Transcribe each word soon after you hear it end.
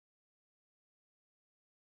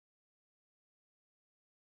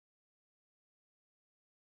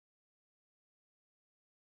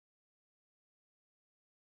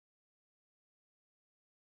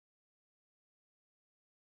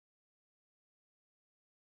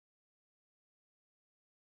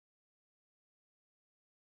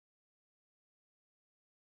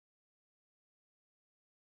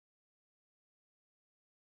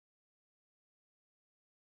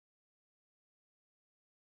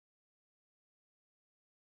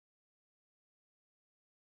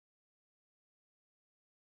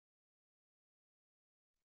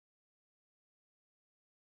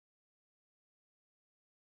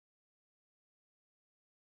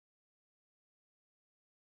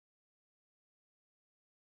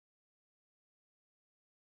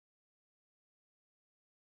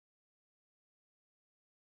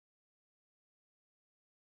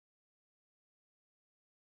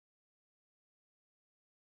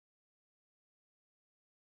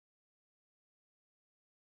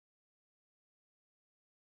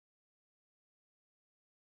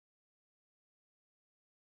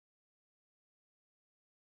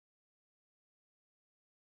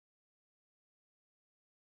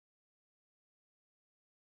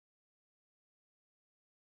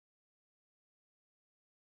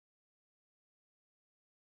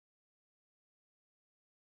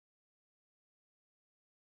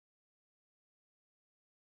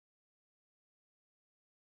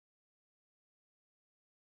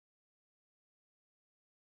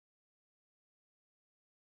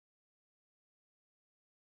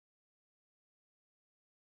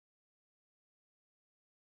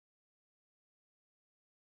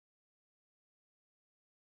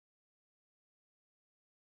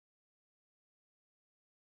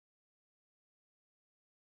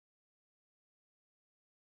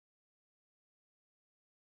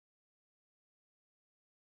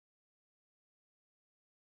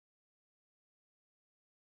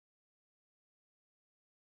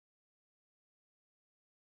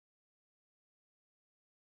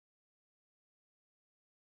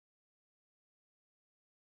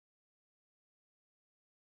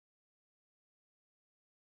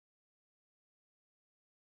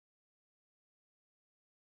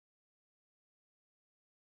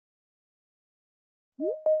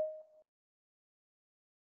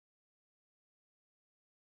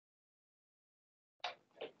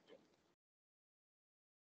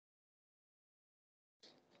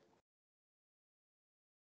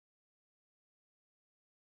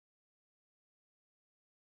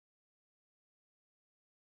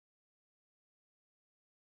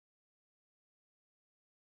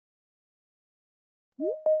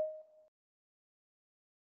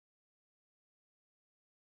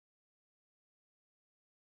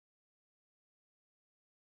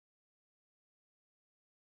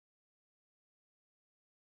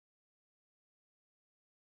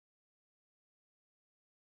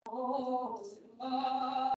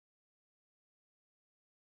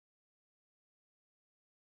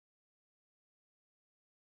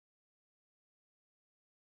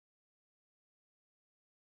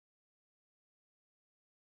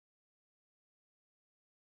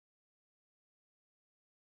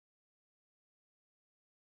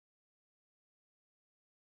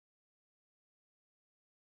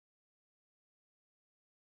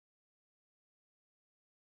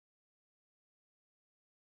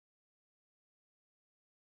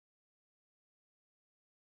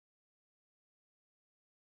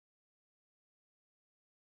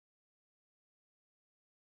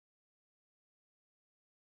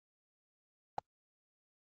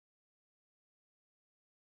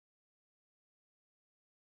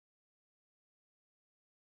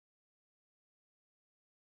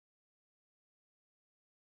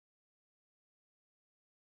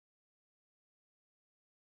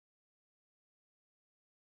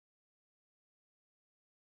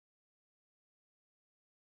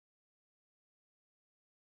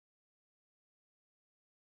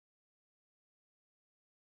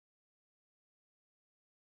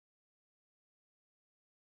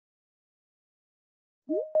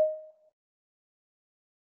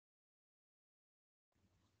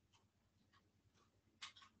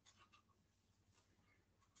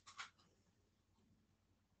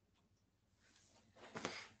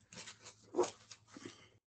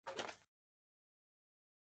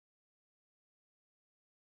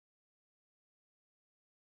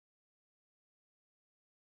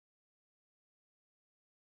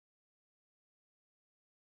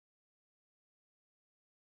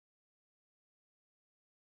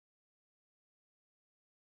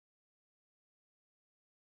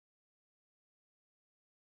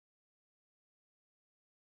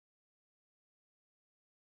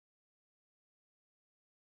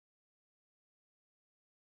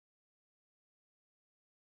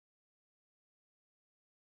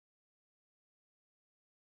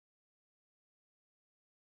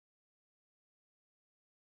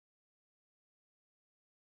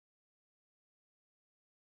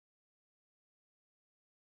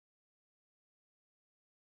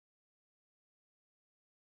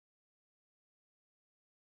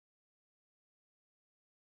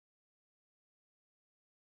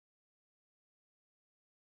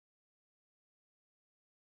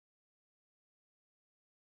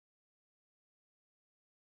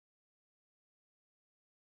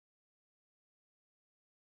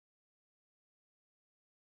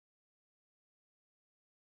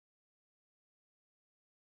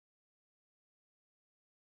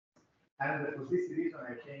And for this reason,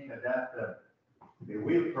 I think that the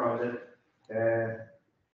wheel project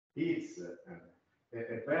is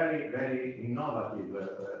a very, very innovative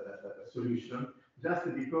solution, just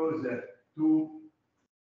because to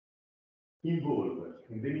involve,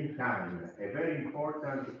 in the meantime, a very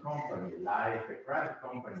important company, like a private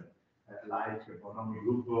company, like Bonomi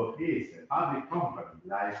Gruppo is, a public company,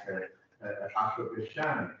 like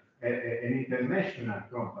Accademici, an international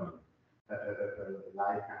company,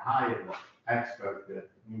 like a high expert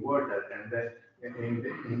in water, and in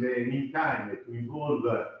the meantime, to involve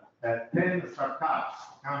 10 startups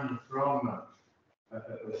coming from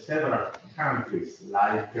several countries,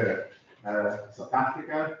 like South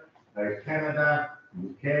Africa, Canada,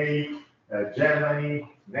 UK, Germany,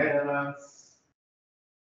 Netherlands,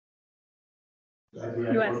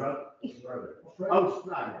 Australia,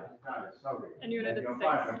 sorry. And United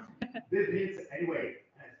States. This means, anyway,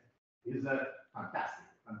 is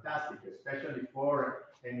fantastic, especially for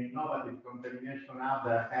an innovative contamination hub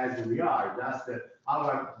as we are. Just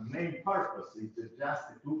our main purpose is just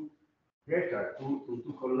to gather,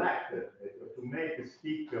 to collect, to make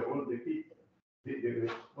speak all the people.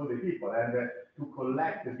 All the people, and to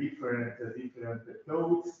collect different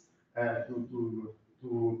thoughts,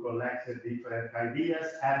 to collect different ideas,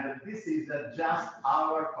 and this is just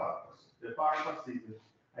our purpose. The purpose is,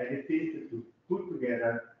 I repeat, to put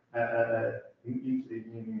together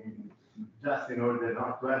just in order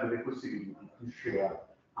not to have the possibility to share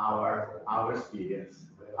our experience,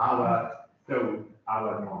 our thought,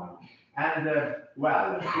 our knowledge. And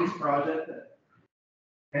well, this project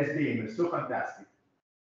has been so fantastic,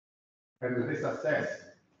 and the success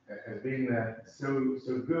has been so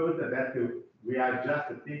good that we are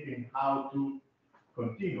just thinking how to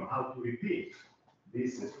continue, how to repeat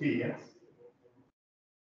this experience,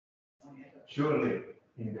 surely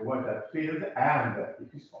in the water field, and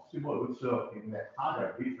if it's possible also in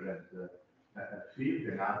other different fields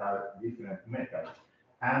and other different methods.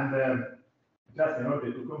 And just in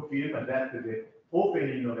order to confirm that the open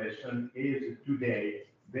innovation is today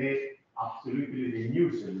absolutely the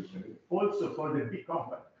new solution, also for the big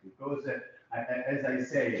companies, because as I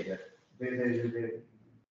said,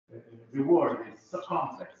 the world is so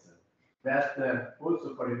complex that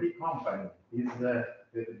also for a big company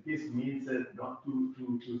this means not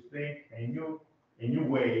to think a new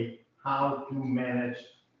way how to manage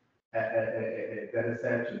the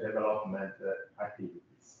research and development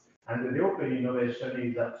activities. And the open innovation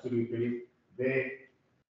is absolutely the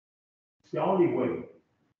only way.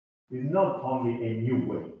 It's not only a new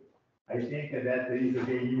way. I think that there is a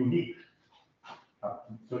very unique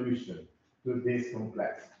solution to this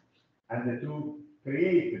complex. And to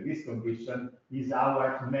create this condition is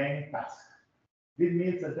our main task. This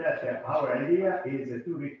means that our idea is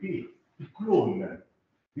to repeat, to clone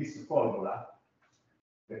this formula,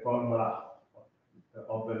 the formula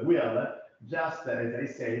of the will, just as I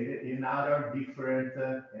said, in other different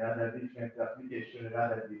applications, in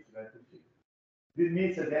other different fields. This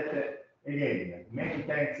means that, again, many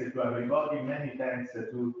thanks to everybody, many thanks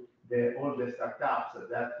to all the startups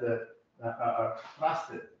that are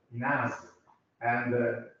trusted in us, and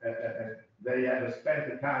they have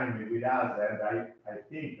spent time with us, and I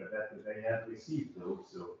think that they have received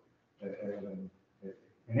also an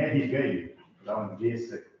added value from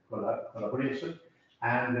this collaboration,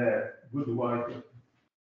 and good work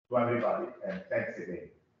to everybody, and thanks again.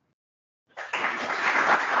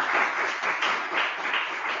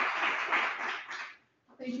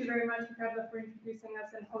 Thank you very much, Riccardo, for introducing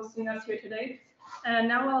us and hosting us here today. And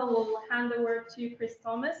now I will hand the word to Chris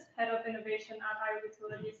Thomas, Head of Innovation at Iowa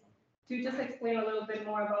Utilities, to just explain a little bit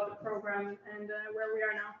more about the program and where we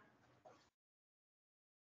are now.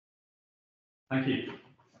 Thank you.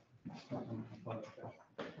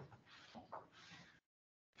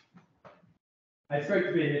 It's great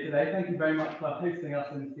to be here today. Thank you very much for hosting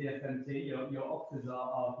us in CSMT. Your offices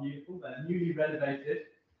are beautiful. They're newly renovated.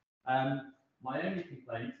 My only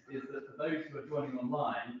complaint is that for those who are joining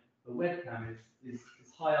online, the webcam is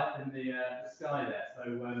high up in the sky there. So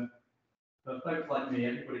for folks like me,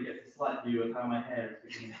 everybody gets a slight view of how my hair is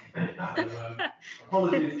beginning to fit. So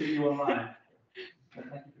apologies to you online. But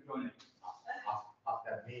thank you for joining.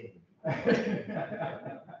 After me.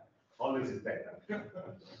 Always is better.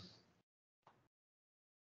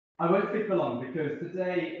 I won't speak for long because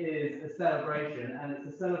today is a celebration, and it's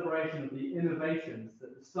a celebration of the innovations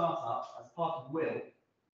that the startups, as part of WIL,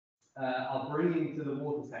 are bringing to the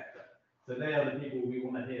water sector. So they are the people we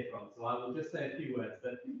want to hear from. So I will just say a few words,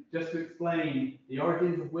 but just to explain the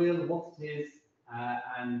origins of WIL, what it is,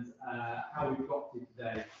 and how we've got to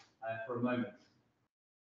today for a moment.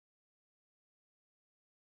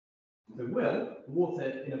 So WIL, the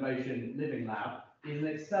Water Innovation Living Lab, is an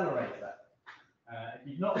accelerator. If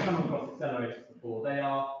you've not come across accelerators before, they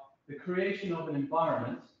are the creation of an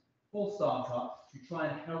environment for startups to try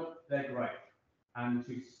and help their growth and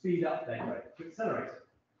to speed up their growth, to accelerate it.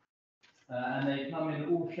 And they come in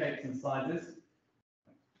all shapes and sizes.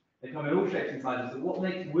 But what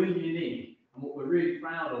makes WIL unique and what we're really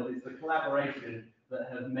proud of is the collaboration that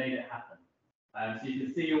has made it happen. So you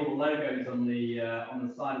can see all the logos on the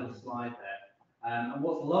side of the slide there. And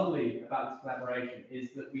what's lovely about this collaboration is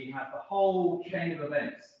that we have the whole chain of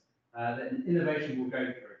events that an innovation will go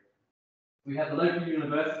through. We have the local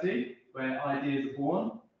university where ideas are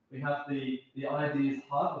born. We have the Ideas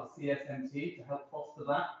Hub of CSMT to help foster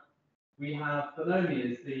that. We have Bonomi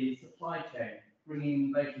as the supply chain, bringing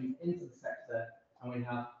innovations into the sector, and we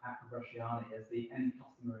have Accademici as the end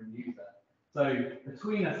customer and user. So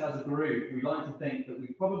between us as a group, we like to think that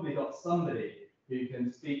we've probably got somebody who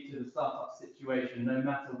can speak to the startup situation no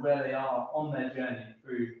matter where they are on their journey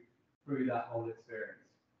through that whole experience.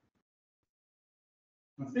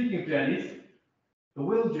 And speaking of journeys, the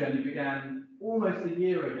WIL journey began almost a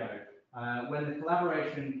year ago when the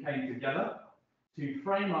collaboration came together to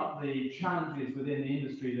frame up the challenges within the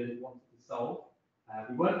industry that it wanted to solve.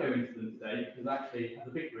 We won't go into them today because actually, as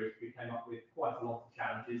a big group, we came up with quite a lot of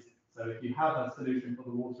challenges. So if you have a solution for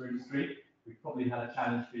the water industry, we've probably had a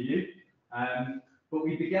challenge for you. but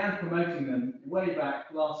we began promoting them way back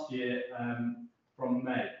last year from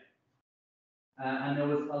May. And there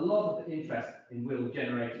was a lot of interest in WIL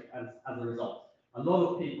generated as a result. A lot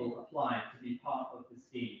of people applied to be part of the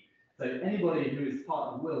scheme. So anybody who is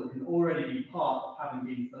part of WIL can already be part of having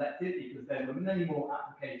been selected, because there were many more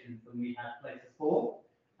applications than we had places for.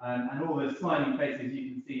 And all those smiling faces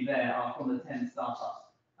you can see there are from the 10 startups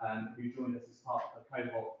who joined us as part of the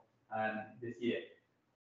cohort this year.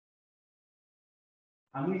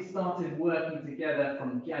 And we started working together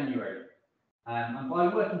from January. And by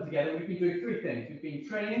working together, we've been doing three things. We've been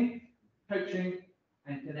training, coaching,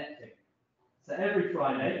 and connecting. So every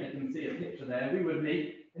Friday, you can see a picture there, we would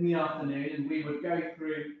meet in the afternoon and we would go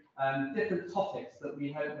through different topics that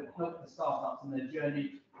we hope would help the startups in their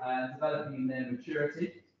journey, developing in their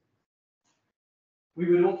maturity. We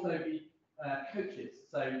would also be coaches.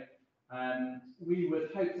 So we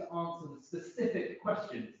would hope to answer the specific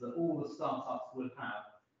questions that all the startups would have.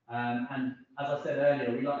 And as I said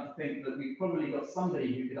earlier, we like to think that we've probably got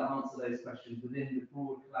somebody who could answer those questions within the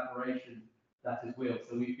broad collaboration that is WIL.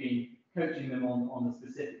 So we've been coaching them on the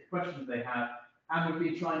specific questions they have, and we've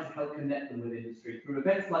been trying to help connect them with industry through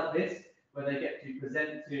events like this, where they get to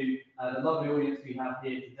present to the lovely audience we have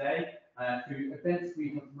here today, through events we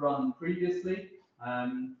have run previously,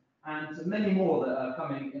 and many more that are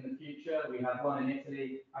coming in the future. We have one in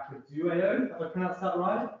Italy, accademici, have I pronounced that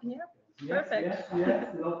right? Yeah. Yes, Perfect.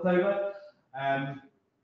 yes, in October,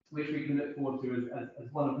 which we can look forward to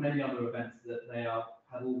as one of many other events that they have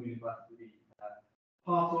all been invited to be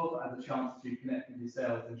part of, as a chance to connect with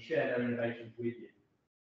yourselves and share their innovations with you.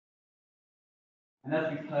 And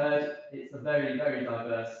as we've heard, it's a very, very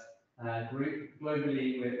diverse group.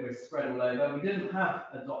 Globally, we're spread all over. We didn't have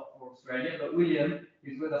a doc for Australia, but William,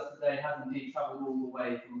 who's with us today, has indeed travelled all the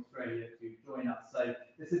way from Australia to join us. So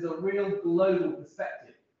this is a real global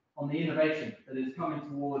perspective on the innovation that is coming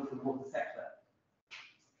towards the water sector.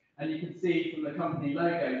 And you can see from the company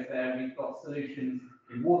logos there, we've got solutions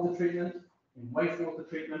in water treatment, in wastewater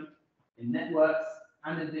treatment, in networks,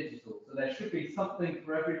 and in digital. So there should be something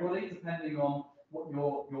for everybody, depending on what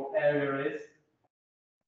your area is.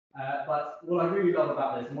 But what I really love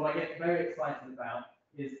about this, and what I get very excited about,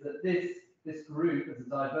 is that this group, as a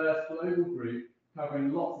diverse global group,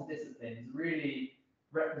 covering lots of disciplines, really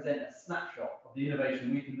represent a snapshot of the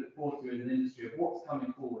innovation we can look forward to as an industry, of what's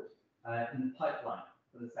coming forward in the pipeline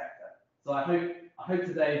for the sector. So I hope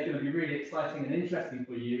today is going to be really exciting and interesting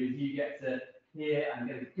for you, as you get to hear and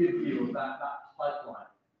get a good view of that pipeline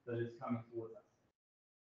that is coming towards us.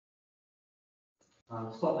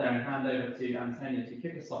 I'll stop there and hand over to Antonia to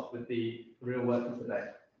kick us off with the real work for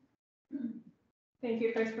today. Thank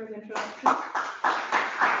you, Chris, for the introduction.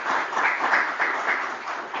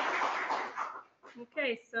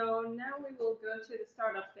 Okay, so now we will go to the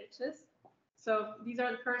startup pitches. So these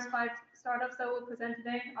are the first 5 startups that we'll present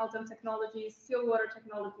today: Altum Technologies, Seal Water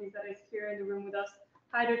Technologies, that is here in the room with us,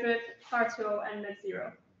 Hydrodrip, Carto, and Net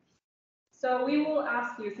Zero. So we will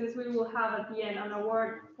ask you, since we will have at the end an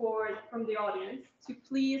award from the audience, to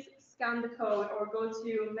please scan the code or go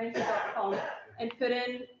to mentor.com and put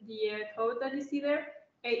in the code that you see there,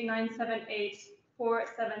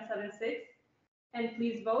 89784776. And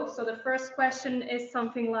please vote. So the first question is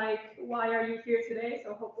something like, why are you here today?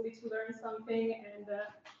 So hopefully to learn something and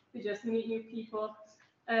to just meet new people.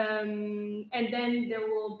 And then there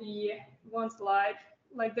will be one slide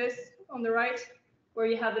like this on the right, where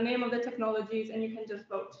you have the name of the technologies and you can just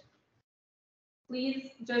vote.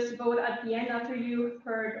 Please just vote at the end after you've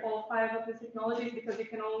heard all 5 of the technologies, because you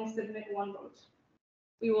can only submit 1 vote.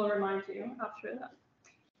 We will remind you after that.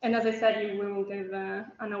 And as I said, we will give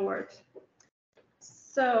an award.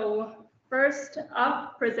 So first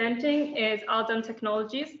up presenting is Altum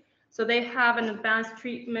Technologies. So they have an advanced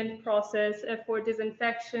treatment process for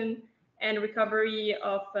disinfection and recovery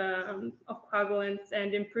of coagulants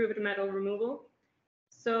and improved metal removal.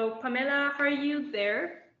 So Pamela, are you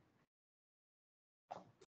there?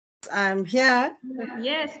 I'm here.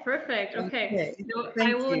 Yes, perfect. Okay. So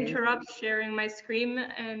I will interrupt sharing my screen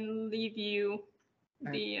and leave you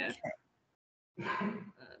the...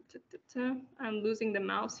 I'm losing the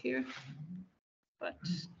mouse here, but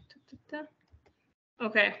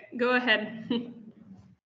okay, go ahead.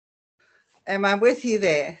 Am I with you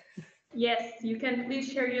there? Yes, you can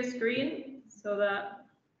please share your screen so that.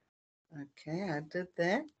 Okay, I did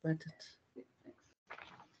that, but it's...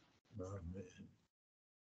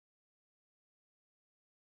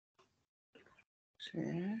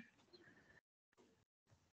 Share.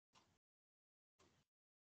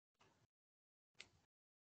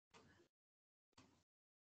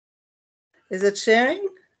 Is it sharing?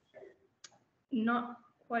 Not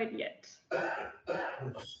quite yet.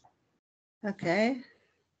 Okay.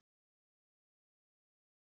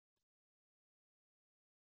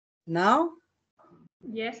 Now?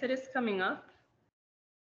 Yes, it is coming up.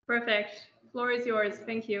 Perfect. Floor is yours.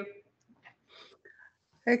 Thank you.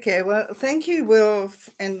 Okay, well, thank you, Will,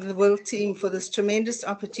 and the Will team for this tremendous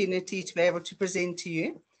opportunity to be able to present to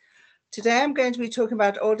you. Today, I'm going to be talking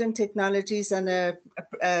about olden technologies and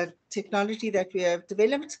a technology that we have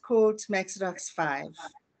developed called Maxidox 5.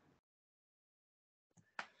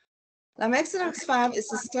 Now, Maxidox 5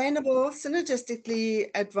 is a sustainable, synergistically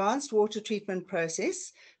advanced water treatment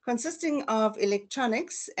process consisting of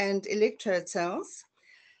electronics and electrode cells.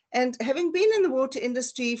 And having been in the water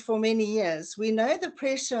industry for many years, we know the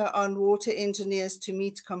pressure on water engineers to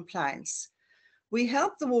meet compliance. We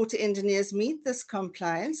help the water engineers meet this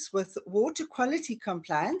compliance with water quality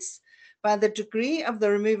compliance by the degree of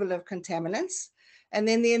the removal of contaminants, and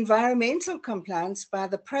then the environmental compliance by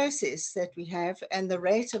the process that we have and the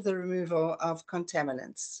rate of the removal of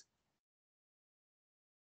contaminants.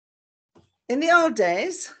 In the old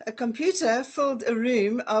days, a computer filled a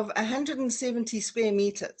room of 170 square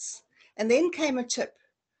meters, and then came a chip.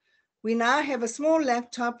 We now have a small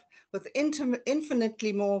laptop with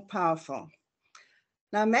infinitely more powerful.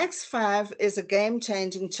 Now, Max 5 is a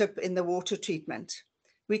game-changing chip in the water treatment.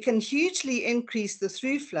 We can hugely increase the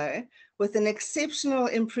through flow with an exceptional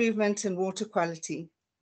improvement in water quality.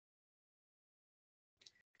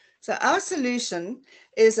 So our solution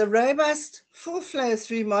is a robust, full flow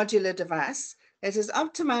through modular device that is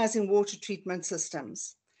optimizing water treatment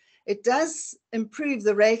systems. It does improve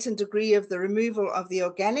the rate and degree of the removal of the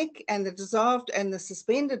organic and the dissolved and the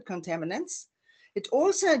suspended contaminants. It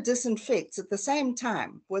also disinfects at the same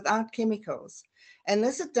time without chemicals. And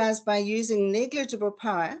this it does by using negligible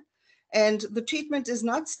power, and the treatment is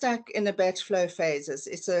not stuck in a batch flow phases.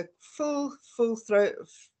 It's a full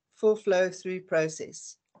flow through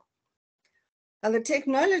process. Now, the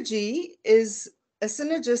technology is a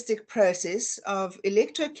synergistic process of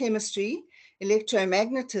electrochemistry,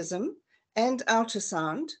 electromagnetism, and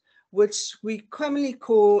ultrasound, which we commonly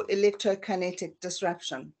call electrokinetic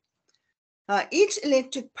disruption. Each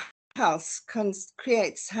electric pulse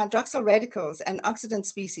creates hydroxyl radicals and oxidant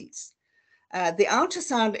species. The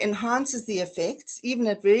ultrasound enhances the effects, even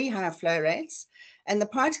at very high flow rates, and the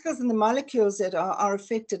particles and the molecules that are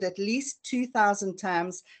affected at least 2,000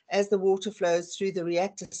 times as the water flows through the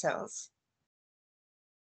reactor cells.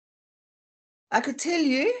 I could tell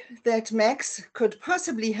you that Max could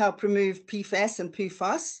possibly help remove PFAS and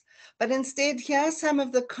PFOS, but instead here are some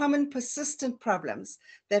of the common persistent problems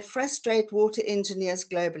that frustrate water engineers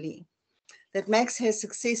globally that Max has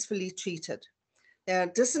successfully treated. They are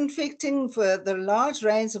disinfecting for the large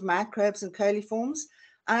range of microbes and coliforms,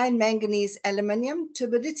 iron, manganese, aluminium,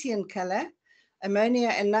 turbidity and color, ammonia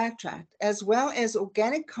and nitrite, as well as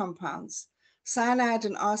organic compounds, cyanide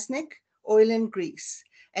and arsenic, oil and grease,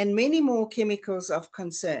 and many more chemicals of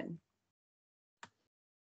concern.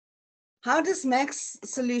 How does Max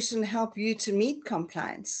solution help you to meet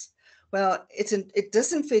compliance? Well, it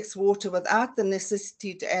disinfects water without the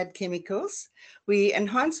necessity to add chemicals. We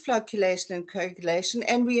enhance flocculation and coagulation,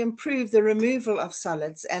 and we improve the removal of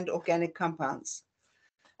solids and organic compounds.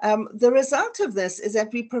 The result of this is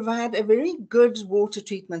that we provide a very good water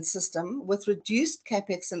treatment system with reduced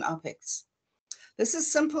CapEx and OpEx. This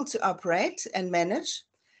is simple to operate and manage,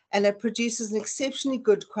 and it produces an exceptionally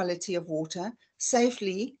good quality of water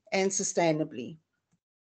safely and sustainably.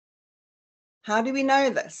 How do we know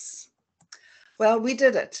this? Well, we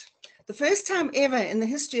did it. The first time ever in the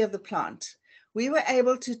history of the plant, we were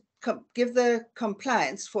able to give the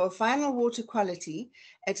compliance for a final water quality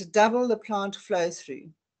at double the plant flow through.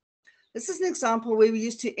 This is an example where we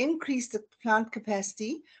used to increase the plant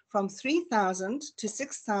capacity from 3,000 to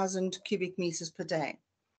 6,000 cubic meters per day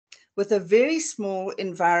with a very small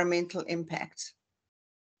environmental impact.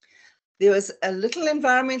 There was a little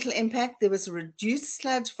environmental impact. There was a reduced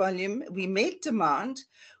sludge volume. We met demand.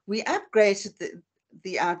 We upgraded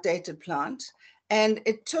the outdated plant, and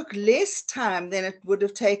it took less time than it would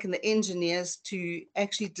have taken the engineers to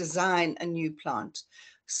actually design a new plant.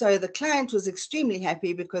 So the client was extremely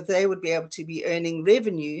happy because they would be able to be earning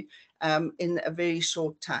revenue in a very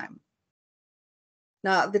short time.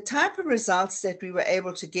 Now, the type of results that we were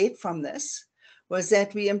able to get from this was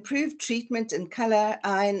that we improved treatment in color,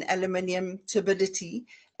 iron, aluminium, turbidity,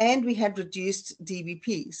 and we had reduced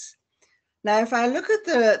DBPs. Now, if I look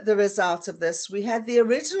at the results of this, we had the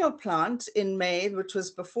original plant in May, which was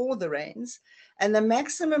before the rains, and the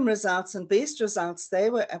maximum results and best results they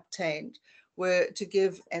were obtained were to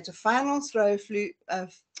give at a final through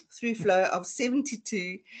flow of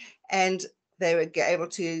 72 and they were able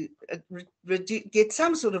to get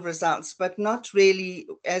some sort of results, but not really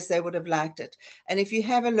as they would have liked it. And if you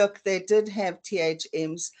have a look, they did have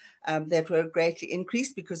THMs that were greatly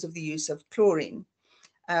increased because of the use of chlorine.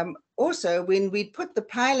 Also, when we put the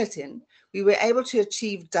pilot in, we were able to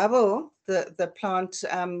achieve double the plant,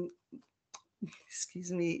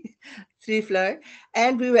 excuse me, through flow,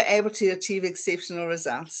 and we were able to achieve exceptional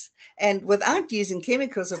results. And without using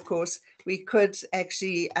chemicals, of course, we could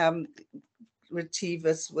actually achieve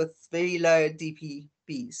this with very low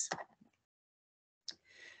DPBs.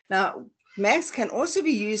 Now, MAX can also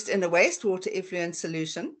be used in a wastewater effluent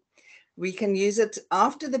solution. We can use it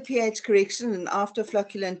after the pH correction and after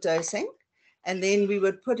flocculant dosing. And then we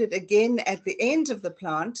would put it again at the end of the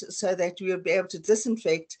plant so that we would be able to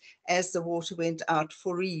disinfect as the water went out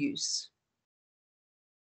for reuse.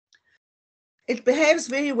 It behaves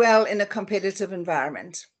very well in a competitive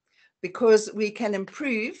environment because we can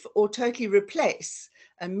improve or totally replace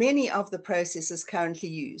many of the processes currently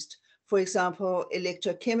used. For example,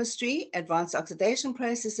 electrochemistry, advanced oxidation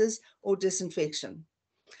processes, or disinfection.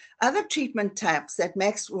 Other treatment types that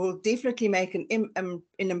MAX will definitely make an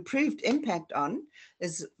improved impact on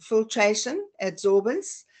is filtration,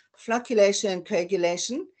 adsorbents, flocculation and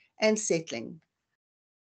coagulation, and settling.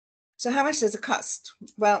 So how much does it cost?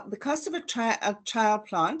 Well, the cost of a trial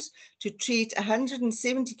plant to treat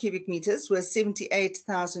 170 cubic meters was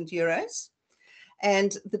 78,000 euros.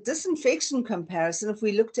 And the disinfection comparison, if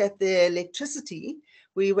we looked at the electricity,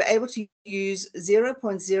 we were able to use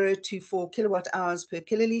 0.024 kilowatt hours per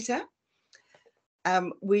kiloliter.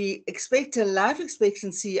 We expect a life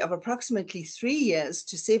expectancy of approximately 3 years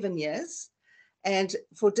to 7 years. And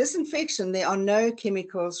for disinfection, there are no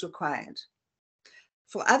chemicals required.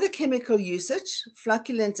 For other chemical usage,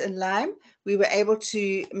 flocculant and lime, we were able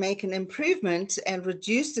to make an improvement and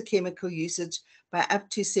reduce the chemical usage by up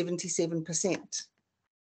to 77%.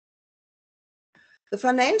 The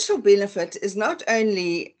financial benefit is not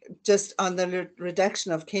only just on the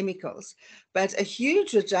reduction of chemicals, but a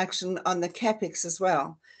huge reduction on the capex as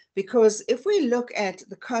well. Because if we look at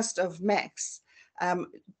the cost of MAX,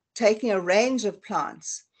 taking a range of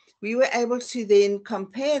plants, we were able to then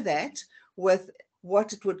compare that with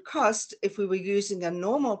what it would cost if we were using a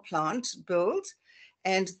normal plant build,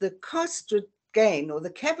 and the cost gain or the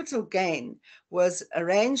capital gain was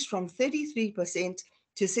arranged from 33%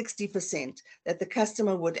 to 60% that the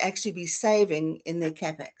customer would actually be saving in their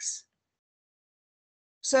capex.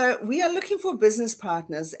 So we are looking for business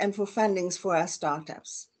partners and for fundings for our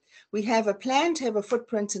startups. We have a plan to have a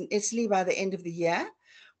footprint in Italy by the end of the year,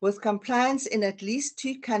 with compliance in at least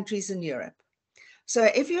 2 countries in Europe. So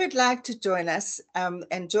if you would like to join us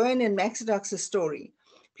and join in Maxidox's story,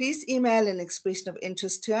 please email an expression of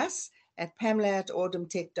interest to us at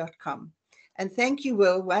pamela@audemtech.com. And thank you,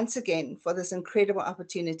 Will, once again for this incredible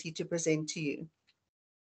opportunity to present to you.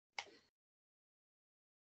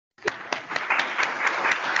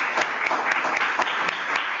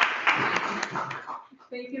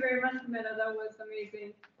 Thank you very much, Pamela. That was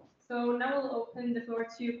amazing. So now we'll open the floor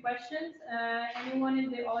to questions. Anyone in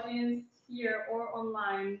the audience here or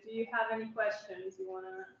online, do you have any questions you want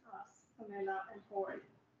to ask Pamela and Ford?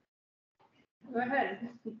 Go ahead.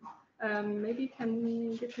 Maybe can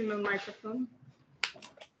we give him a microphone?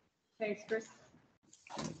 Thanks, Chris.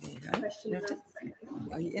 Question in a second.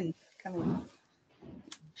 Are you in? Come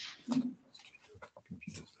in.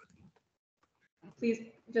 Please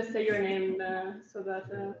just say your name so that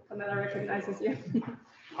Pamela recognizes you.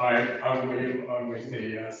 Hi, I'm William. I'm with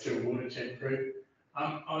the Stillwater Check Group.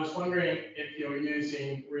 I was wondering if you're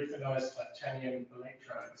using refinized titanium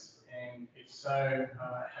electrodes, and if so,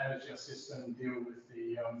 how does your system deal with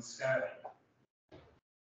the scaling?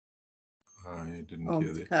 I didn't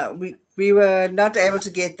hear that. We were not able to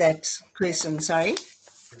get that question, sorry.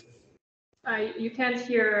 You can't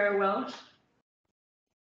hear well.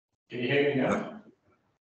 Can you hear me now?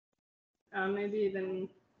 Maybe then.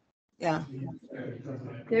 Yeah.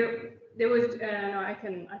 There was no. I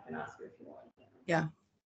can ask you if you want. Yeah.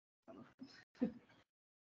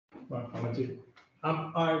 My apology.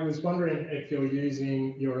 I was wondering if your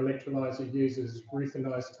electrolyzer uses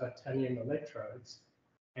refinized titanium electrodes,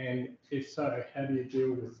 and if so, how do you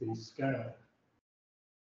deal with the scale?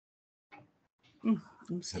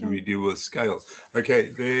 How do we deal with scale?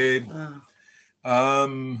 Okay,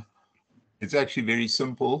 it's actually very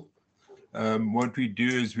simple. What we do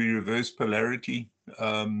is we reverse polarity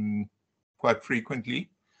quite frequently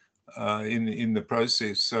in the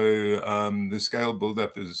process. So the scale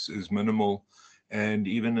buildup is minimal. And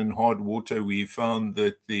even in hard water, we found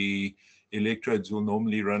that the electrodes will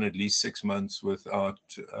normally run at least 6 months without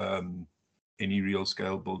any real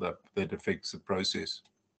scale buildup that affects the process.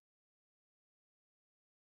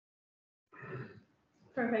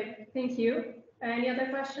 Perfect, thank you. Any other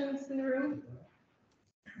questions in the room?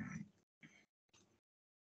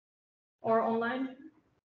 Or online?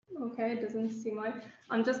 Okay, it doesn't seem like.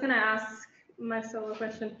 I'm just gonna ask myself a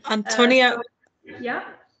question. Antonia, Yeah?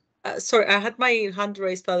 sorry, I had my hand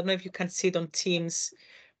raised, but I don't know if you can see it on Teams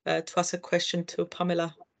to ask a question to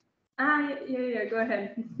Pamela. Yeah, go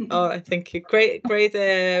ahead. All right, thank you. Great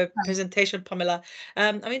presentation, Pamela.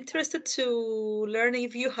 I'm interested to learn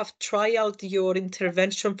if you have trialed your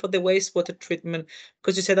intervention for the wastewater treatment,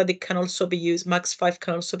 because you said that it can also be used, Max 5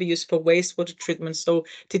 can also be used for wastewater treatment. So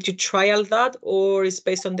did you trial that, or is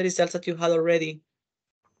based on the results that you had already?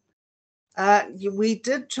 We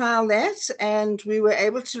did trial that, and we were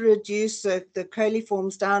able to reduce the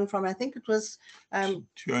coliforms down from, I think it was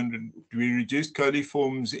 200. We reduced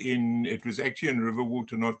coliforms in, it was actually in river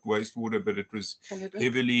water, not wastewater, but it was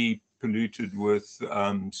heavily polluted with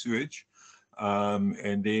sewage.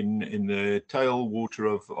 And then in the tail water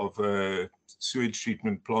of a sewage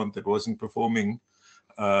treatment plant that wasn't performing,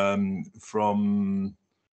 from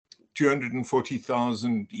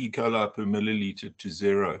 240,000 E. coli per milliliter to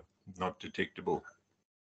 0. Not detectable.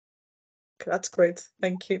 That's great.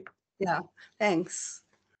 Thank you. Yeah, thanks.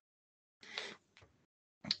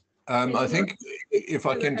 I think if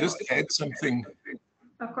I can just add something.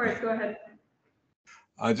 Of course, go ahead.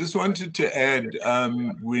 I just wanted to add,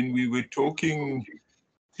 when we were talking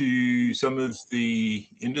to some of the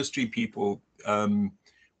industry people,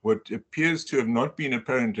 what appears to have not been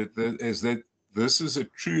apparent is that this is a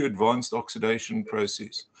true advanced oxidation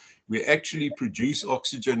process. We actually produce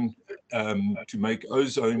oxygen to make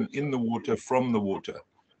ozone in the water from the water,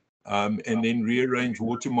 and then rearrange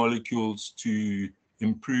water molecules to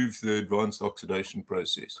improve the advanced oxidation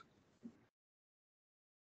process.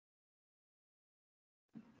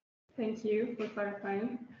 Thank you for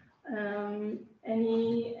clarifying.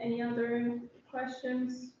 Any other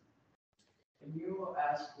questions? Can you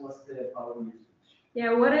ask what's the power usage?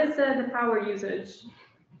 Yeah, what is the power usage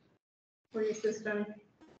for your system?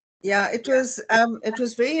 Yeah, it was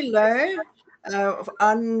very low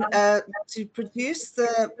to produce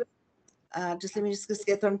the just let me just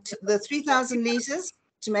get on to the 3,000 liters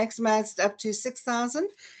to maximize it up to 6,000.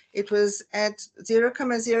 It was at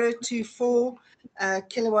 0.024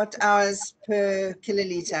 kilowatt hours per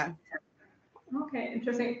kiloliter. Okay,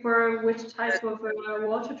 interesting. For which type of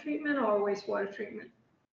water treatment or wastewater treatment?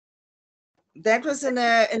 That was in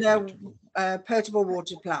a potable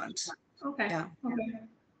water plant. Okay. Yeah. Okay.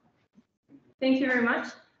 Thank you very much.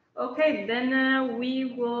 Okay, then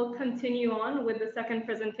we will continue on with the second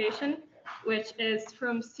presentation, which is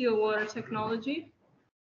from Steel Water Technology.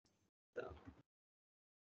 So.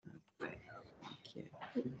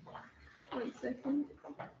 One second.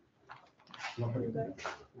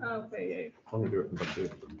 Okay, yeah.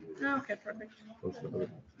 Okay, perfect.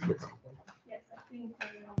 Yes, I think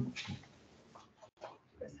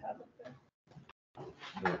just have it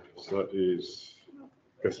there. So that is,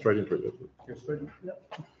 go straight into it. Go straight into it.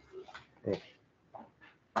 Right.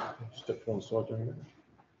 Step one side down there.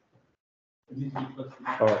 You need to be close to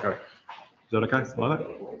the- Oh, okay. Is that okay? Like that?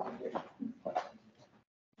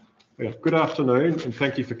 Yeah. Good afternoon, and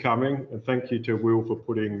thank you for coming, and thank you to Will for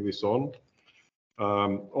putting this on.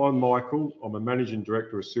 I'm Michael. I'm a managing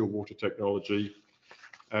director of Steel Water Technology,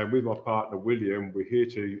 and with my partner William, we're here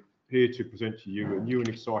to present to you a new and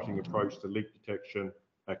exciting approach to leak detection,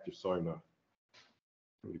 active sonar.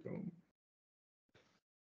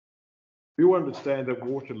 We all understand that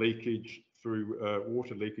water leakage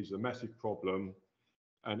is a massive problem,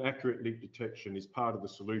 and accurate leak detection is part of the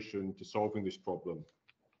solution to solving this problem.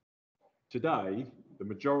 Today, the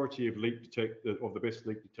majority of the best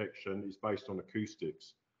leak detection is based on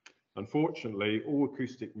acoustics. Unfortunately, all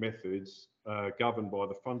acoustic methods are governed by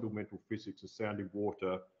the fundamental physics of sound in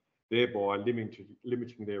water, thereby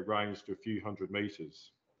limiting their range to a few hundred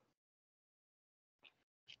meters.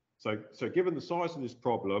 So given the size of this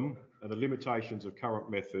problem and the limitations of current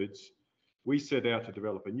methods, we set out to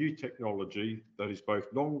develop a new technology that is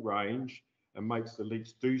both long range and makes the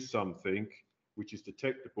leaks do something which is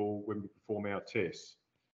detectable when we perform our tests.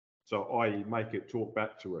 So i.e. make it talk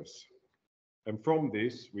back to us. And from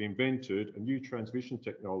this, we invented a new transmission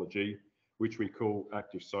technology, which we call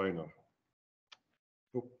active sonar.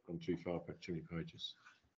 Oh, I'm too far back, too many pages.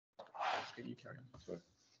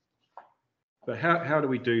 So how do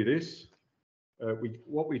we do this?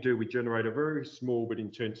 We generate a very small but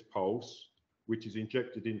intense pulse, which is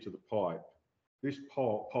injected into the pipe. This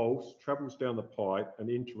pulse travels down the pipe and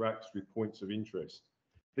interacts with points of interest.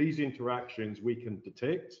 These interactions we can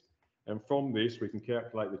detect, And from this, we can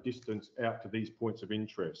calculate the distance out to these points of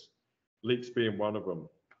interest, leaks being one of them.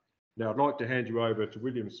 Now, I'd like to hand you over to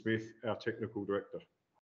William Smith, our Technical Director.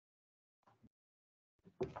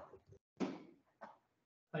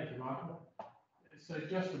 Thank you, Michael. So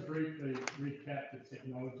just to briefly recap the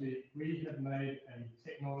technology, we have made a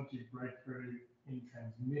technology breakthrough in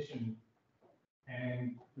transmission.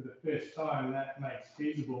 And for the first time, that makes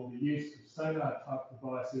feasible the use of sonar type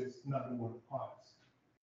devices in underwater pipes.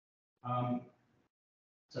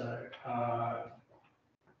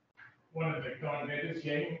 One of the co-inventors,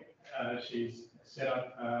 Ying, she's set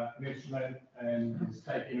up an instrument and is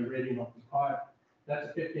taking a reading of the pipe. That's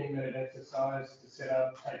a 15-minute exercise to set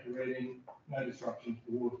up, take a reading, no disruption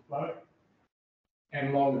to the water flow. And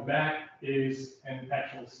along the back is an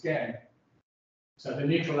actual scan. So the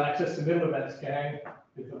neutral axis, the middle of that scan,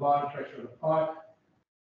 is the line pressure of the pipe.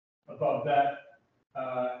 Above that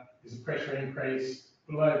is a pressure increase.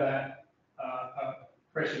 Below that,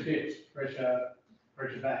 pressure dips, pressure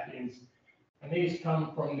vacuums. And these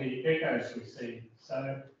come from the echoes we see.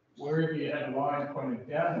 So wherever you have a line pointed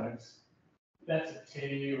downwards, that's a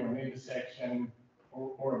T or an intersection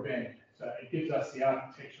or a bend. So it gives us the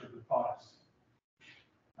architecture of the pipes.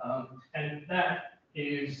 And that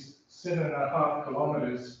is 7.5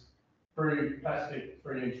 kilometres through plastic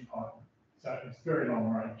 3-inch pipe. So it's very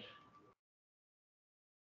long range.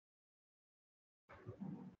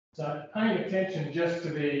 So paying attention just to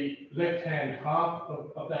the left-hand half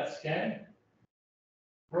of that scan,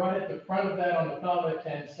 right at the front of that on the far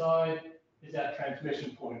left-hand side is our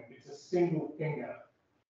transmission point. It's a single finger.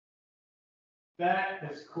 That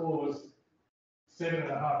has caused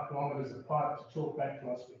 7.5 kilometres of pipe to talk back to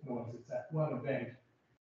us with noise. It's that one event.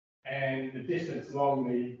 And the distance along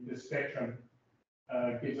the spectrum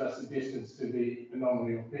gives us the distance to the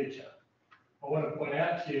anomaly or feature. I want to point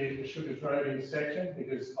out to you the Sugars Road intersection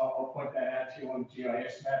because I'll point that out to you on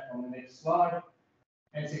GIS map on the next slide.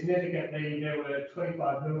 And significantly, there were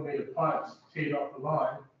 25mm pipes teed off the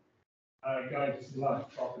line going to some large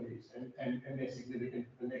properties, and they're significant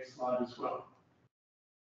for the next slide as well.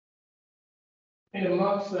 In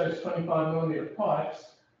amongst those 25mm pipes,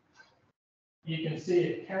 you can see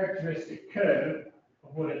a characteristic curve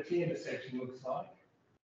of what a T intersection looks like,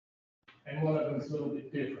 and one of them is a little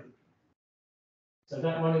bit different. So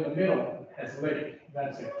that one in the middle has a leak.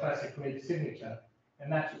 That's a classic leak signature, and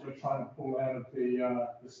that's what we're trying to pull out of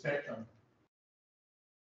the spectrum.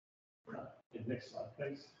 Next slide,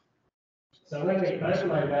 please. So when we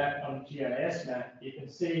overlay that on GIS map, you can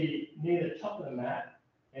see near the top of the map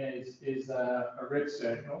is a red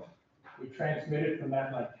circle. We transmitted from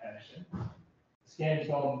that location. Scan's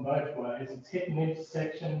gone both ways. It's hit an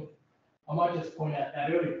intersection. I might just point out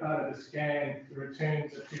that early part of the scan, the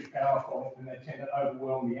returns are too powerful and they tend to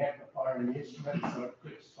overwhelm the amplifier in the instrument, so it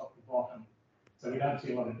clips top to bottom. So we don't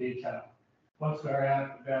see a lot of detail. Once we're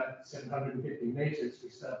out about 750 metres, we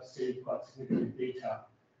start to see quite significant detail.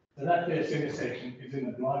 So that first intersection is in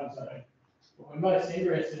the blind zone. But we're most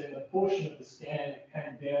interested in the portion of the scan that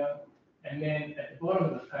came down, and then at the bottom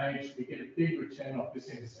of the page, we get a big return off this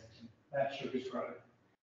intersection. That's Sugars Road.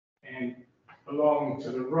 And along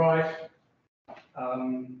to the right,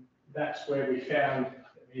 that's where we found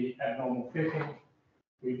the abnormal fitting.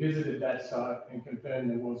 We visited that site and confirmed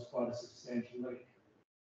there was quite a substantial leak.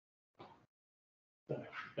 So,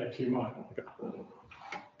 back to you, Michael.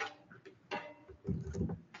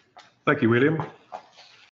 Thank you, William.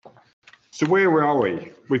 So where are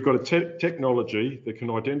we? We've got a technology that can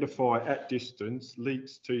identify at distance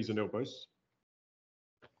leaks, T's and elbows.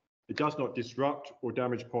 It does not disrupt or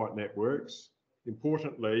damage pipe networks.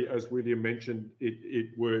 Importantly, as William mentioned,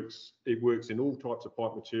 it works in all types of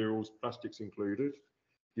pipe materials, plastics included.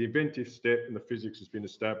 The inventive step and the physics has been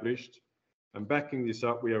established. And backing this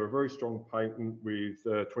up, we have a very strong patent with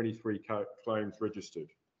 23 claims registered.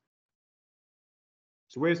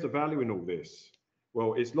 So where's the value in all this?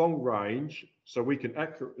 Well, it's long range, so we can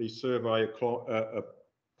accurately survey a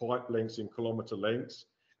pipe lengths in kilometre lengths,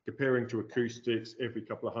 comparing to acoustics every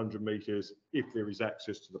couple of 100 metres if there is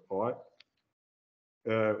access to the pipe.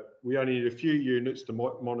 We only need a few units to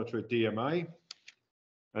monitor a DMA,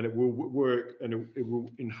 and it will work and it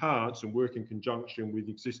will enhance and work in conjunction with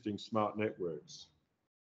existing smart networks.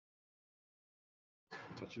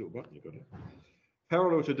 Touch a little button, you got it.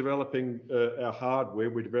 Parallel to developing our hardware,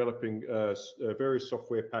 we're developing various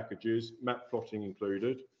software packages, map plotting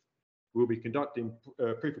included. We'll be conducting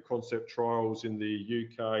proof of concept trials in the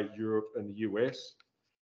UK, Europe, and the US.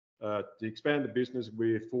 To expand the business,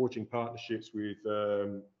 we're forging partnerships with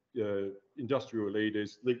industrial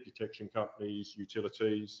leaders, leak detection companies,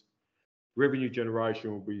 utilities. Revenue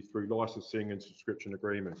generation will be through licensing and subscription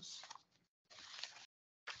agreements.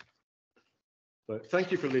 So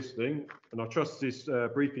thank you for listening, and I trust this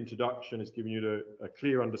brief introduction has given you a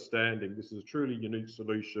clear understanding. This is a truly unique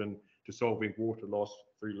solution to solving water loss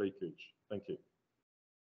through leakage. Thank you.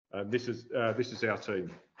 This is our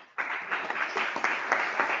team.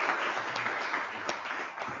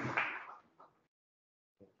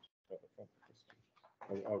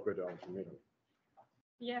 I'll go down to the middle.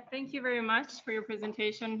 Yeah, thank you very much for your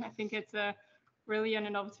presentation. I think it's a really an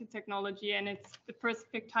innovative technology, and it's the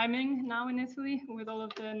perfect timing now in Italy with all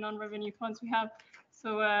of the non-revenue funds we have.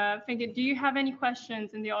 So thank you. Do you have any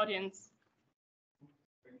questions in the audience?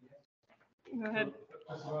 Go ahead.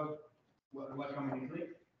 First of all, welcome in Italy.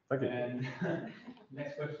 Thank you. And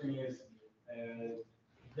next question is,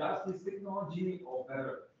 does this technology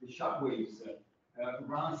offer the shock waves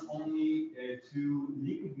runs only to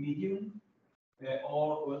liquid medium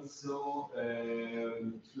or also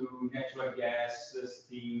to natural gas,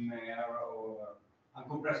 steam, air, or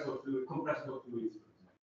compressible fluids?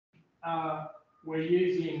 We're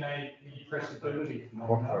using a compressibility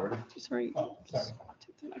phenomenon. Sorry. Oh, sorry.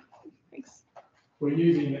 Thanks. We're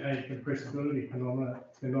using a compressibility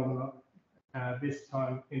phenomenon this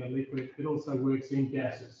time in a liquid. It also works in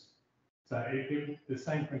gases. So the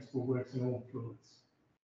same principle works in all fluids.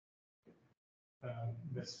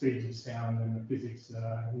 The speeds of sound and the physics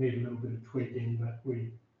need a little bit of tweaking, but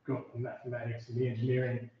we got the mathematics and the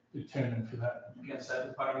engineering determined for that. You can set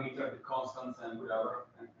the parameter, the constants, and whatever,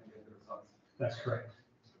 and get the results. That's correct.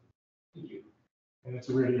 Thank you. And it's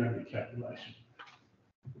a really early calculation.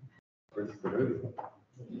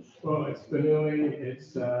 Well, it's Bernoulli,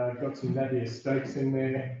 it's got some Navier-Stokes in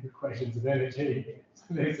there, equations of energy. So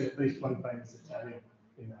there's at least one famous Italian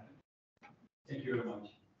in that. Thank you very much.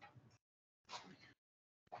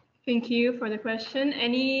 Thank you for the question.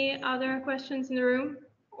 Any other questions in the room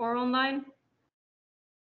or online?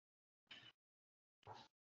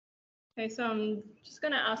 Okay, so I'm just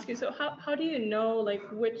gonna ask you, so how do you know like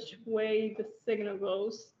which way the signal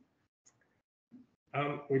goes?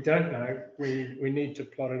 We don't know. We need to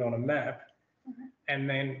plot it on a map. And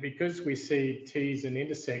then because we see T's and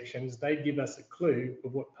intersections, they give us a clue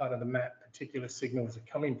of what part of the map particular signals are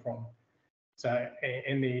coming from. So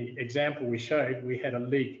in the example we showed, we had a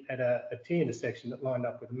leak at a T intersection that lined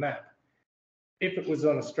up with a map. If it was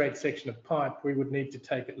on a straight section of pipe, we would need to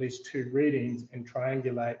take at least 2 readings and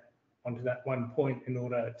triangulate onto that one point in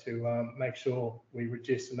order to make sure we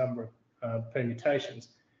reduce the number of permutations.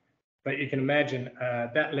 But you can imagine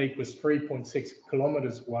that leak was 3.6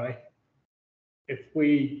 kilometers away. If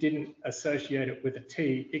we didn't associate it with a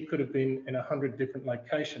T, it could have been in 100 different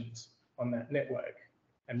locations on that network.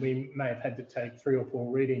 And we may have had to take 3 or 4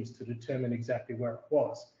 readings to determine exactly where it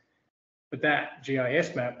was. But that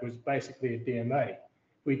GIS map was basically a DMA.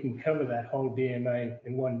 We can cover that whole DMA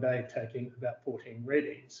in one day, taking about 14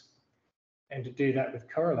 readings. And to do that with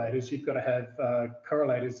correlators, you've got to have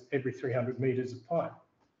correlators every 300 meters of pipe.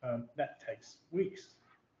 That takes weeks.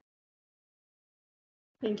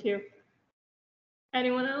 Thank you.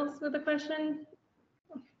 Anyone else with a question?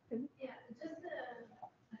 Yeah, just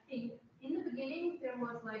I think in the beginning there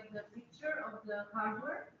was like the picture of the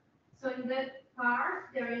hardware. So in that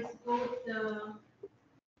part there is both the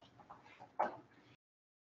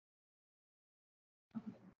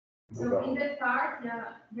in that part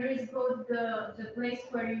there is both the place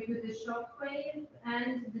where you do the shockwave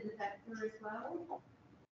and the detector as well.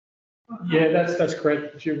 Yeah, that's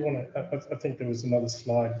correct. Do you want to? I think there was another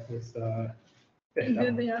slide with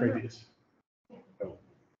previous.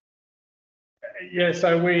 Yeah,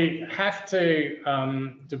 so we have to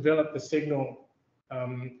develop the signal.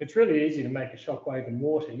 It's really easy to make a shockwave in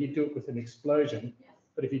water. You do it with an explosion,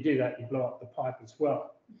 but if you do that, you blow up the pipe as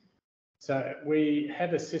well. So we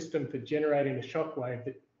have a system for generating a shockwave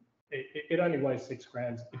that it only weighs 6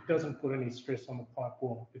 grams. It doesn't put any stress on the pipe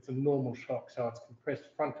wall. It's a normal shock, so it's compressed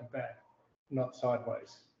front to back, not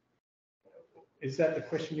sideways. Is that the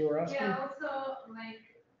question you were asking? Yeah, also like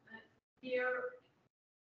here,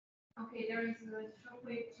 okay, there is a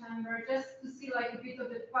shockwave chamber, just to see like a bit of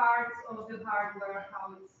the parts of the hardware,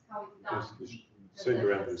 how it's done.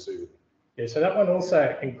 Sender and receiver. Yeah, so that one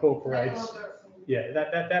also incorporates. Yeah,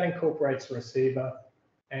 that incorporates a receiver,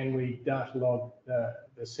 and we data log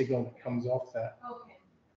the signal that comes off that.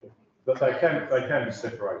 Okay. But they can be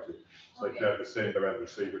separated. So you can have the sender and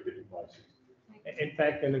receiver at different places. In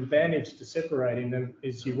fact, an advantage to separating them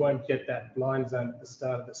is you won't get that blind zone at the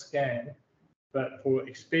start of the scan. But for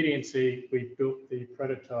expediency, we built the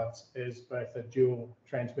prototypes as both a dual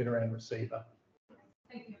transmitter and receiver.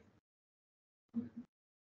 Thank you.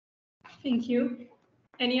 Thank you.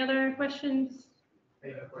 Any other questions?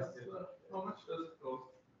 How much does it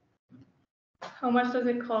cost? How much does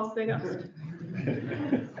it cost, they asked?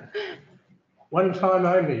 One time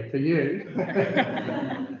only for you.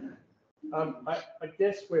 I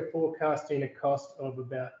guess we're forecasting a cost of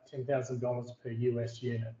about $10,000 per US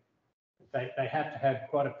unit. They have to have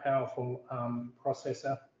quite a powerful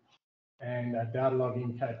processor and a data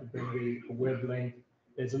logging capability, a web link.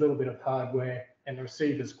 There's a little bit of hardware, and the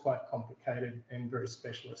receiver's quite complicated and very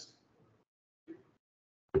specialist.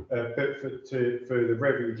 But for the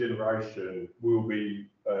revenue generation, we'll be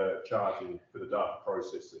charging for the data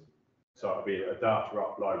processing. So it'll be a data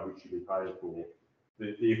upload, which you'll be paying for.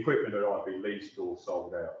 The equipment will either be leased or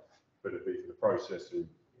sold out, but it'll be for the processing,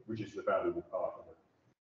 which is the valuable part of it.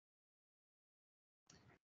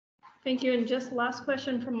 Thank you. And just last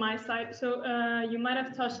question from my side. So you might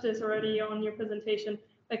have touched this already on your presentation,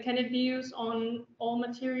 but can it be used on all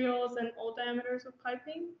materials and all diameters of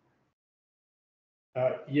piping?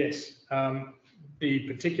 Yes. The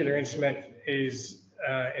particular instrument is,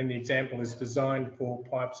 in the example, is designed for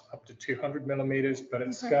pipes up to 200 millimeters, but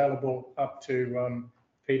it's scalable up to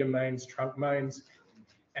feeder mains, trunk mains.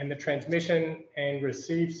 And the transmission and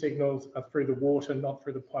receive signals are through the water, not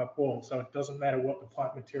through the pipe wall. So it doesn't matter what the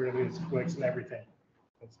pipe material is, it works in everything.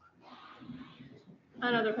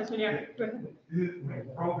 Another question, yeah. Go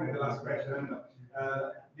ahead. Probably the last question.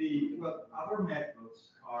 Other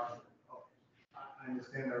methods are, I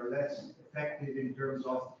understand, are less effective in terms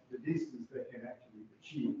of the distance they can actually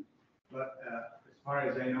achieve. But as far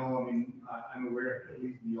as I know, I mean, I'm aware, at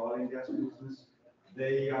least in the oil and gas business,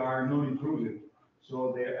 they are non-intrusive.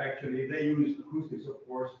 So they use acoustics, of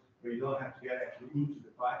course, but you don't have to get actually into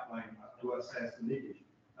the pipeline to assess the leakage.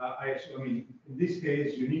 I mean, in this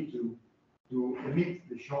case, you need to emit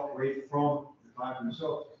the shock wave from the pipeline.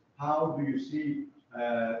 So how do you see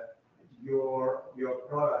your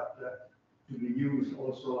product to be used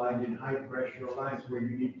also like in high pressure lines where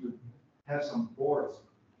you need to have some ports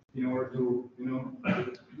in order to,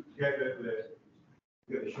 get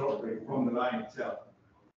the shock wave from the line itself?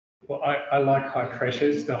 Well, I like high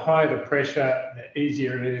pressures. The higher the pressure, the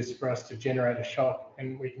easier it is for us to generate a shock,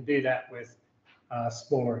 and we can do that with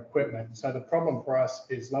smaller equipment. So the problem for us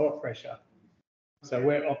is lower pressure. So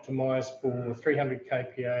we're optimized for 300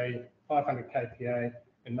 kPa, 500 kPa,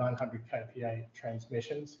 and 900 kPa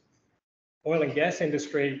transmissions. Oil and gas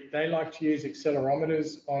industry, they like to use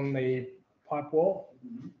accelerometers on the pipe wall,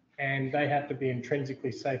 and they have to be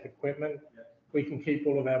intrinsically safe equipment. We can keep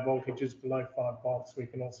all of our voltages below 5 volts. We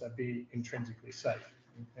can also be intrinsically safe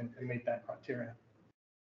and meet that criteria.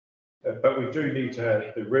 But we do need to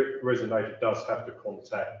have, the resonator does have to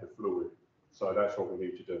contact the fluid. So that's what we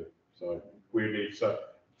need to do. So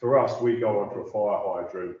for us, we go onto a fire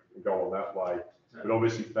hydrant and go on that way. But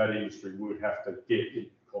obviously for that industry, we would have to get in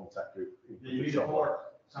contact with the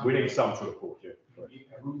shop. We need some sort of port, yeah.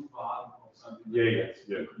 A root valve or something.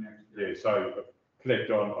 Yeah. So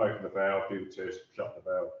connect on, open the valve, do the test, shut the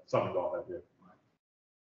valve, something like that, yeah.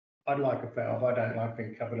 I'd like a valve. I don't like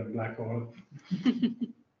being covered in black oil.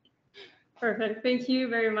 Perfect. Thank you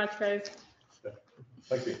very much, guys.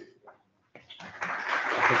 Thank you.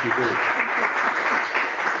 Thank you.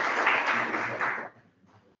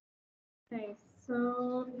 Okay,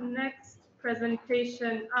 so next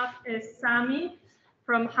presentation up is Sami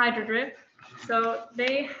from Hydrodrip. So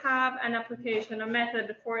they have an application, a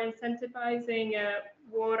method for incentivizing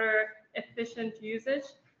water efficient usage,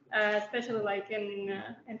 especially like in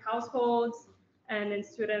households and in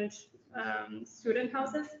student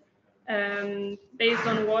houses, based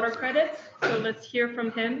on water credits. So let's hear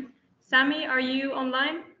from him. Sami, are you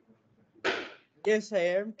online? Yes, I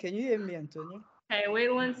am. Can you hear me, Antonio? Okay,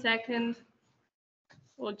 wait 1 second.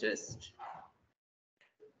 We'll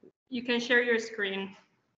you can share your screen.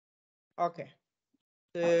 Okay.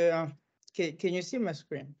 Can you see my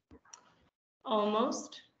screen?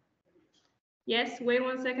 Almost. Yes, wait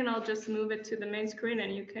 1 second. I'll just move it to the main screen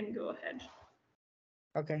and you can go ahead.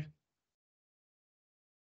 Okay.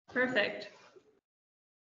 Perfect.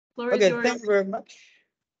 Floor is Okay, yours. thank you very much.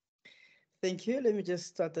 Thank you. Let me just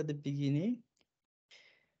start at the beginning.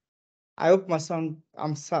 I hope my sound,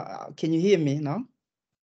 can you hear me now?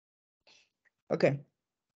 Okay.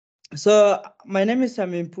 So my name is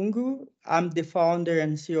Sami Mpungu. I'm the founder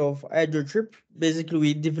and CEO of Hydrodrip. Basically,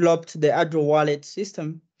 we developed the Hydro Wallet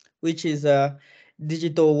system, which is a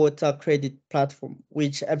digital water credit platform,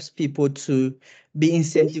 which helps people to be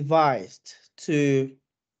incentivized to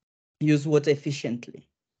use water efficiently.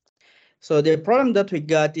 So the problem that we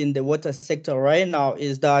got in the water sector right now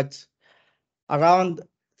is that around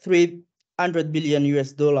 $300 billion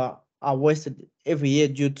are wasted every year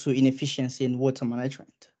due to inefficiency in water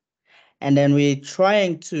management. And then we're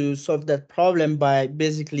trying to solve that problem by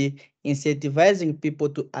basically incentivizing people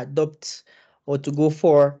to adopt or to go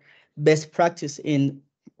for best practice in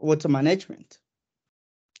water management.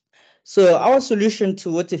 So our solution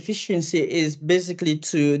to water efficiency is basically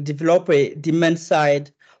to develop a demand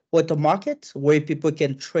side water market where people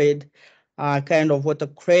can trade kind of water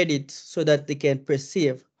credit so that they can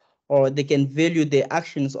perceive or they can value their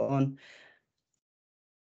actions on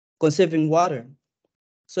conserving water.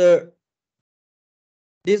 So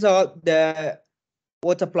these are the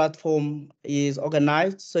water platform is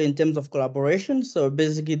organized. So in terms of collaboration, so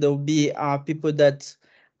basically there will be people that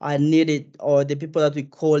are needed, or the people that we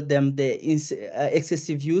call them the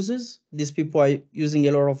excessive users. These people are using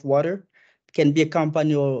a lot of water, can be a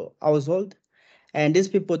company or household, and these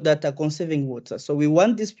people that are conserving water. So we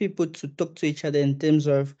want these people to talk to each other in terms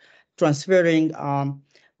of transferring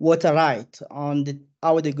water right on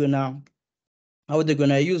how they're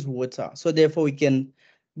gonna use water. So therefore we can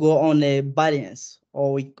go on a balance,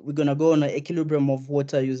 or we're gonna go on an equilibrium of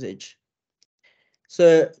water usage.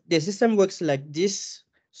 So the system works like this.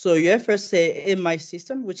 So you have first a AMI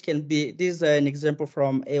system, which can be, this is an example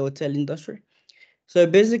from a hotel industry. So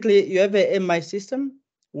basically you have a AMI system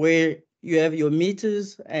where you have your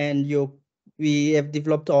meters and we have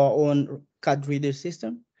developed our own card reader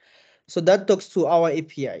system. So that talks to our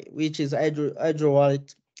API, which is Hydro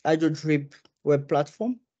Wallet, Hydro Drip web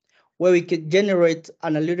platform, where we can generate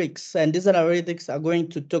analytics, and these analytics are going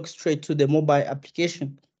to talk straight to the mobile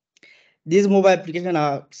application. These mobile applications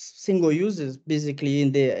are single users, basically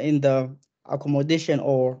in the accommodation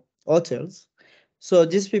or hotels. So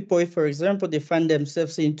these people, if, for example, they find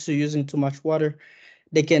themselves into using too much water,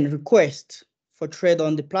 they can request for trade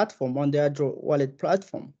on the platform, on the Hydro Wallet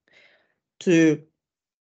platform, to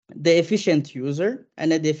the efficient user,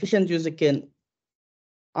 and then the efficient user can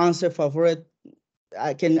answer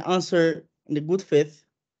can answer in the good faith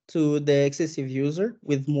to the excessive user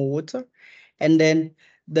with more water, and then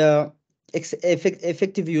the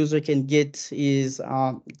effective user can get his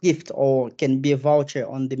gift or can be a voucher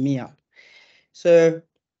on the meal. So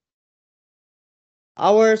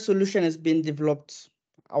our solution has been developed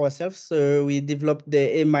ourselves. So we developed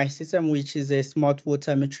the AMI system, which is a smart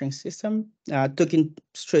water metering system, talking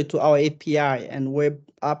straight to our API and web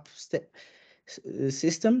app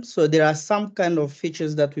system. So there are some kind of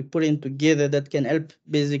features that we put in together that can help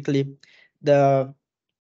basically the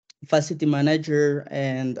facility manager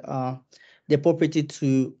and the property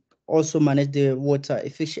to also manage the water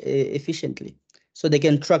efficiently. So they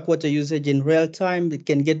can track water usage in real time. They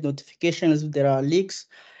can get notifications if there are leaks.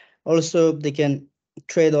 Also, they can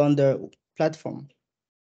trade on the platform.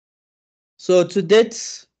 So to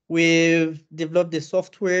date, we've developed the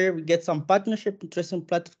software. We get some interesting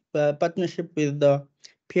partnership with the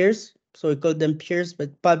peers. So we call them peers,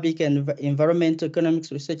 but Public and Environmental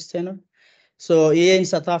Economics Research Center. So here in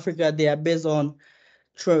South Africa, they are based on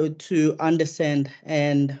trying to understand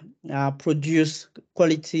and produce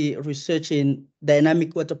quality research in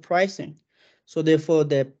dynamic water pricing. So therefore,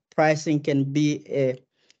 the pricing can be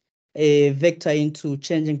a vector into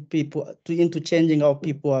changing how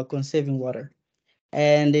people are conserving water.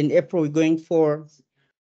 And in April, we're going for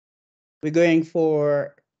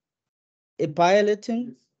a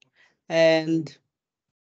piloting, and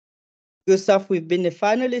good stuff. We've been a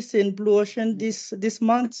finalist in Blue Ocean this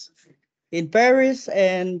month in Paris,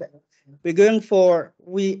 and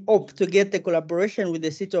we hope to get the collaboration with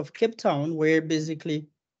the city of Cape Town, where basically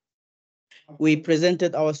we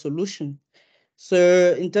presented our solution.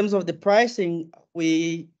 So in terms of the pricing,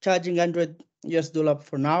 we charging $100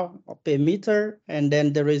 for now per meter, and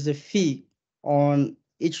then there is a fee on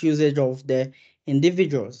each usage of the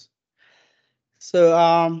individuals. So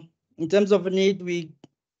in terms of need, we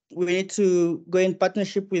need to go in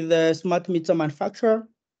partnership with the smart meter manufacturer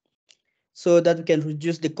so that we can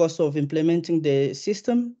reduce the cost of implementing the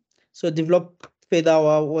system. So develop further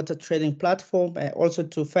our water trading platform, and also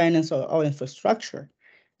to finance our infrastructure,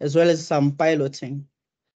 as well as some piloting.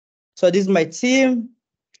 So this is my team,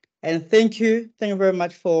 and thank you. Thank you very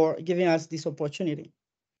much for giving us this opportunity.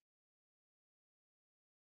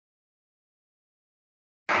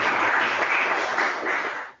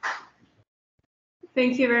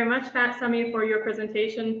 Thank you very much, Sami, for your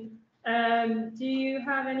presentation. Do you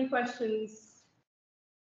have any questions?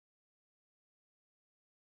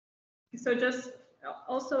 So just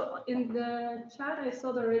also in the chat, I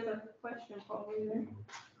saw there is a question probably there.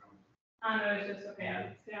 No, it's just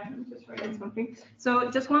okay. I'm just writing something. So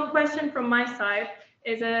just one question from my side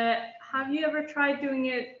is, have you ever tried doing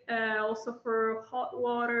it also for hot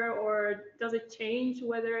water, or does it change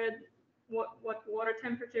what water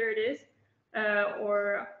temperature it is,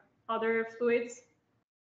 or other fluids?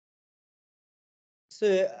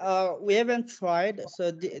 So we haven't tried.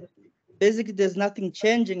 So basically there's nothing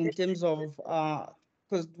changing in terms of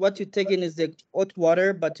because what you're taking is the hot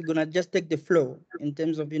water, but you're gonna just take the flow in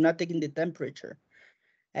terms of you're not taking the temperature.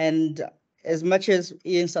 And as much as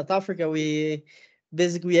in South Africa, we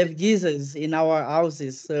basically have geysers in our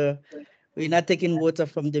houses, so we're not taking water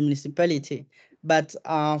from the municipality. But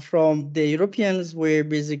from the Europeans, where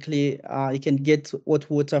basically you can get hot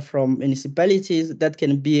water from municipalities, that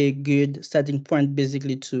can be a good starting point,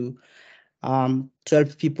 basically to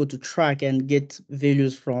help people to track and get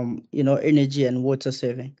values from energy and water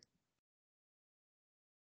saving.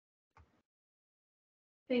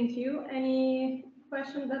 Thank you. Any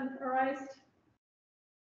questions that arise?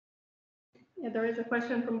 Yeah, there is a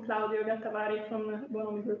question from Claudio Gattavari from the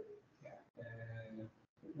Bonomi Group.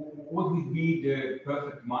 What would be the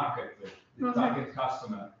perfect market, the target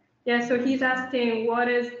customer? Yeah, so he's asking what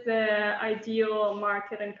is the ideal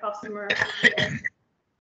market and customer?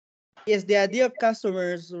 Yes, the ideal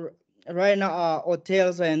customers right now are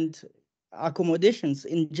hotels and accommodations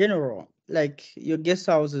in general, like your guest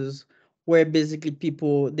houses, where basically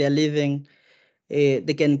people they're living,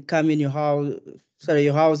 they can come in your house. Sorry,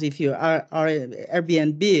 your house if you are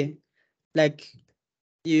Airbnb, like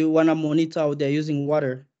you want to monitor how they're using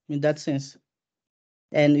water in that sense,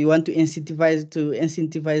 and you want to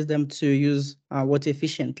incentivize them to use water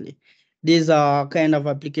efficiently. These are kind of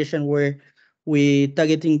application where we're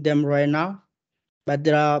targeting them right now, but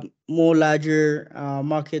there are more larger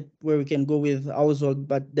market where we can go with household,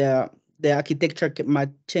 but the architecture might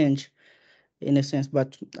change in a sense.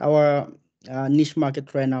 But our niche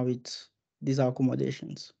market right now, these are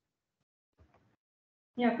accommodations.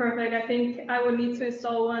 Yeah, perfect. I think I would need to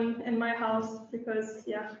install one in my house because,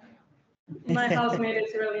 yeah, my housemate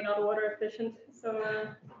is really not water efficient. So,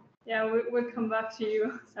 yeah, we'll come back to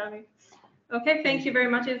you, Sami. Okay, thank you very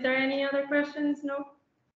much. Is there any other questions? No?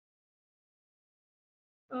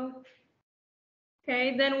 Oh.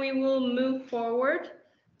 Okay, then we will move forward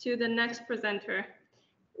to the next presenter,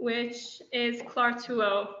 which is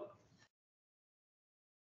Clartuo.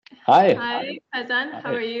 Hi. Hi, Hazan.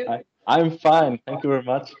 How are you? I'm fine. Thank you very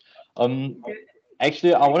much.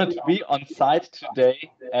 Actually, I wanted to be on site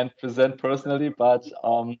today and present personally, but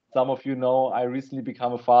some of you know I recently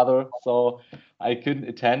became a father, so I couldn't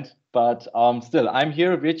attend. But still, I'm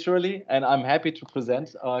here virtually, and I'm happy to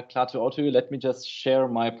present Clartuo to you. Let me just share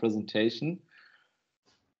my presentation.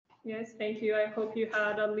 Yes, thank you. I hope you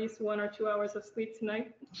had at least 1 or 2 hours of sleep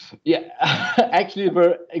tonight. Yeah, actually,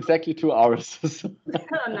 we're exactly 2 hours.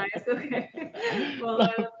 Oh, nice. Okay. Well,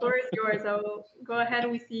 the floor is yours. I will go ahead.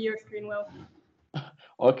 We see your screen well.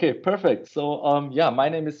 Okay, perfect. So, yeah, my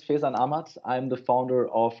name is Faizan Ahmad. I'm the founder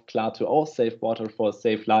of Clartuo, Safe Water for a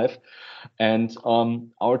Safe Life. And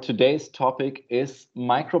our today's topic is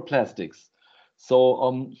microplastics.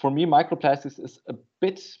 So for me, microplastics is a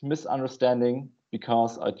bit misunderstanding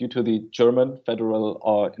because due to the German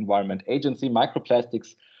Federal Environment Agency,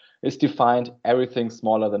 microplastics is defined everything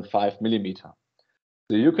smaller than 5 millimeter.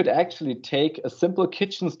 So you could actually take a simple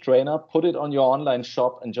kitchen strainer, put it on your online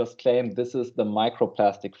shop and just claim this is the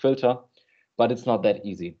microplastic filter, but it's not that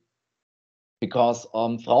easy. Because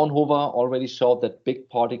Fraunhofer already showed that big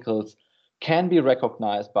particles can be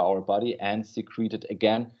recognized by our body and secreted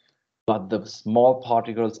again, but the small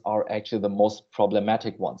particles are actually the most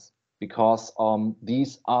problematic ones because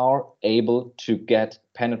these are able to get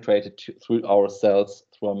penetrated through our cells,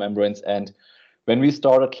 through our membranes. And when we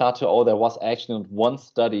started Clartuo, there was actually one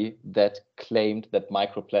study that claimed that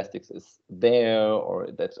microplastics is there, or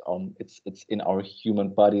that it's in our human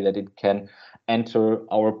body, that it can enter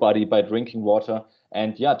our body by drinking water.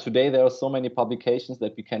 And yeah, today there are so many publications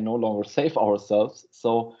that we can no longer save ourselves.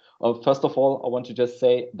 So first of all, I want to just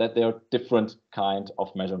say that there are different kind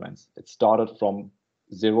of measurements. It started from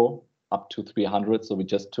 0 up to 300, so we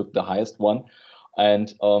just took the highest one.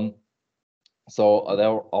 And so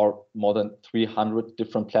there are more than 300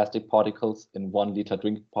 different plastic particles in 1 liter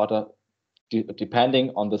drinking water,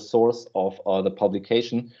 depending on the source of the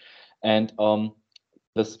publication. And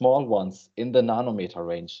the small ones in the nanometer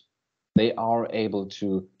range, they are able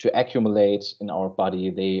to accumulate in our body.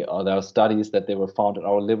 There are studies that they were found in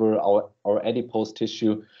our liver, our adipose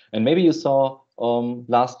tissue. And maybe you saw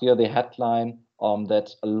last year the headline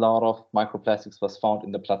that a lot of microplastics was found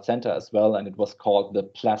in the placenta as well, and it was called the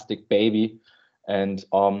plastic baby. And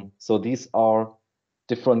so these are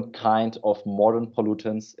different kind of modern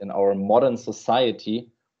pollutants in our modern society,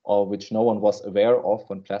 which no one was aware of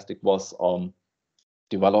when plastic was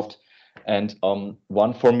developed. And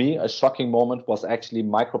one for me, a shocking moment was actually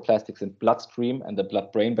microplastics in bloodstream and the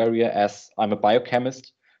blood-brain barrier, as I'm a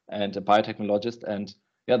biochemist and a biotechnologist. And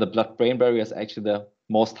yeah, the blood-brain barrier is actually the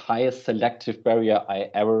most highest selective barrier I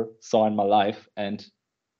ever saw in my life. And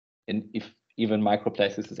if even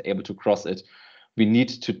microplastics is able to cross it, we need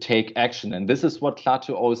to take action. And this is what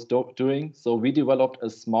Clato is doing. So we developed a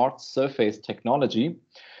smart surface technology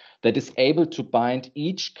that is able to bind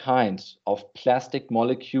each kind of plastic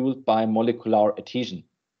molecule by molecular adhesion.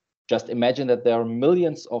 Just imagine that there are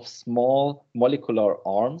millions of small molecular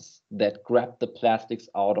arms that grab the plastics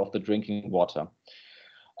out of the drinking water.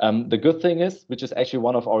 The good thing is, which is actually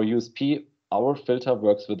one of our USP, our filter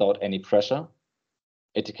works without any pressure.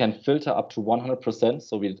 It can filter up to 100%.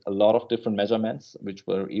 So we did a lot of different measurements, which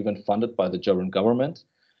were even funded by the German government.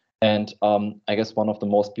 And I guess one of the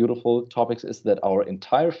most beautiful topics is that our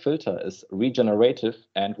entire filter is regenerative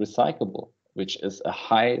and recyclable, which is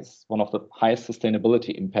one of the highest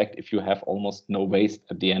sustainability impact if you have almost no waste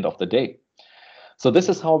at the end of the day. So this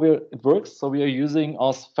is how it works. So we are using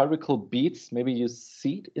our spherical beads. Maybe you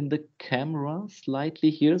see it in the camera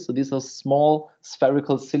slightly here. So these are small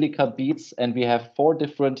spherical silica beads, and we have 4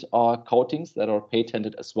 different coatings that are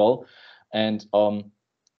patented as well. And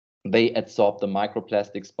they absorb the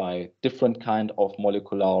microplastics by different kind of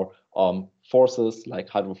molecular forces like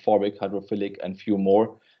hydrophobic, hydrophilic, and few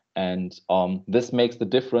more. And this makes the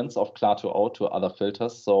difference of Clato to other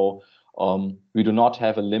filters. So we do not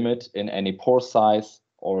have a limit in any pore size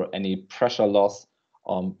or any pressure loss.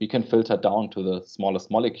 We can filter down to the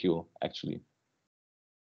smallest molecule, actually.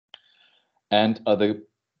 And the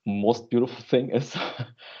most beautiful thing is,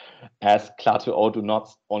 as Clato do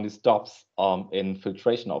not only stops in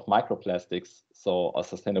filtration of microplastics, so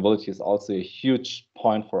sustainability is also a huge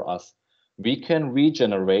point for us. We can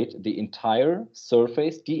regenerate the entire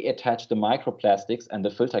surface, deattach the microplastics, and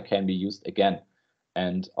the filter can be used again.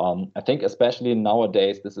 And I think especially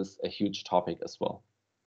nowadays, this is a huge topic as well.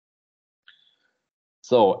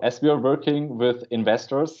 So as we are working with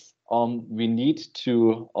investors, we need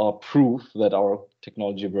to prove that our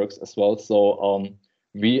technology works as well. So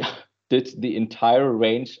we did the entire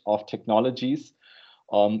range of technologies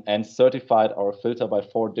and certified our filter by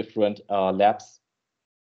 4 different labs.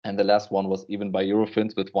 And the last one was even by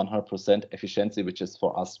Eurofins with 100% efficiency, which is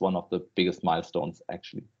for us one of the biggest milestones,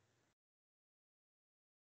 actually.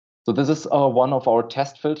 So this is one of our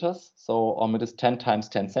test filters. So it is 10 times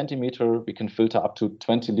 10 centimeter. We can filter up to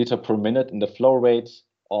 20 liter per minute in the flow rate,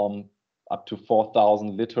 up to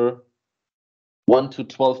 4,000 liter. 1 to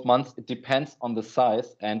 12 months, it depends on the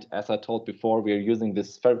size. And as I told before, we are using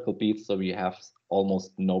this spherical beads, so we have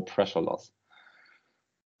almost no pressure loss.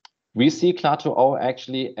 We see Clato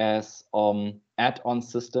actually as add-on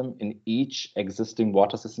system in each existing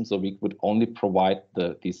water system. So we would only provide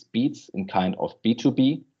these beads in kind of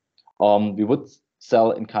B2B. We would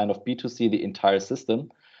sell in kind of B2C the entire system.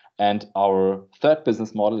 And our third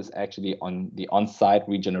business model is actually on the on-site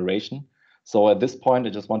regeneration. So at this point, I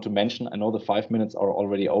just want to mention, I know the 5 minutes are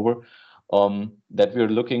already over, that we're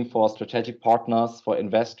looking for strategic partners, for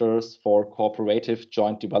investors, for cooperative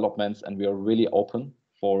joint developments, and we are really open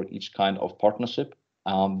for each kind of partnership.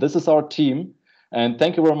 This is our team. And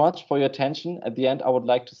thank you very much for your attention. At the end, I would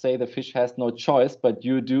like to say the fish has no choice, but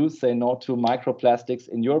you do say no to microplastics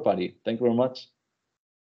in your body. Thank you very much.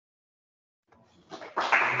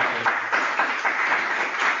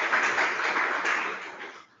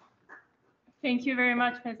 Thank you very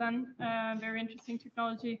much, Faizan. Very interesting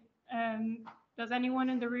technology. Does anyone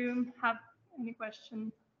in the room have any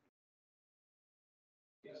question?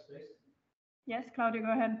 Yes, please. Yes, Claudio,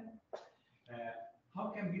 go ahead. How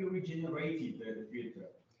can we regenerate the filter?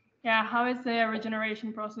 Yeah, how is the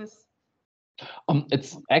regeneration process?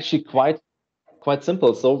 It's actually quite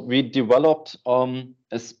simple. So we developed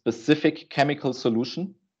a specific chemical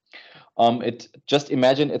solution. Just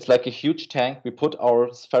imagine it's like a huge tank. We put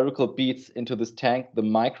our spherical beads into this tank. The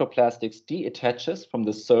microplastics deattaches from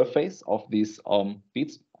the surface of these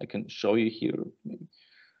beads. I can show you here.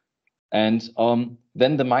 And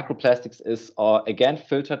then the microplastics is again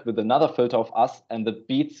filtered with another filter of us, and the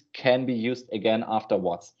beads can be used again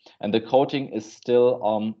afterwards. And the coating is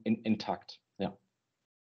still intact. Yeah.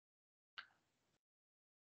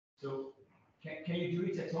 So can you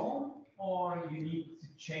do it at home, or you need to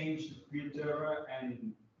change the filter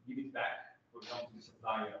and give it back, for example, to the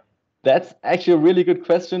supplier? That's actually a really good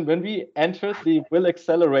question. When we entered the Will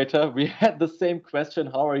Accelerator, we had the same question.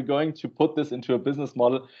 How are you going to put this into a business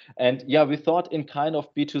model? And yeah, we thought in kind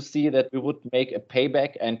of B2C that we would make a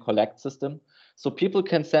payback and collect system. So people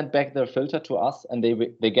can send back their filter to us and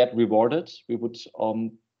they get rewarded. We would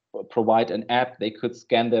provide an app. They could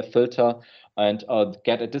scan their filter and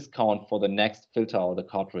get a discount for the next filter or the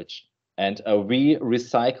cartridge. And we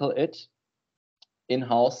recycle it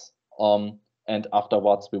in-house. and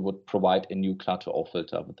afterwards we would provide a new Clato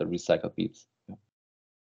filter with the recycled beads. Yeah.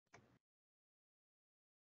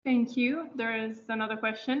 Thank you. There is another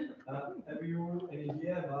question. Have you any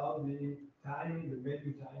idea about the timing, the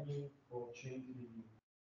value timing for changing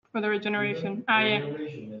For the regeneration? Yeah.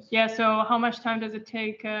 regeneration? Yes. Yeah, so how much time does it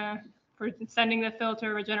take for sending the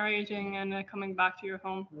filter, regenerating, and coming back to your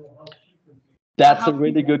home? That's a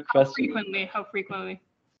really good How question. How frequently?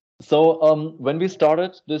 So when we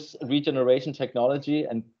started this regeneration technology,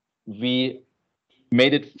 and we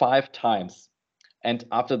made it 5 times, and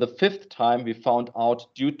after the 5th time, we found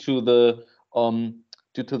out due to the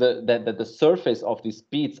that the surface of these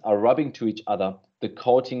beads are rubbing to each other, the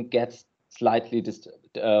coating gets slightly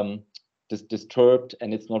disturbed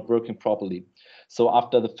and it's not working properly. So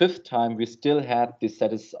after the 5th time, we still had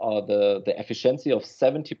the efficiency of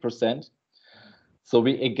 70%. So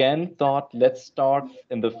we again thought, let's start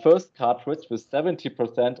in the first cartridge with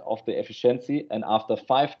 70% of the efficiency, and after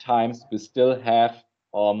 5 times, we still have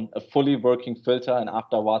a fully working filter, and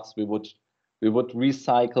afterwards we would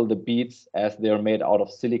recycle the beads as they are made out of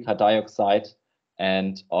silica dioxide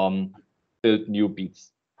and build new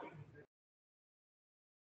beads.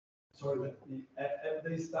 So have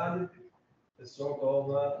they studied a sort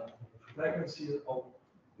of frequency of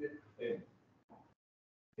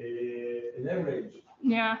an average?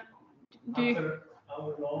 Yeah. After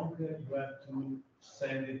how long you have to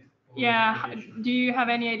send it? Yeah. Do you have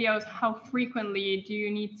any idea of how frequently do you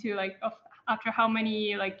need to, like, after how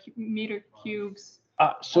many like meter cubes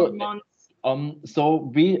Sure. or months?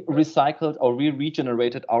 So we recycled or we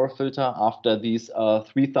regenerated our filter after these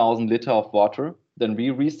 3,000 liter of water. Then we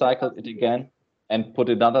recycled it again and put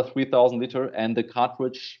another 3,000 liter, and the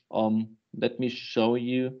cartridge, let me show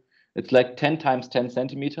you, it's like 10 times 10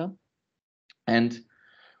 centimeter. And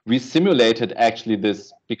we simulated actually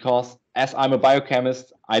this because as I'm a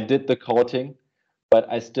biochemist, I did the coating, but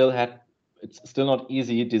it's still not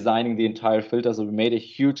easy designing the entire filter. So we made a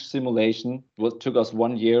huge simulation. It took us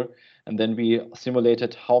 1 year. And then we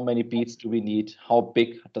simulated how many beads do we need, how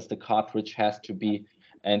big does the cartridge has to be,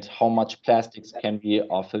 and how much plastics can we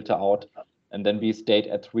filter out. And then we stayed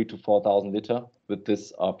at 3,000 to 4,000 liter with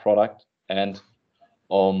this product. And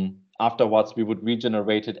afterwards, we would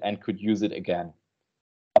regenerate it and could use it again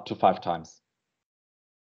up to 5 times.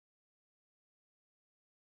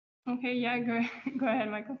 Okay, yeah, go ahead,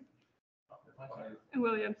 Michael.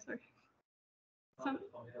 William, sorry.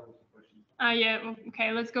 Yeah,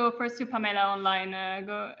 okay, let's go first to Pamela online.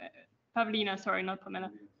 Pavlina, sorry, not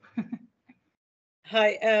Pamela.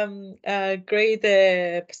 Hi, great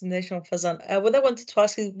presentation, Fazan. What I wanted to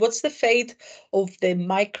ask is, what's the fate of the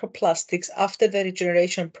microplastics after the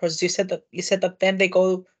regeneration process? You said that then they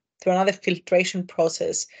go through another filtration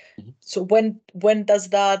process. Mm-hmm. So when does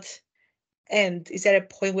that end? Is there a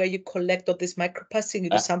point where you collect all this microplastic, you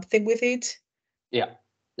do something with it?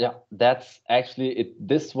 Yeah, that's actually it.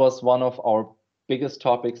 This was one of our biggest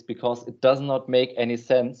topics because it does not make any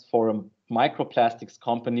sense for a microplastics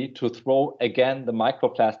company to throw again the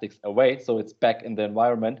microplastics away, so it's back in the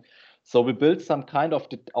environment. So we built some kind of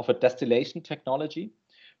a distillation technology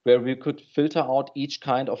where we could filter out each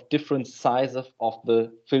kind of different sizes of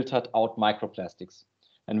the filtered out microplastics.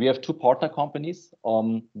 And we have 2 partner companies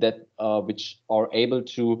which are able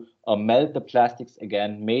to melt the plastics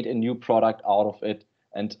again, made a new product out of it.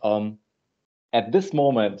 And at this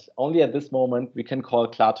moment, only at this moment, we can call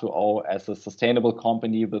Clato as a sustainable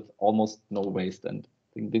company with almost no waste. And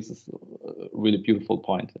I think this is a really beautiful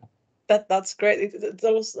point. That's great. It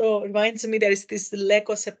also reminds me there is this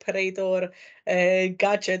Lego separator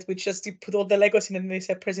gadget, which just you put all the Legos in and they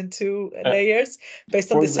separate in 2 layers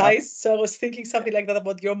based on the size. So I was thinking something like that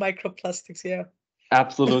about your microplastics. Yeah.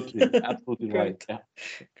 Absolutely, absolutely right. Yeah.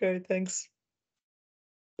 Great, thanks.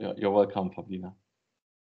 You're welcome, Pavlina.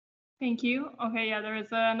 Thank you. Okay, yeah, there is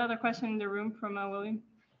another question in the room from William.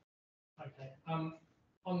 Okay.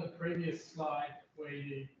 On the previous slide where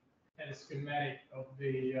you had a schematic of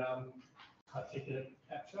the particulate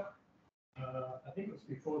capture, I think it was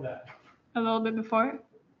before that. A little bit before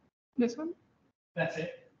this one? That's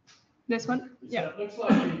it. This one? So yeah. It looks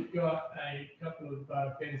like you've got a couple of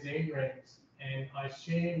benzene rings, and I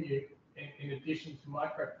assume you, in addition to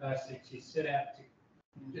microplastics, you set out to.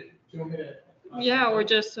 Do you want me to? Yeah, or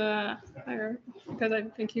just because I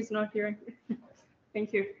think he's not hearing.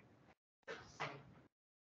 Thank you.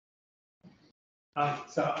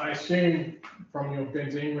 So I assume from your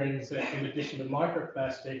benzene rings that in addition to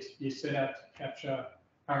microplastics, you set out to capture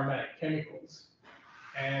aromatic chemicals.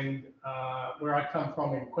 And where I come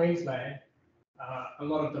from in Queensland, a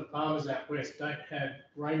lot of the farmers out west don't have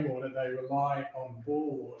rainwater. They rely on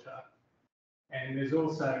bore water. And there's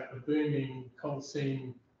also a booming coal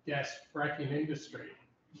seam gas fracking industry.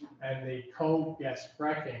 And the coal gas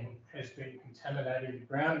fracking has been contaminating the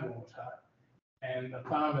groundwater, and the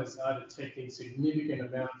farmers are detecting significant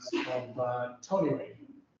amounts of toluene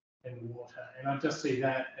in the water. And I just see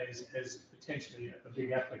that as potentially a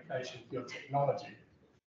big application for your technology.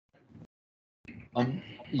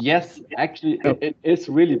 Yes, actually, it is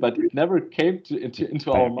really, but it never came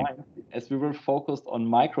into our mind, as we were focused on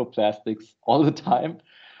microplastics all the time.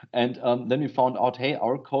 And then we found out, hey,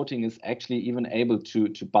 our coating is actually even able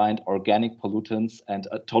to bind organic pollutants and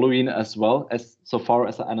toluene as well. As so far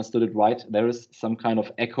as I understood it right, there is some kind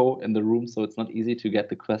of echo in the room, so it's not easy to get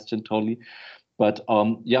the question totally. But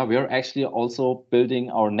yeah, we are actually also building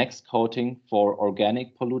our next coating for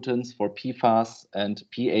organic pollutants, for PFAS and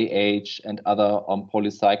PAH and other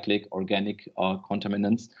polycyclic organic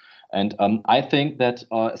contaminants. And I think that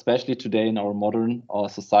especially today in our modern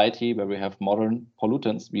society, where we have modern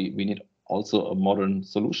pollutants, we need also a modern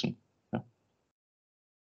solution. Yeah.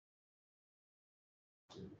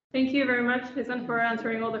 Thank you very much, Hisan, for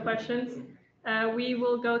answering all the questions. We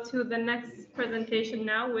will go to the next presentation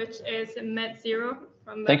now, which is Met Zero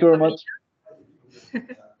from. Thank you very much.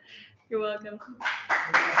 You're welcome.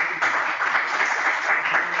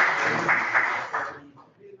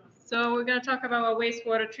 So we're going to talk about a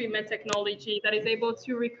wastewater treatment technology that is able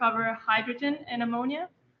to recover hydrogen and ammonia.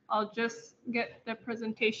 I'll just get the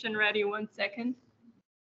presentation ready 1 second.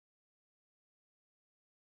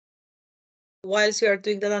 Whilst you are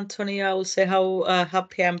doing that, Antonia, I will say how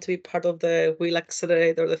happy I am to be part of the Wheel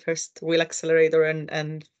Accelerator, the first Wheel Accelerator,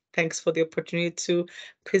 and thanks for the opportunity to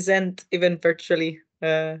present even virtually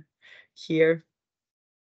here.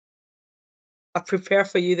 I prepare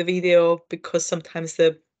for you the video because sometimes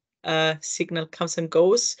the signal comes and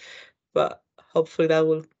goes, but hopefully that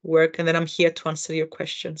will work. And then I'm here to answer your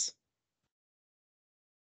questions.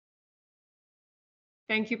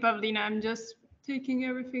 Thank you, Pavlina. I'm just taking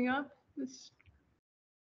everything up.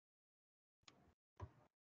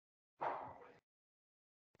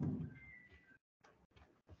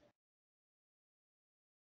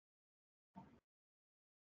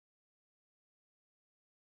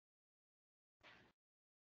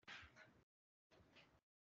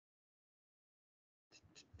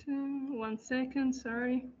 One second,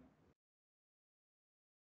 sorry.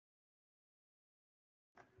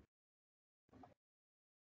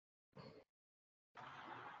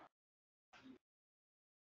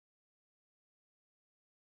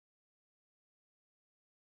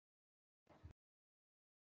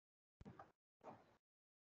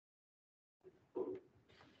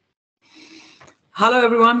 Hello,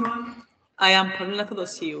 everyone. I am Pavlina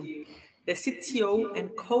Todosiou, the CTO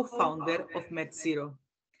and co-founder of Met Zero.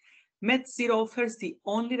 Met Zero offers the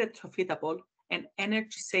only retrofitable and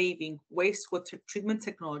energy-saving wastewater treatment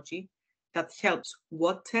technology that helps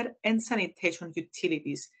water and sanitation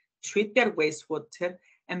utilities treat their wastewater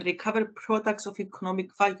and recover products of economic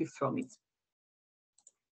value from it.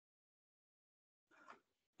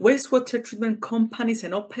 Wastewater treatment companies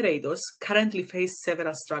and operators currently face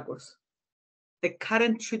several struggles. The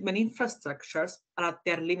current treatment infrastructures are at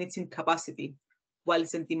their limits in capacity,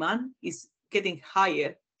 whilst the demand is getting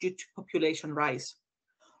higher due to population rise.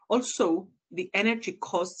 Also, the energy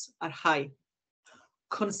costs are high.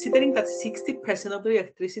 Considering that 60% of the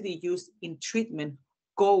electricity used in treatment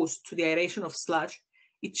goes to the aeration of sludge,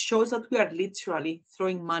 it shows that we are literally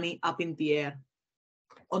throwing money up in the air.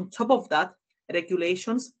 On top of that,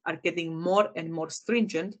 regulations are getting more and more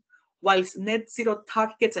stringent, whilst net zero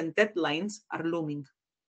targets and deadlines are looming.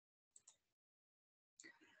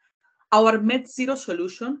 Our Met Zero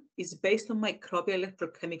solution is based on microbial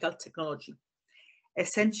electrochemical technology,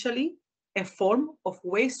 essentially a form of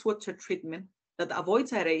wastewater treatment that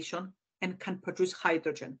avoids aeration and can produce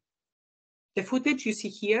hydrogen. The footage you see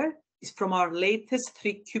here is from our latest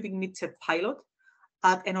 3 cubic meter pilot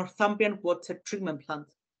at a Northumbrian water treatment plant.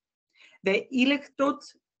 The electrode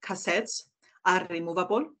cassettes are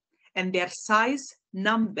removable, and their size,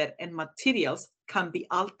 number, and materials can be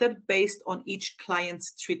altered based on each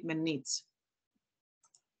client's treatment needs.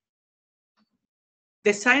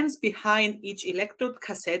 The science behind each electrode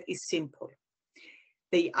cassette is simple.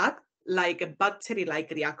 They act like a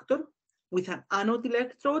battery-like reactor with an anode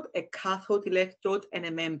electrode, a cathode electrode, and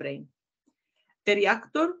a membrane. The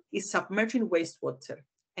reactor is submerged in wastewater,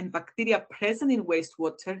 and bacteria present in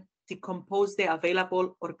wastewater decompose the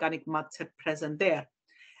available organic matter present there,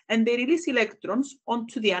 and they release electrons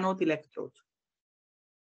onto the anode electrode.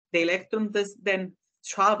 The electrons then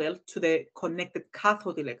travel to the connected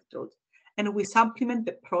cathode electrode, and we supplement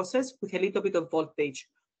the process with a little bit of voltage,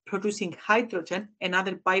 producing hydrogen and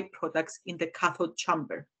other byproducts in the cathode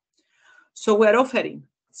chamber. So we're offering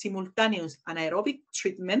simultaneous anaerobic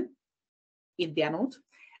treatment in the anode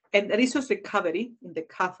and resource recovery in the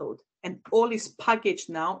cathode, and all is packaged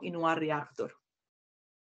now in one reactor.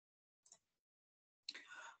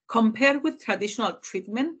 Compared with traditional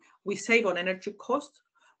treatment, we save on energy cost.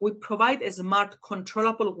 We provide a smart,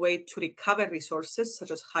 controllable way to recover resources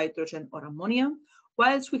such as hydrogen or ammonia,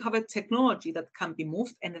 whilst we have a technology that can be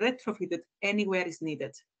moved and retrofitted anywhere is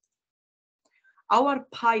needed. Our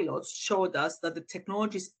pilots showed us that the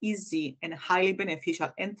technology's easy and highly beneficial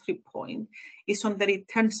entry point is on the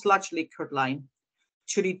return sludge liquor line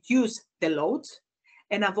to reduce the load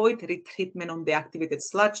and avoid retreatment on the activated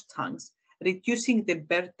sludge tanks, reducing the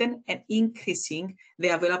burden and increasing the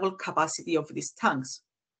available capacity of these tanks.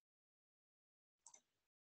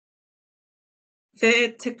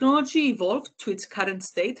 The technology evolved to its current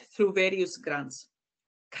state through various grants.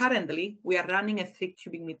 Currently, we are running a 3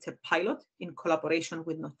 cubic meter pilot in collaboration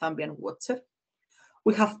with Northumbrian Water.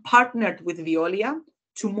 We have partnered with Veolia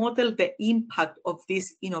to model the impact of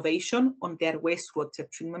this innovation on their wastewater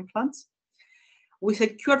treatment plants. We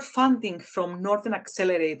secured funding from Northern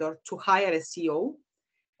Accelerator to hire a CEO,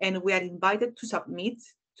 and we are invited to submit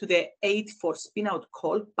to the Aid for Spinout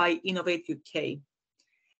call by Innovate UK.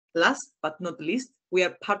 Last but not least, we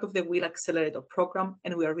are part of the Will Accelerator program,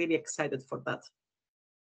 and we are really excited for that.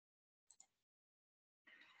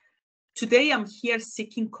 Today, I'm here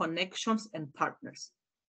seeking connections and partners.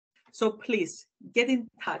 So please get in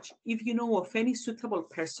touch if you know of any suitable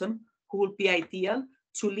person who will be ideal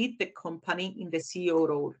to lead the company in the CEO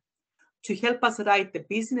role, to help us write the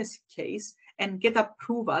business case and get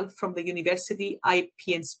approval from the University IP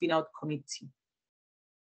and Spinout Committee.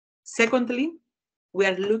 Secondly, we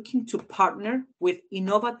are looking to partner with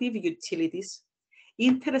innovative utilities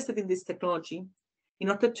interested in this technology in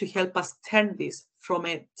order to help us turn this from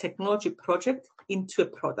a technology project into a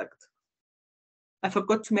product. I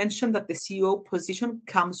forgot to mention that the CEO position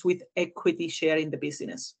comes with equity share in the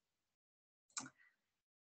business.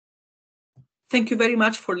 Thank you very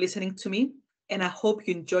much for listening to me, and I hope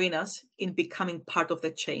you join us in becoming part of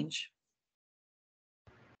the change.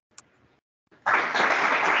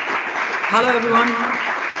 Hello, everyone.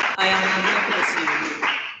 I am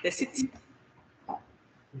the CEO.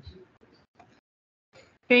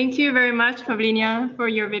 Thank you very much, Pavlina, for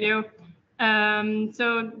your video.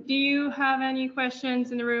 So do you have any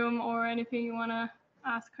questions in the room or anything you want to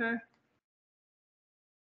ask her?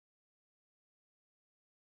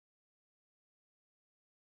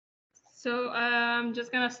 So I'm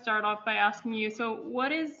just going to start off by asking you, so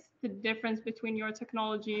what is the difference between your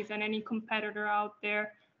technologies and any competitor out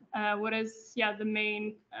there? What is, the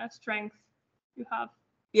main strength you have?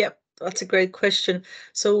 Yep, that's a great question.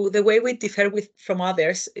 So the way we differ from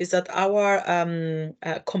others is that our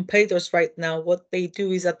competitors right now, what they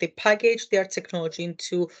do is that they package their technology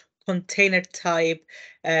into container type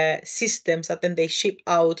systems that then they ship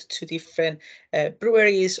out to different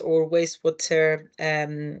breweries or wastewater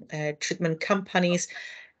treatment companies.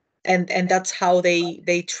 And that's how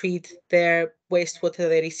they treat their wastewater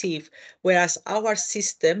they receive. Whereas our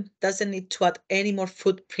system doesn't need to add any more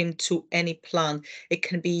footprint to any plant. It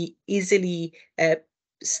can be easily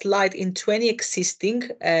slide into any existing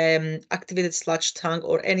activated sludge tank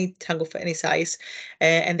or any tank of any size,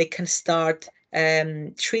 and they can start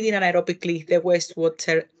treating anaerobically the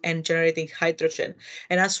wastewater and generating hydrogen.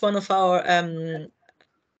 And as one of our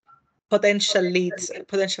potential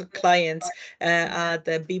clients at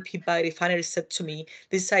the BP biorefinery said to me,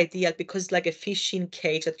 this is ideal because it's like a fishing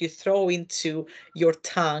cage that you throw into your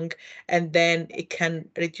tank, and then it can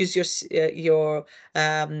reduce your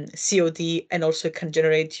COD, and also can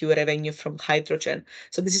generate you revenue from hydrogen.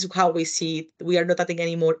 So this is how we see it. We are not adding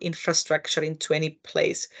any more infrastructure into any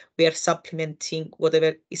place. We are supplementing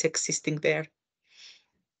whatever is existing there.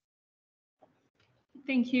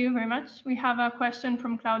 Thank you very much. We have a question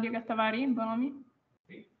from Claudio Gattavari in Bonomi.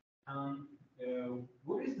 Okay.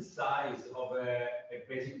 What is the size of a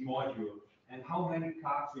basic module, and how many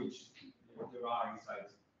cartridges there are inside?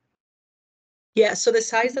 Yeah, so the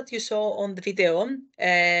size that you saw on the video,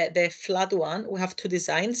 the flat one, we have two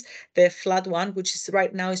designs. The flat one, which is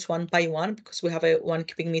right now is 1 by 1 because we have a 1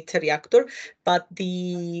 cubic meter reactor, but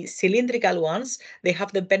the cylindrical ones, they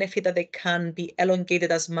have the benefit that they can be elongated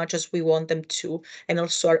as much as we want them to, and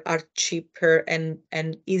also are cheaper and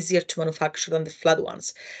easier to manufacture than the flat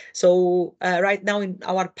ones. So right now in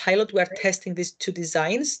our pilot, we are testing these two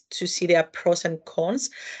designs to see their pros and cons.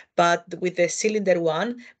 But with the cylinder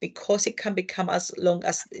one, because it can become as long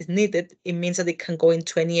as is needed, it means that it can go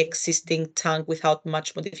into any existing tank without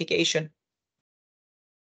much modification.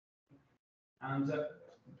 And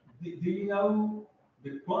do you know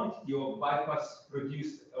the quantity of bypass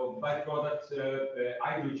produced or byproduct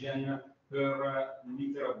hydrogen per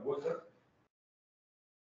liter of water?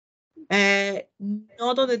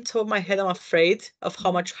 Not on the top of my head, I'm afraid, of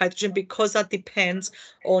how much hydrogen, because that depends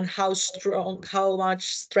on how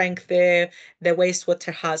much strength the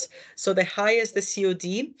wastewater has. So the higher the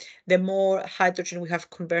COD, the more hydrogen we have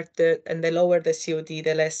converted, and the lower the COD,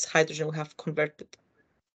 the less hydrogen we have converted.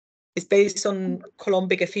 It's based on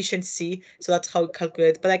Coulombic efficiency, so that's how we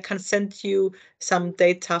calculate. But I can send you some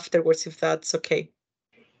data afterwards if that's okay.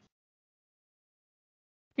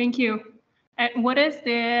 Thank you. And what is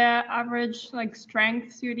the average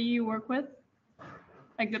strength COD you work with?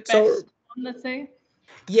 Like the best one, let's say?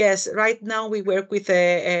 Yes, right now we work with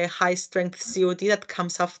a high strength COD that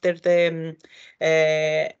comes after the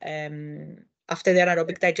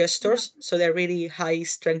anaerobic digesters. So they're really high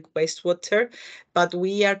strength wastewater, but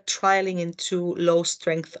we are trialing into low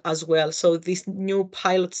strength as well. So this new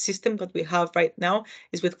pilot system that we have right now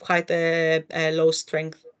is with quite a low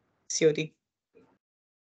strength COD.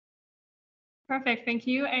 Perfect, thank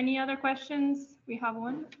you. Any other questions? We have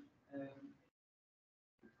one.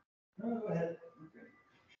 No, go ahead.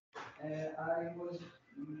 I was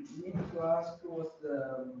needing to ask was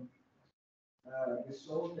the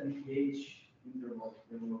salt and pH interval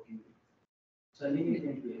they're working with. Salinity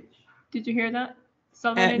and pH. Did you hear that?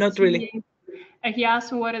 Salinity, not really. He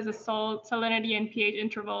asked what is the salinity and pH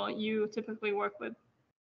interval you typically work with?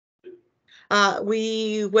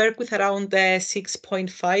 We work with around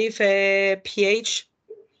 6.5 pH.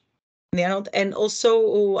 Yeah, and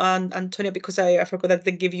also, Antonio, because I forgot that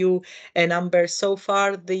they give you a number. So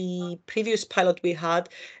far, the previous pilot we had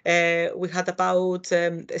about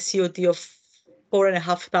a COD of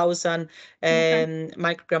 4,500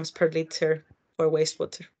 micrograms per liter for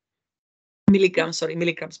wastewater. Milligrams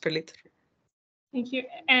per liter. Thank you.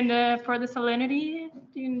 And for the salinity,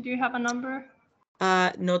 do you have a number?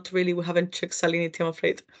 Not really. We haven't checked salinity, I'm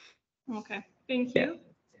afraid. Okay, thank you. Yeah.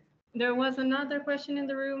 There was another question in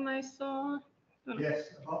the room I saw.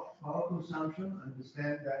 Yes, about power consumption.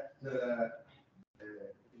 Understand that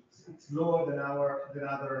it's lower than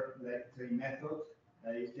other, let's say, methods.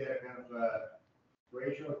 Is there a kind of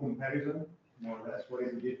ratio comparison, more or less? What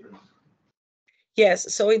is the difference?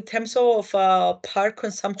 Yes, so in terms of power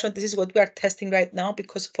consumption, this is what we are testing right now,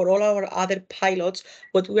 because for all our other pilots,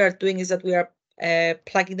 what we are doing is that we are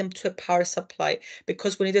plugging them to a power supply,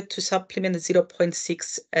 because we needed to supplement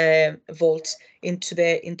 0.6 volts into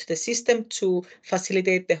the system to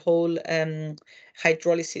facilitate the whole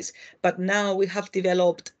hydrolysis. But now we have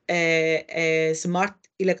developed a smart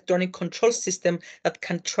electronic control system that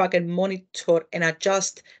can track and monitor and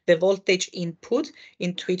adjust the voltage input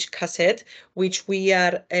into each cassette, which we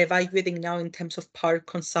are evaluating now in terms of power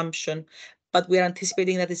consumption. But we are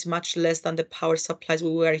anticipating that it's much less than the power supplies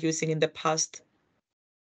we were using in the past.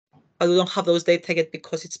 But we don't have those data yet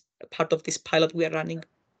because it's part of this pilot we are running.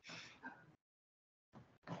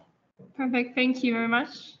 Perfect, thank you very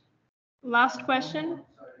much. Last question.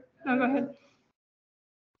 No, go ahead.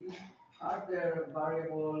 Are there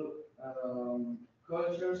variable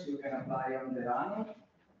cultures you can apply on the anode?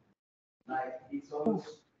 Like it's all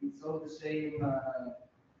the same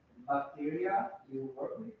bacteria you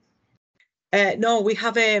work with? No, we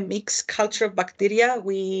have a mixed culture of bacteria.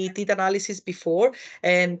 We did analysis before,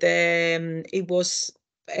 and it was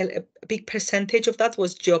a big percentage of that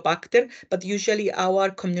was geobacter, but usually our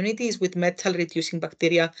community is with metal reducing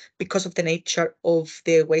bacteria because of the nature of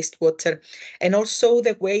the wastewater. And also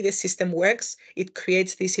the way the system works, it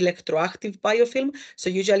creates this electroactive biofilm. So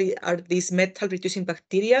usually are these metal reducing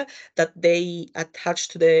bacteria that they attach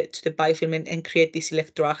to the biofilm and create this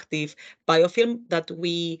electroactive biofilm that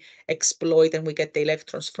we exploit and we get the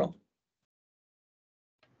electrons from.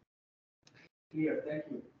 Clear, thank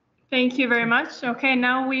you. Thank you very much. Okay,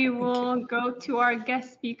 now we will go to our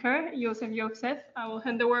guest speaker, Josef. I will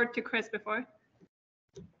hand the word to Chris before.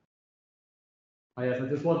 Yes, I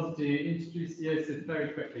just wanted to introduce Josef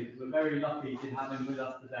very quickly, because we're very lucky to have him with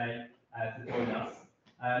us today to join us.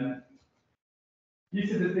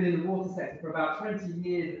 Josef has been in the water sector for about 20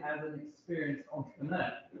 years as an experienced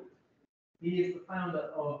entrepreneur. He is the founder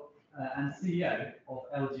of and CEO of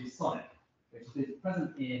LG Sonic, which is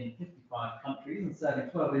present in 55 countries and serving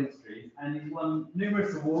 12 industries, and he's won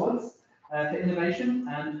numerous awards for innovation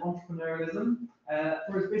and entrepreneurialism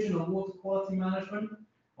for his vision on water quality management,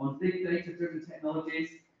 on big data-driven technologies,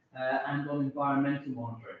 and on environmental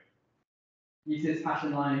monitoring. Yusuf's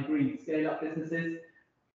passion lie in green scale-up businesses.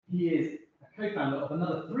 He is a co-founder of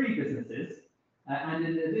another 3 businesses, and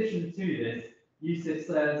in addition to this, Yusuf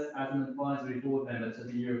serves as an advisory board member to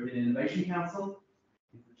the European Innovation Council.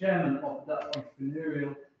 He's the chairman of the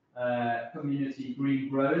entrepreneurial community Green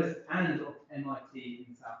Growers and of MIT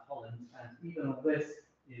in South Holland. And even on this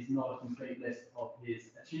is not a complete list of his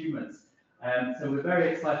achievements. So we're very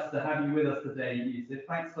excited to have you with us today, Yusuf.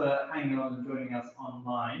 Thanks for hanging on and joining us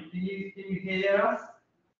online. Can you hear us?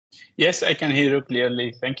 Yes, I can hear you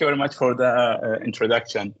clearly. Thank you very much for the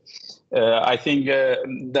introduction. I think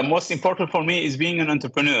the most important for me is being an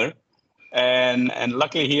entrepreneur, and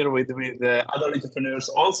luckily here with other entrepreneurs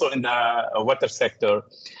also in the water sector.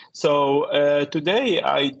 So today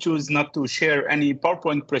I choose not to share any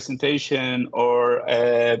PowerPoint presentation or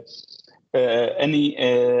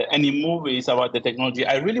any movies about the technology.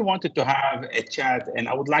 I really wanted to have a chat, and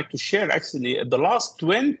I would like to share actually the last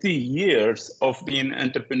 20 years of being an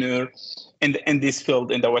entrepreneur in this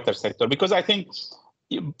field in the water sector, because I think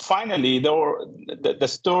finally the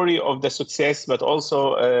story of the success, but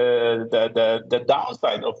also the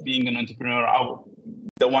downside of being an entrepreneur are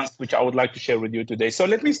the ones which I would like to share with you today. So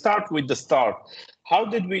let me start with the start. How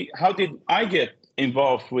did I get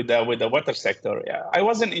involved with the water sector? Yeah, I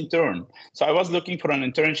was an intern. So I was looking for an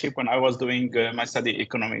internship when I was doing my study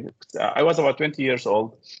economics. I was about 20 years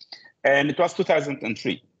old, and it was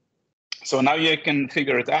 2003. So now you can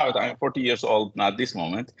figure it out. I'm 40 years old now at this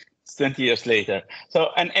moment. It's 20 years later.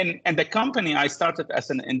 So and the company I started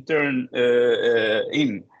as an intern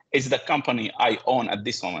in is the company I own at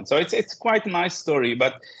this moment. So it's quite a nice story,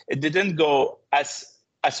 but it didn't go as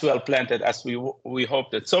well planted as we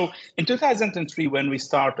hoped it. So in 2003, when we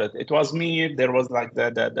started, it was me. There was like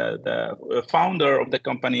the founder of the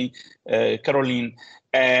company, Caroline,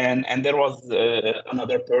 and there was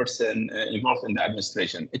another person involved in the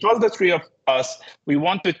administration. It was the three of us. We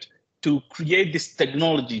wanted to create this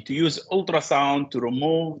technology to use ultrasound to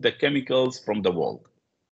remove the chemicals from the world.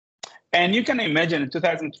 And you can imagine in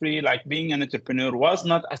 2003, like being an entrepreneur was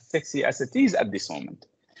not as sexy as it is at this moment.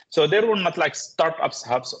 So there were not like startups,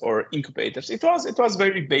 hubs, or incubators. It was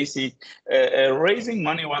very basic. Raising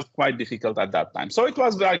money was quite difficult at that time. So it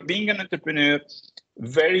was like being an entrepreneur,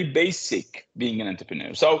 very basic being an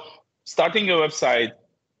entrepreneur. So starting a website,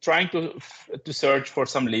 trying to search for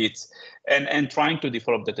some leads, and trying to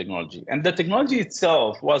develop the technology. And the technology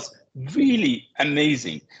itself was really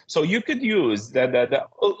amazing. So you could use the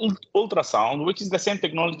ultrasound, which is the same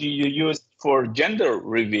technology you use for gender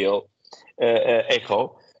reveal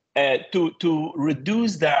echo, to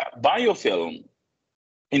reduce the biofilm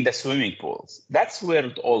in the swimming pools. That's where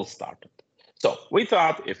it all started. So we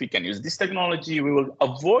thought if we can use this technology, we will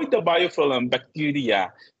avoid the biofilm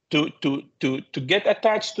bacteria to get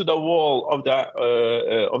attached to the wall of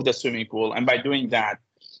the swimming pool, and by doing that,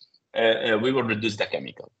 we will reduce the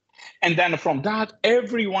chemical. And then from that,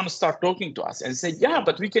 everyone start talking to us and say, yeah,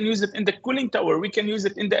 but we can use it in the cooling tower. We can use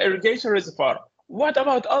it in the irrigation reservoir. What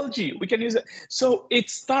about algae? We can use it. So it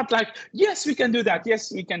started like, yes, we can do that.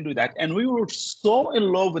 Yes, we can do that. And we were so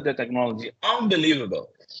in love with the technology, unbelievable.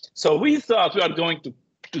 So we thought we are going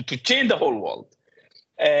to change the whole world.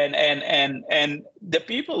 And the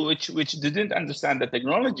people which didn't understand the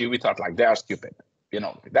technology, we thought like they are stupid. You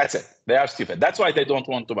know, that's it. They are stupid. That's why they don't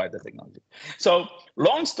want to buy the technology. So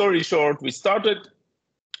long story short, we started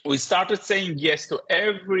saying yes to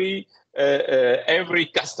every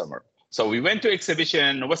customer. So we went to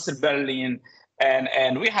exhibition, Western Berlin,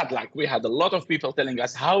 and we had a lot of people telling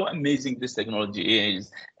us how amazing this technology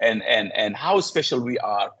is and how special we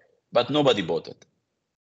are, but nobody bought it.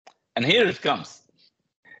 And here it comes.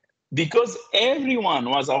 Because everyone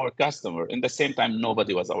was our customer, in the same time,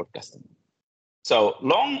 nobody was our customer. So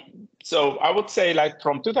I would say like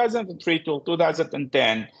from 2003 till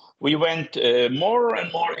 2010, we went more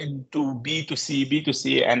and more into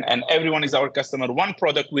B2C, and everyone is our customer. One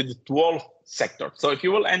product with 12 sectors. So if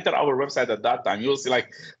you will enter our website at that time, you'll see like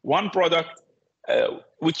one product,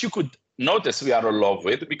 which you could notice we are in love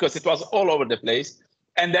with because it was all over the place.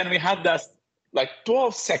 And then we had that like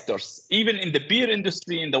 12 sectors, even in the beer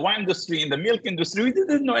industry, in the wine industry, in the milk industry. We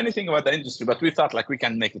didn't know anything about the industry, but we thought like we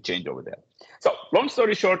can make a change over there. So long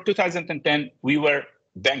story short, 2010, we were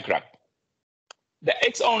bankrupt. The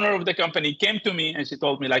ex-owner of the company came to me and she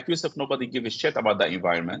told me like, Yusuf, nobody gives a shit about the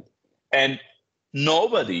environment and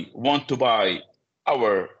nobody want to buy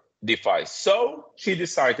our device. So she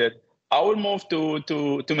decided, I will move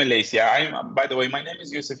to Malaysia. By the way, my name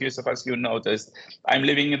is Yusuf, as you noticed. I'm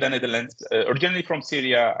living in the Netherlands. Originally from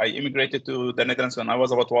Syria, I immigrated to the Netherlands when I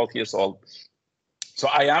was about 12 years old. So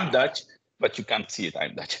I am Dutch, but you can't see it,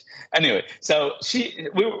 I'm Dutch. Anyway, so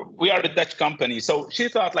we are a Dutch company. So she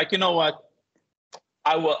thought like, you know what,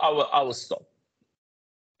 I will stop.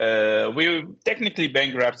 we were technically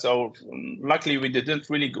bankrupt, so luckily we didn't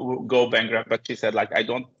really go bankrupt. But she said, like, I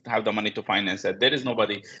don't have the money to finance it. There is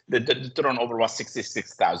nobody. The turnover was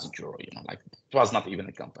 66,000 euro. You know, like it was not even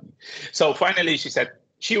a company. So finally, she said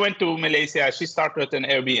she went to Malaysia. She started an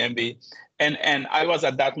Airbnb, and I was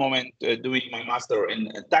at that moment doing my master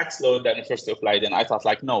in tax law at the University of Leiden. I thought,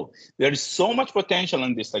 like, no, there is so much potential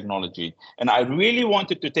in this technology, and I really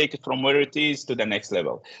wanted to take it from where it is to the next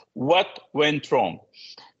level. What went wrong?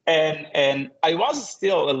 And I was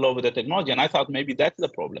still in love with the technology, and I thought maybe that's the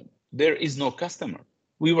problem. There is no customer.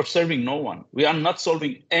 We were serving no one. We are not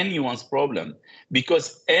solving anyone's problem,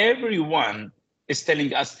 because everyone is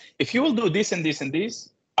telling us, if you will do this and this and this,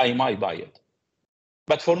 I might buy it.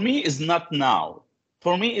 But for me, it's not now.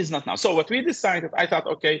 For me, it's not now. So what we decided, I thought,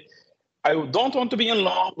 okay, I don't want to be in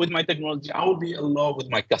love with my technology. I will be in love with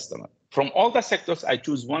my customer. From all the sectors, I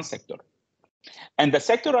choose one sector. And the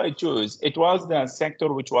sector I chose, it was the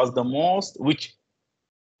sector which was the most, which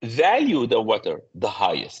value the water the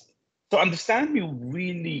highest. So understand me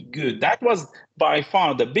really good. That was by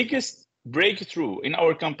far the biggest breakthrough in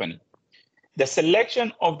our company. The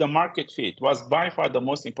selection of the market fit was by far the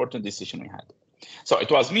most important decision we had. So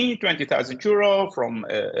it was me, 20,000 euro from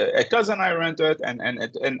a cousin I rented,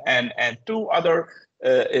 and two other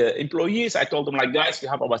employees. I told them, like, guys, we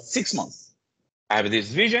have about 6 months. I have this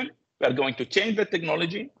vision. We are going to change the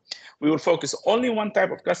technology. We will focus only one type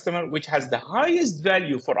of customer, which has the highest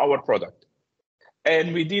value for our product.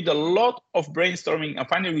 And we did a lot of brainstorming, and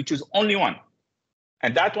finally we choose only one.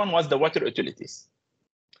 And that one was the water utilities.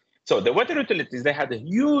 So the water utilities, they had a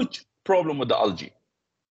huge problem with the algae.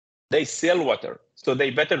 They sell water, so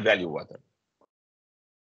they better value water.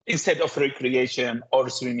 Instead of recreation or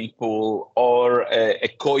swimming pool or a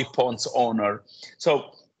koi ponds owner.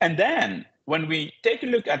 So, and then when we take a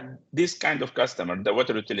look at this kind of customer, the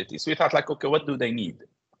water utilities, we thought, like, okay, what do they need?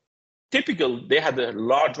 Typical, they had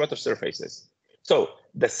large water surfaces. So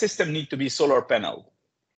the system need to be solar panel.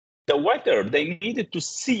 The water, they needed to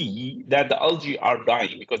see that the algae are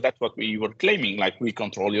dying, because that's what we were claiming, like we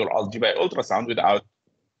control your algae by ultrasound without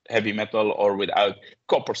heavy metal or without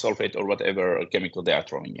copper sulfate or whatever chemical they are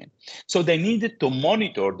throwing in. So they needed to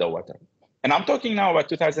monitor the water. And I'm talking now about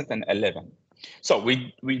 2011. So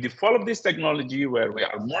we developed this technology where we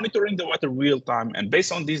are monitoring the water real time, and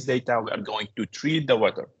based on this data, we are going to treat the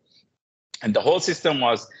water. And the whole system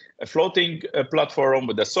was a floating platform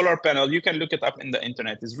with a solar panel. You can look it up in the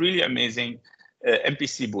internet. It's really amazing,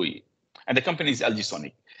 MPC buoy. And the company is LG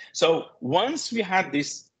Sonic. So once we had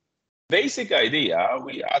this basic idea,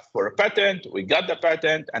 we asked for a patent, we got the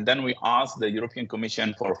patent, and then we asked the European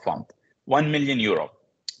Commission for a fund, 1 million euro.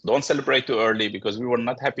 Don't celebrate too early, because we were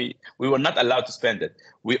not happy. We were not allowed to spend it.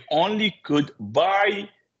 We only could buy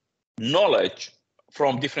knowledge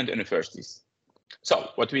from different universities. So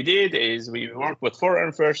what we did is we worked with 4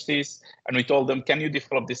 universities, and we told them, can you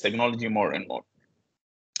develop this technology more and more?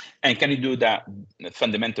 And can you do that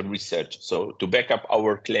fundamental research? So to back up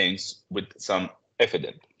our claims with some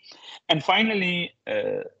evidence. And finally,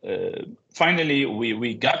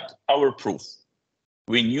 we got our proof.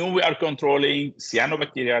 We knew we are controlling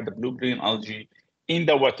cyanobacteria, the blue-green algae, in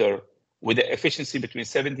the water with the efficiency between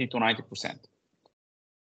 70 to 90%.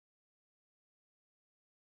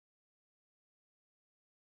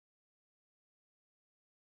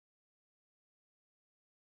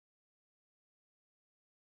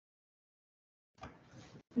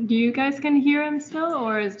 Do you guys can hear him still,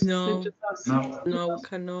 or is No. it just us? No,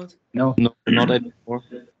 cannot. No, not anymore.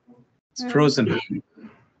 It's frozen.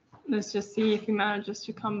 Let's just see if he manages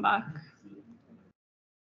to come back.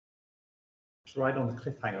 It's right on the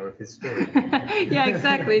cliffhanger of his story. Yeah,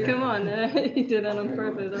 exactly. Come on. He did that on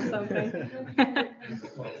purpose or something.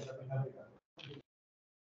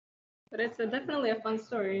 But it's definitely a fun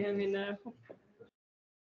story. I mean,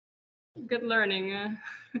 good learning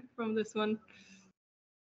from this one.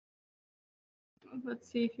 Let's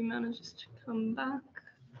see if he manages to come back.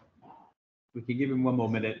 We can give him 1 more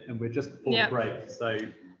minute, and we're just before the break. So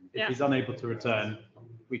if he's unable to return,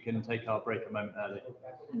 we can take our break a moment early.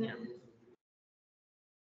 Yeah.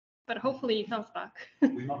 But hopefully he comes back.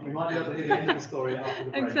 we might be able to hear the end of the story after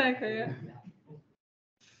the break. Exactly. Yeah.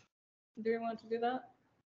 Do you want to do that?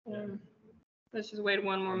 Let's just wait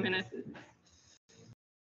 1 more minute.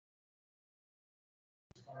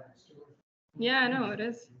 Yeah, I know it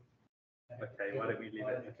is. Okay, why don't we leave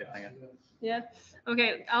it in the cliffhanger? Yeah.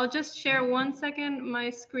 Okay, I'll just share 1 second my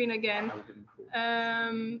screen again.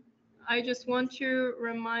 I just want to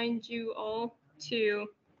remind you all to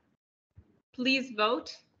please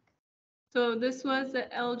vote. So this was the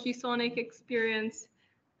LG Sonic experience.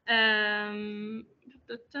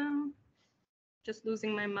 Just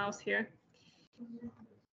losing my mouse here.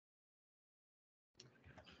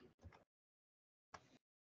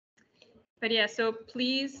 But yeah, so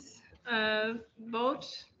please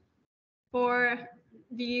vote for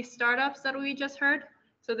the startups that we just heard.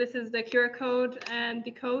 So this is the QR code and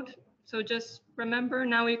the code. So just remember,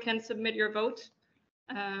 now you can submit your vote.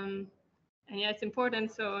 And yeah, it's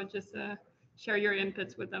important, so just share your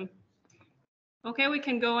inputs with them. Okay, we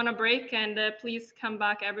can go on a break, and please come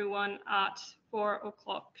back, everyone, at 4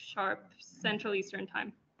 o'clock sharp Central Eastern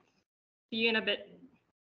Time. See you in a bit.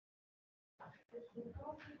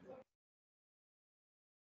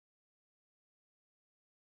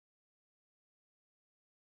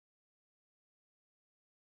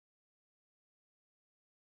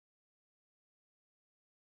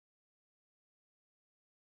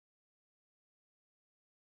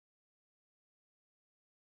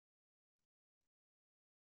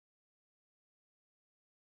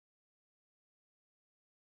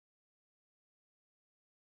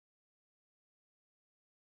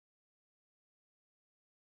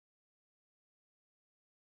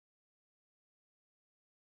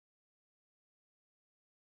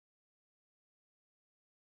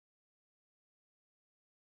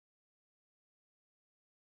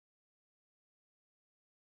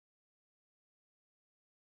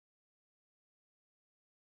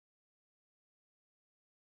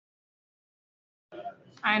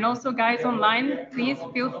 And also, guys online, please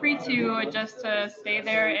feel free to just stay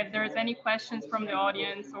there. If there's any questions from the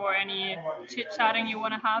audience or any chit-chatting you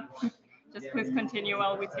want to have, just please continue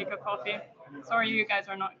while we take a coffee. Sorry you guys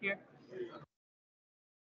are not here.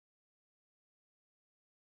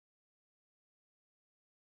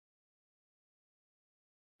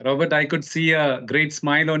 Robert, I could see a great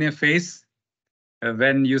smile on your face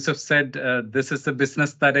when Yusuf said, this is the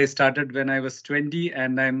business that I started when I was 20,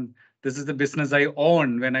 and this is the business I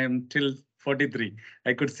own when I'm till 43.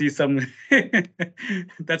 I could see some,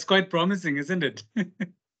 that's quite promising, isn't it?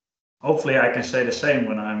 Hopefully I can say the same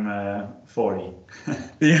when I'm 40.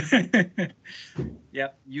 Yeah,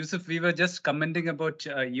 Yusuf, we were just commenting about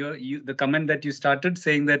the comment that you started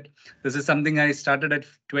saying that this is something I started at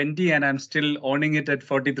 20 and I'm still owning it at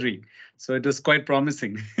 43. So it was quite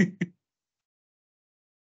promising.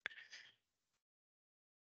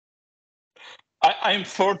 I'm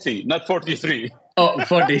 40, not 43. Oh,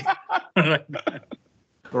 40. Right.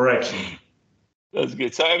 Correction. That's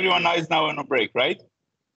good. So everyone is now on a break, right?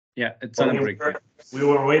 Yeah, it's on a break. We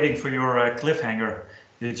were waiting for your cliffhanger.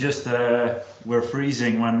 You just were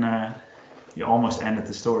freezing when you almost ended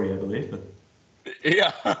the story, I believe. But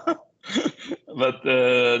yeah, but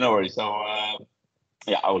no worries. So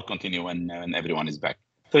yeah, I will continue when everyone is back.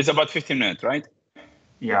 So it's about 15 minutes, right?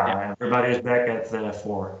 Yeah, everybody is back at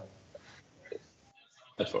 4.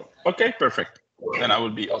 At 4. Okay, perfect. Then I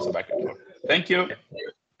will be also back at 4. Thank you.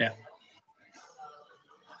 Yeah.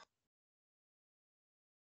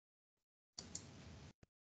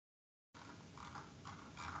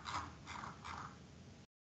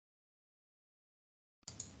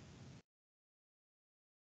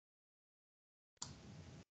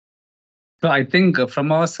 So I think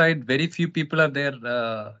from our side, very few people are there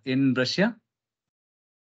in Russia.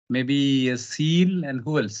 Maybe Seal and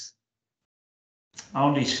who else?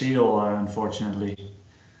 Only Seal, unfortunately.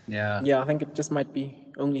 Yeah. Yeah, I think it just might be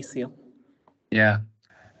only Seal. Yeah.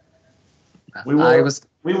 We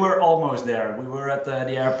were almost there. We were at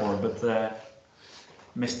the airport, but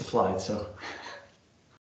missed the flight. So.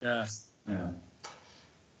 Yeah.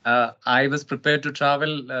 Yeah. I was prepared to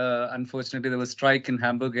travel. Unfortunately, there was strike in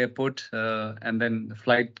Hamburg airport, and then the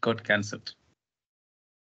flight got cancelled.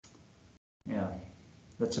 Yeah,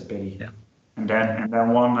 that's a pity. Yeah. And then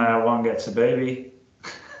one gets a baby.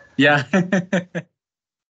 Yeah.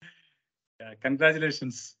 Yeah.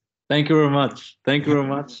 Congratulations. Thank you very much. Thank you very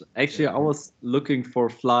much. Actually, I was looking for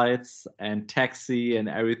flights and taxi and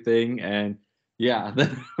everything, and yeah,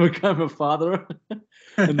 then I became a father.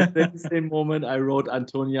 In the same moment, I wrote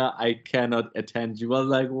Antonia, I cannot attend. She was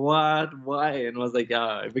like, what? Why? And I was like, yeah,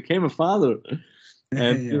 I became a father.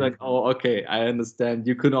 And you're like, oh, okay, I understand.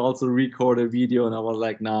 You could also record a video. And I was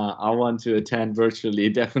like, nah, I want to attend virtually,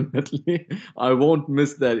 definitely. I won't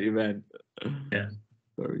miss that event. Yeah.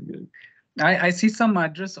 Very good. I see some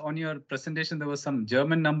address on your presentation. There was some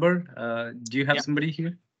German number. Do you have somebody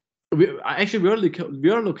here? We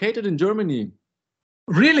are located in Germany.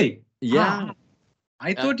 Really? Yeah. Ah,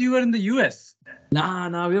 I thought you were in the US.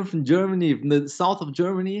 Nah, we're from Germany, from the south of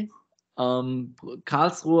Germany.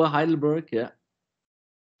 Karlsruhe, Heidelberg, yeah.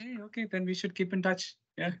 Okay, then we should keep in touch.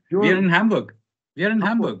 Yeah. We are in Hamburg. We are in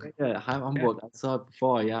Hamburg. Yeah, Hamburg. I saw it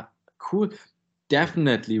before, yeah. Cool.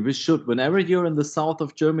 Definitely, we should. Whenever you're in the south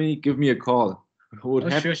of Germany, give me a call. would Oh,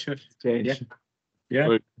 have sure. changed.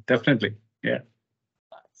 Yeah, definitely. Yeah.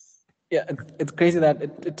 Yeah, it's crazy that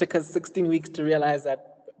it took us 16 weeks to realize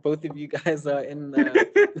that both of you guys are in the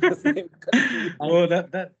same country. Oh,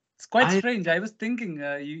 that's quite strange. I was thinking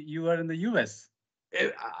you were in the US.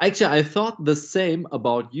 Actually, I thought the same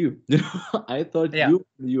about you. I thought you were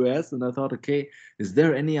in the US, and I thought, okay, is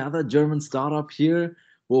there any other German startup here?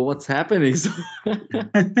 Well, what's happening?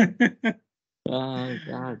 Oh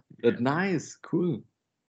God, but nice, cool.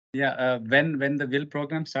 Yeah, when the Will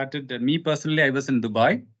program started, me personally, I was in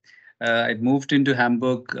Dubai. I moved into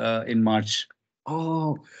Hamburg in March.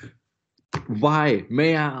 Oh, why?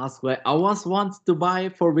 May I ask why? I was once to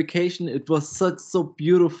Dubai for vacation. It was so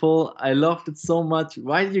beautiful. I loved it so much.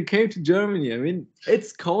 Why did you came to Germany? I mean,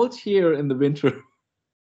 it's cold here in the winter.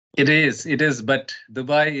 It is, but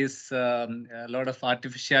Dubai is a lot of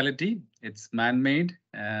artificiality. It's man-made,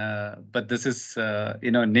 but this is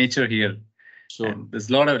nature here. Sure. And there's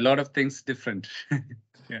a lot of things different.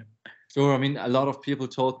 Yeah. Sure. I mean, a lot of people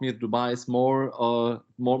told me Dubai is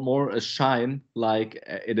more a shine, like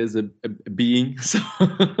it is a being. So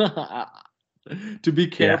to be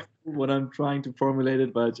careful when I'm trying to formulate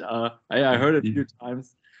it, but I heard it a few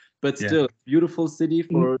times. But still, beautiful city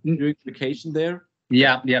for doing vacation there.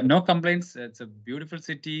 Yeah, no complaints. It's a beautiful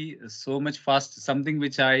city, so much fast. Something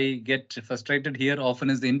which I get frustrated here often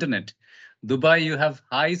is the internet. Dubai, you have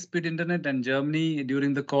high-speed internet, and Germany,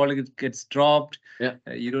 during the call, it gets dropped. Yeah,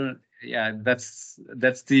 you don't. Yeah, that's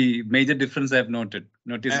the major difference I've noticed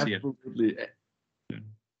here. Absolutely.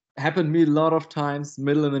 Happened to me a lot of times.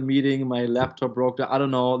 Middle in a meeting, my laptop broke down. I don't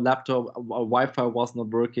know, Wi-Fi was not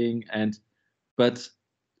working, but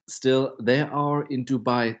still, there are in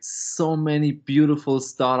Dubai so many beautiful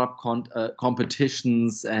startup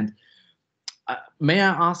competitions. And may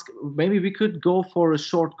I ask, maybe we could go for a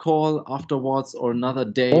short call afterwards or another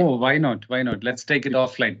day. Oh, why not? Why not? Let's take it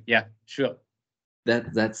offline. Yeah, sure.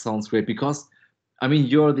 That sounds great, because I mean,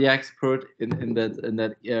 you're the expert in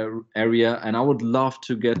that area, and I would love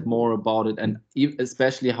to get more about it, and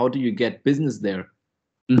especially how do you get business there?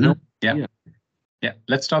 No, yeah.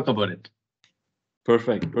 Let's talk about it.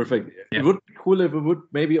 Perfect. Yeah. It would be cool if we would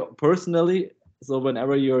maybe personally. So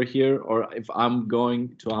whenever you're here, or if I'm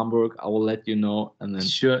going to Hamburg, I will let you know, and then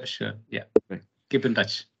Sure. Yeah. Perfect. Keep in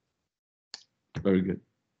touch. Very good.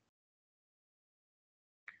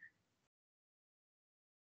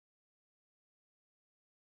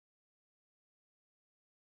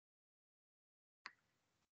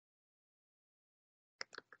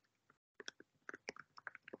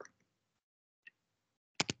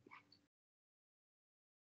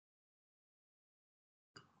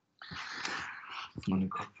 Meine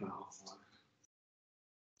Kopfhörer aufmachen.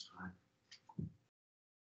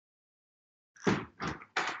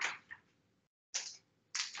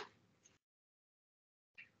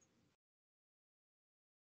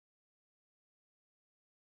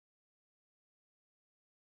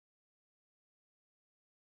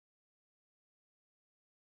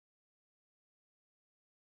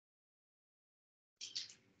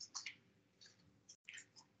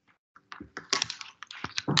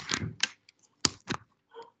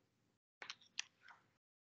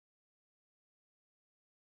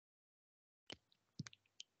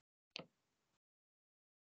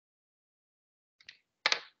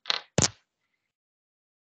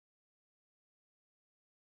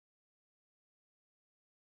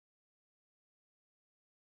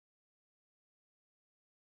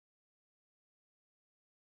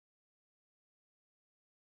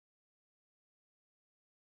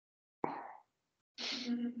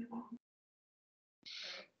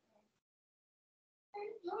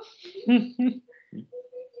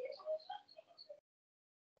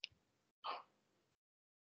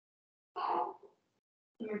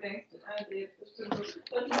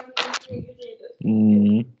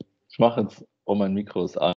 Ich mache jetzt, oh, mein Mikro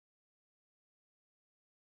ist an.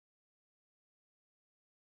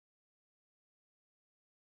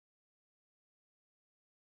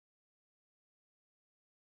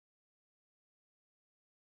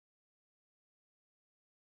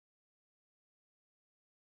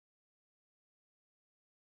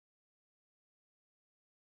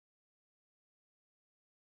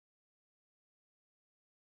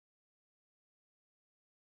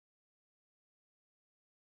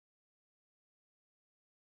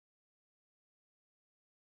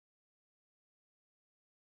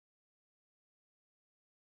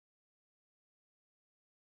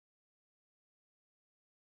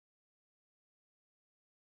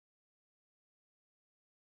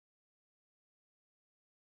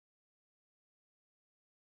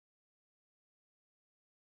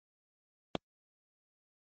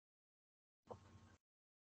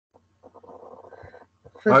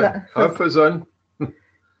 Hi, Fazan.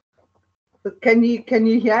 Can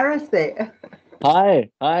you hear us there? Hi.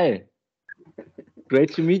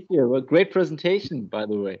 Great to meet you. Well, great presentation, by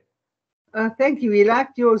the way. Thank you. We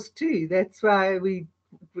liked yours too. That's why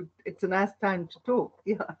it's a nice time to talk.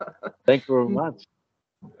 Yeah. Thank you very much.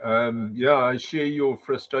 Yeah, I share your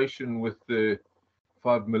frustration with the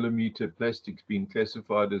 5mm plastics being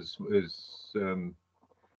classified as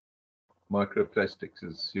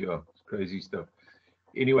microplastics. Yeah, it's crazy stuff.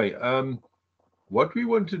 Anyway, what we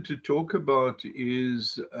wanted to talk about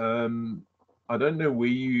is I don't know where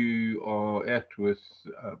you are at with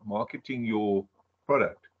marketing your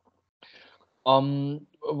product.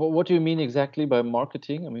 What do you mean exactly by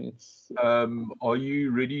marketing? I mean, it's. Are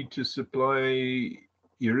you ready to supply?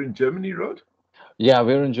 You're in Germany, Rod? Yeah,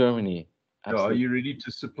 we're in Germany. Are you ready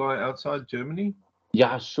to supply outside Germany?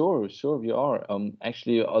 Yeah, sure, we are.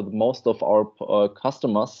 Actually, most of our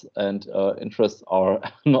customers and interests are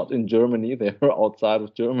not in Germany; they're outside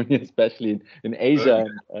of Germany, especially in Asia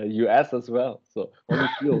and US as well. So only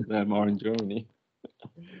few of them are in Germany.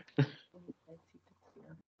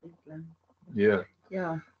 Yeah.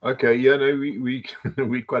 Yeah. Okay. Yeah. No,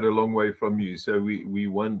 we're quite a long way from you, so we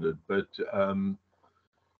wondered, but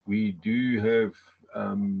we do have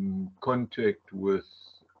contact with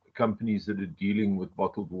companies that are dealing with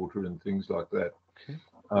bottled water and things like that. Okay.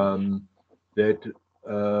 That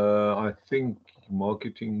I think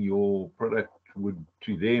marketing your product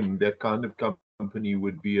to them, that kind of company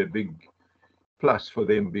would be a big plus for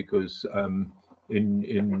them, because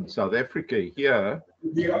in South Africa here,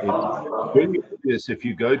 it's very obvious. If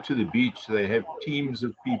you go to the beach, they have teams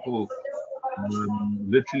of people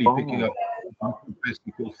literally picking up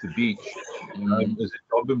plastic off the beach as a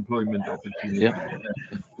job employment opportunity. Yeah.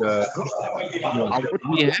 I would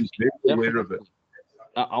be happy. Very aware of it.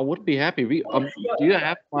 I would be happy. Do you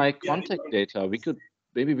have my contact data?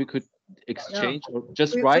 Maybe we could exchange or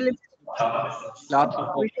just write. We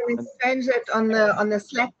can exchange it on the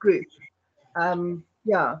Slack group.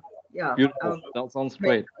 Yeah. Beautiful. That sounds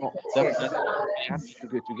great. Definitely happy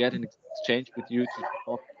to get an exchange with you to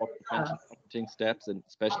talk about potential marketing steps, and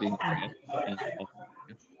especially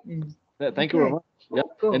thank you very much. Yeah.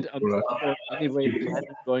 Cool. And anyway,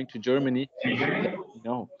 planning going to Germany, let me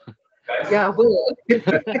know. Yeah, will.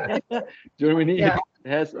 Germany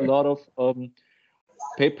has a lot of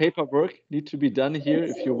paperwork need to be done here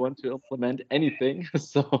if you want to implement anything.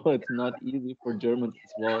 So it's not easy for Germans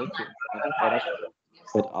as well to implement products,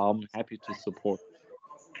 but I'm happy to support.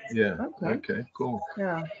 Yeah. Okay. Cool.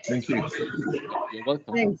 Yeah. Thank you. You're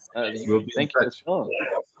welcome. Thanks. We'll be Thank in you touch. as well.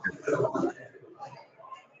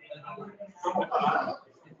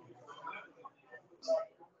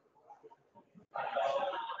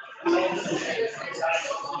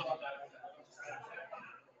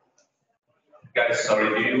 Guys, sorry,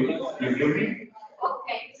 do you hear me?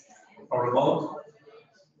 Okay. Or remote?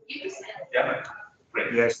 Yeah.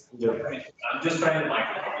 Great. Yes. I'm just trying the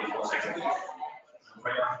microphone. Just 1 second. I'm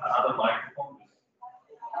trying another microphone.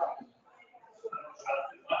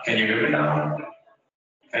 Can you hear me now?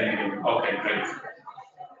 Can you hear me? Okay, great.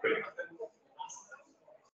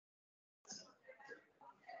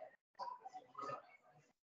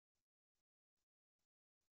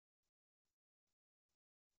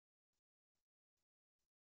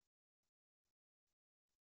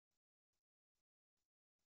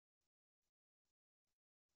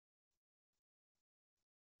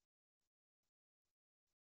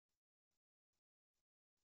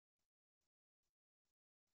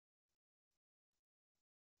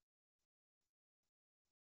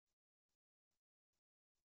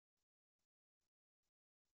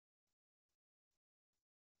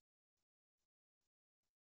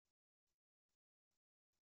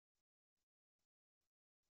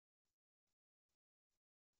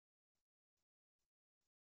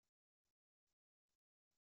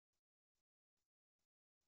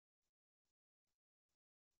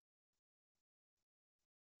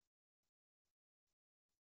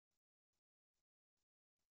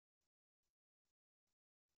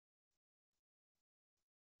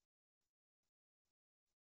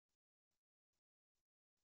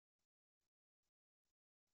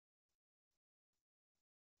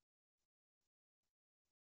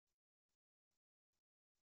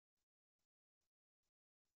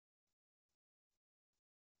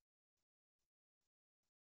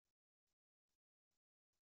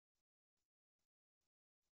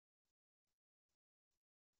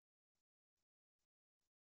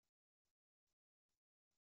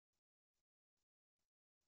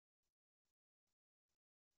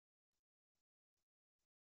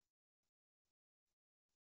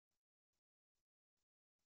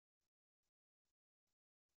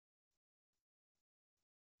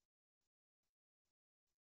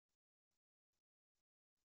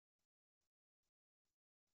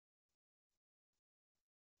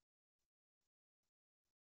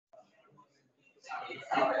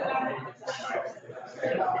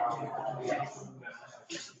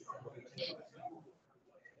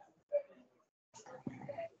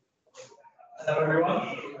 Hello everyone.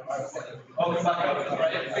 Welcome back over the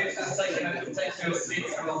break. Please just take a minute to take your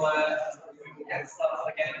seats and we can get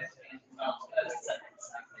started again in about 30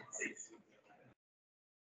 seconds.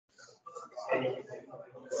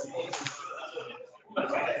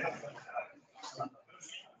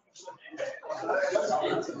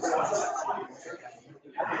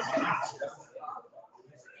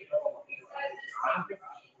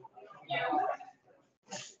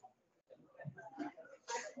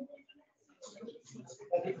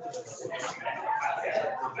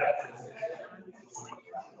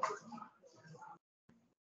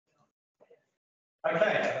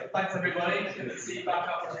 Okay, thanks everybody. Good to see you back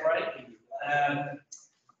after the break.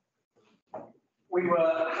 We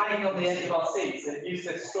were hanging on the edge of our seats at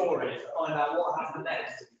Yusuf's story to find out what happened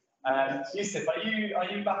next. Yusuf, are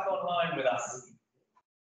you back online with us?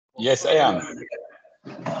 Yes, I am.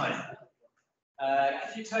 Fine.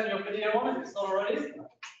 Could you turn your video on if it's not already?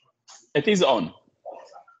 It is on.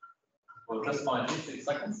 We'll just find you 6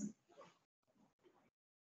 seconds.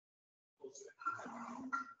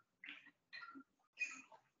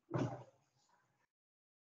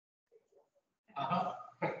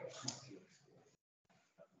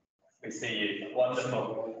 We see you.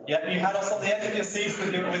 Wonderful. Yeah, you had us on the edge of your seats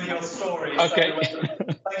with your story. Okay. So,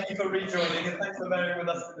 thank you for rejoining and thanks for bearing with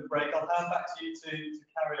us for the break. I'll hand back to you to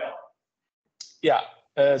carry on. Yeah.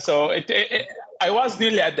 So I was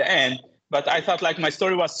nearly at the end, but I thought like my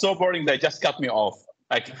story was so boring they just cut me off.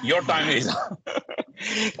 Like your time is.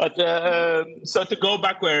 But so to go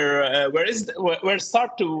back where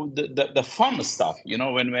start to the fun stuff, you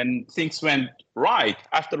know, when things went right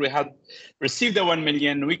after we had received the 1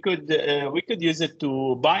 million, we could use it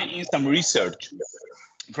to buy in some research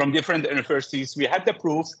from different universities. We had the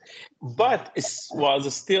proof, but it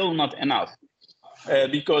was still not enough.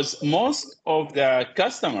 Because most of the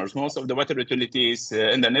customers, most of the water utilities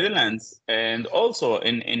in the Netherlands and also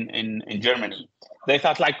in Germany, they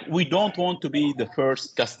thought like, we don't want to be the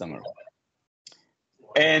first customer.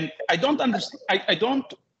 And I don't understand, I don't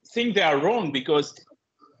think they are wrong, because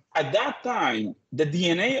at that time, the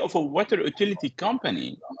DNA of a water utility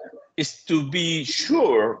company is to be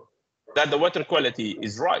sure that the water quality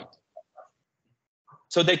is right.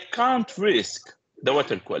 So they can't risk the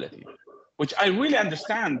water quality, which I really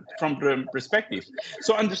understand from the perspective.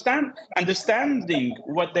 So understanding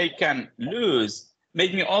what they can lose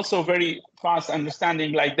made me also very fast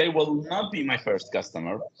understanding like they will not be my first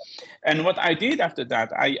customer. And what I did after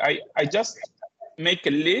that, I just make a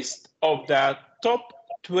list of the top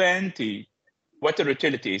 20 water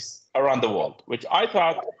utilities around the world, which I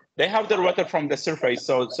thought they have their water from the surface,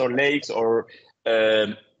 so lakes or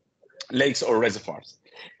reservoirs.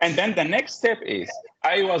 And then the next step is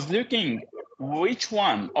I was looking which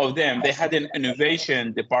one of them they had an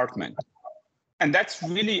innovation department. And that's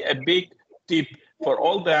really a big tip for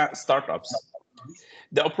all the startups.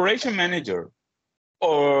 The operation manager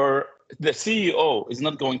or the CEO is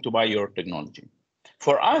not going to buy your technology.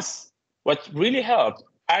 For us, what really helped,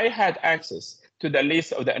 I had access to the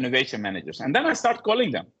list of the innovation managers. And then I start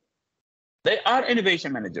calling them. They are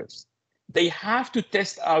innovation managers. They have to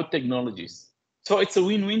test out technologies. So it's a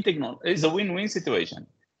win-win it's a win-win situation.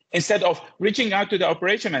 Instead of reaching out to the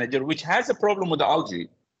operation manager, which has a problem with the algae,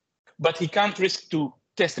 but he can't risk to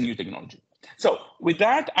test a new technology. So with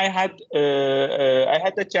that, I had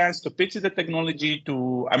the chance to pitch the technology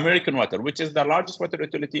to American Water, which is the largest water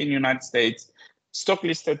utility in the United States, stock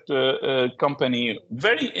listed company,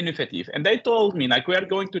 very innovative. And they told me like, we are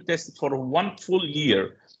going to test it for 1 full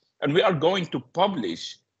year and we are going to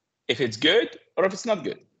publish if it's good or if it's not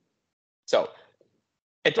good. So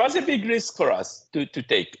it was a big risk for us to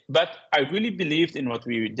take, but I really believed in what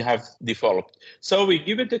we have developed. So we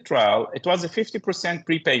give it a trial. It was a 50%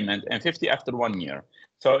 prepayment and 50 after 1 year.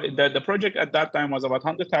 So the project at that time was about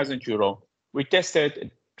 100,000 euro. We tested,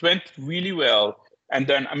 it went really well. And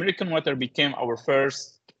then American Water became our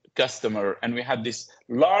first customer. And we had this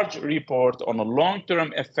large report on a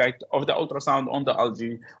long-term effect of the ultrasound on the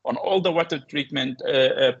algae, on all the water treatment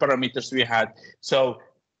parameters we had. So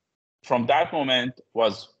from that moment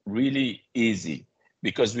was really easy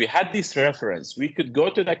because we had this reference. We could go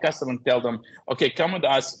to the customer and tell them, okay, come with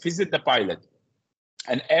us, visit the pilot.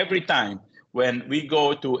 And every time when we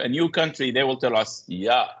go to a new country, they will tell us,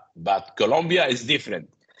 yeah, but Colombia is different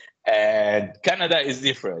and Canada is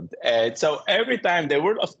different. And so every time they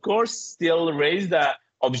will, of course, still raise the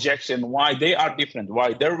objection why they are different,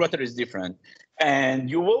 why their water is different. And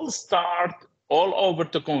you will start all over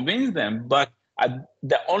to convince them, but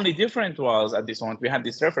The only difference was at this moment, we had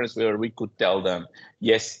this reference where we could tell them,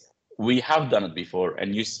 yes, we have done it before,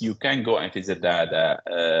 and you can go and visit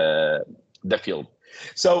the field.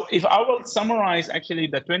 So if I will summarize actually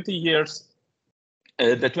the 20 years,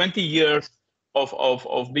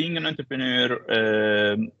 of being an entrepreneur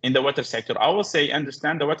in the water sector, I will say,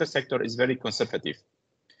 understand the water sector is very conservative.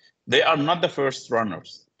 They are not the first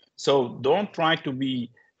runners. So don't try to be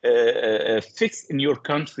fixed in your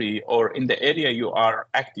country or in the area you are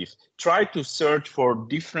active. Try to search for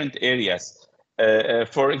different areas.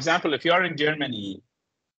 For example, if you are in Germany,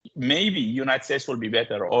 maybe United States will be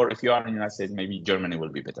better, or if you are in the United States, maybe Germany will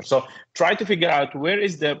be better. So try to figure out where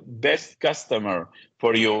is the best customer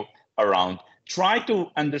for you around. Try to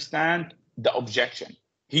understand the objection.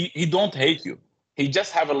 He don't hate you. He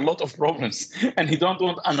just have a lot of problems, and he don't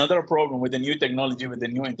want another problem with the new technology, with the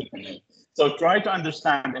new entrepreneur. So try to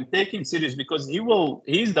understand and take him serious, because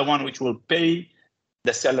he's the one which will pay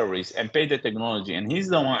the salaries and pay the technology, and he's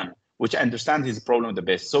the one which understands his problem the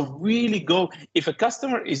best. So really go, if a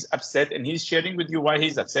customer is upset and he's sharing with you why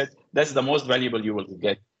he's upset, that's the most valuable you will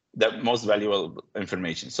get, the most valuable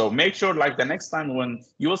information. So make sure, like, the next time when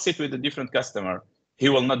you will sit with a different customer, he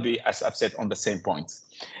will not be as upset on the same points.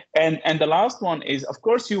 And the last one is, of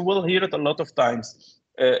course, you will hear it a lot of times,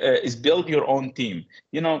 is build your own team.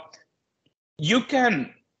 You know, you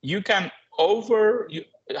can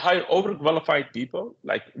hire overqualified people,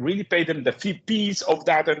 like really pay them the fees of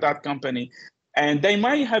that and that company, and they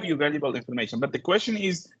might have you valuable information. But the question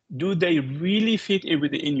is, do they really fit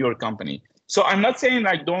within your company? So I'm not saying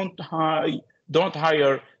like don't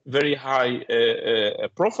hire very high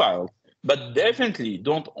profiles, but definitely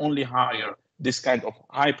don't only hire this kind of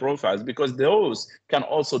high profiles, because those can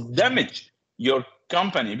also damage your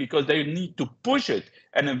company, because they need to push it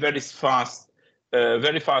in a very fast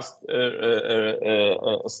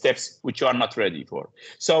steps which you are not ready for.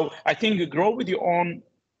 So I think you grow with your own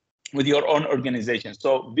organization.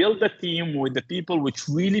 So build a team with the people which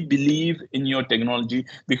really believe in your technology,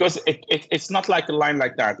 because it's not like a line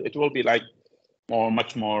like that. It will be like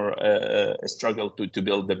much more a struggle to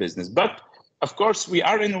build the business. But of course, we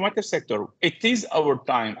are in the water sector. It is our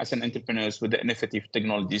time as an entrepreneurs with the innovative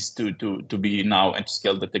technologies to be now and to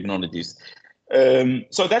scale the technologies.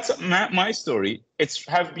 So that's my story. It's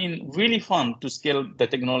have been really fun to scale the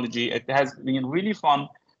technology. It has been really fun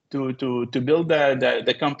to build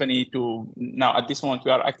the company to now. At this moment,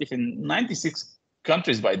 we are active in 96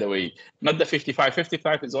 countries, by the way, not the 55.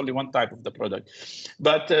 55 is only one type of the product,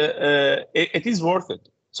 but it is worth it.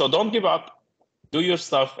 So don't give up, do your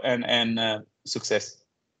stuff, and success.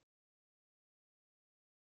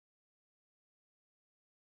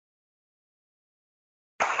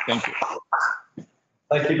 Thank you.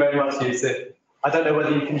 Thank you very much, Yusuf. I don't know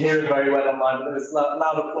whether you can hear it very well online, but there's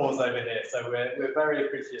loud applause over here, so we're very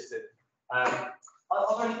appreciative.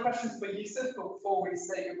 Are there any questions for Yusuf before we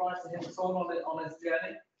say goodbye to him on his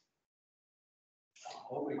journey?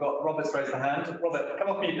 Oh, we've got Robert's raised a hand. Robert, come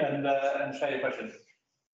up and share your questions.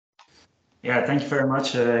 Yeah, thank you very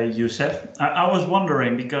much, Yusuf. I was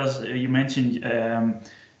wondering, because you mentioned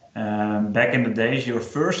back in the days, your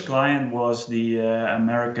first client was the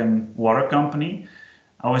American water company.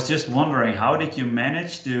 I was just wondering, how did you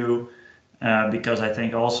manage to, because I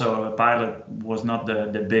think also a pilot was not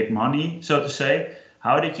the big money, so to say,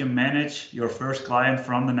 how did you manage your first client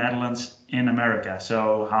from the Netherlands in America?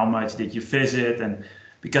 So how much did you visit? And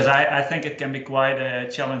because I think it can be quite a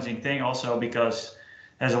challenging thing also, because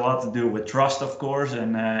it has a lot to do with trust, of course,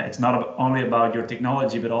 and it's not only about your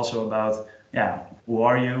technology, but also about, yeah, who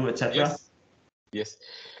are you, etc. Yes.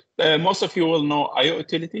 Most of you will know IO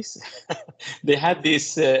Utilities. They had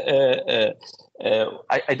this, I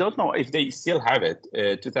don't know if they still have it.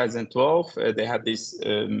 2012, they had these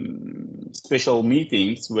special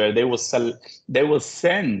meetings where they will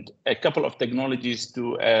send a couple of technologies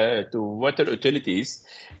to water utilities,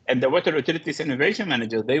 and the water utilities innovation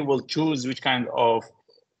manager, they will choose which kind of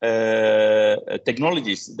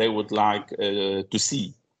technologies they would like to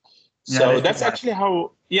see. So that's actually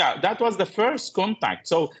how, that was the first contact.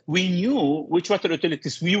 So we knew which water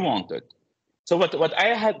utilities we wanted. So what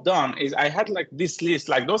I had done is I had like this list,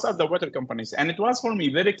 like those are the water companies. And it was for me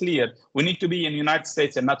very clear, we need to be in the United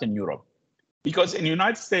States and not in Europe. Because in the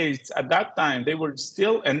United States at that time, they were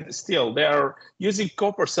still they are using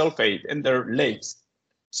copper sulfate in their lakes.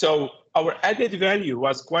 So our added value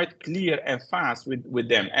was quite clear and fast with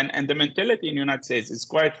them. And the mentality in the United States is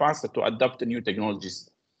quite faster to adopt the new technologies.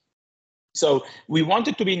 So we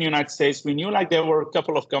wanted to be in the United States. We knew like there were a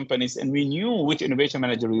couple of companies, and we knew which innovation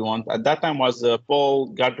manager we want. At that time was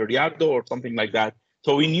Paul Garderiardo or something like that.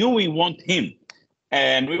 So we knew we want him.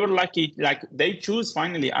 And we were lucky, like they choose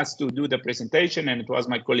finally us to do the presentation, and it was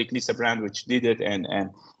my colleague Lisa Brand which did it, and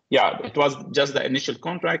yeah, it was just the initial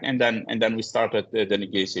contract, and then we started the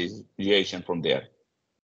negotiation from there.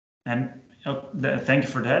 And thank you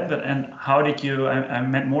for that. But and how did you? I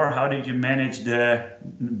meant more. How did you manage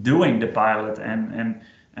doing the pilot? And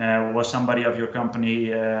was somebody of your company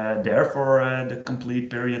there for the complete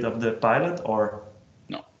period of the pilot, or?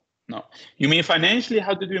 No. You mean financially?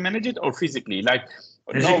 How did we manage it, or physically? Like,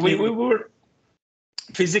 physically, no, we were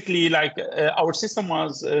physically, like our system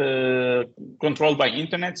was controlled by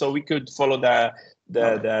internet, so we could follow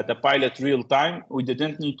the pilot real time. We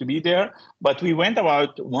didn't need to be there, but we went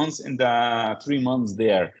about once in the 3 months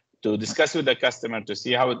there to discuss with the customer to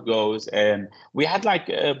see how it goes. And we had like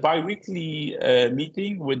a bi-weekly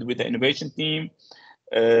meeting with the innovation team.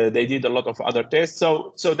 They did a lot of other tests.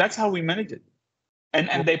 So that's how we managed it.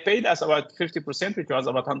 And they paid us about 50%, which was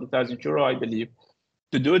about 100,000 euro, I believe,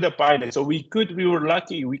 to do the pilot. So we were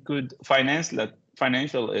lucky, we could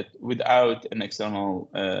financial it without an external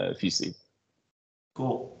VC.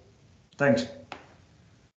 Cool. Thanks.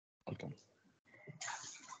 Okay.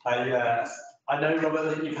 I know,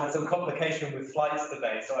 Robert, that you've had some complication with flights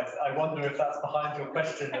today, so I wonder if that's behind your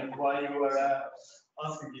question and why you were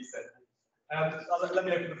asking you so. Let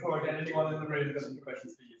me open the floor again. Anyone in the room got any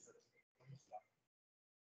questions for you?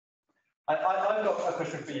 I've got a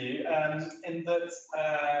question for you, in that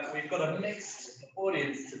we've got a mixed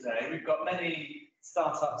audience today. We've got many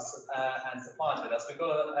startups and suppliers with us. We've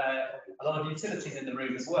got a lot of utilities in the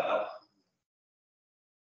room as well.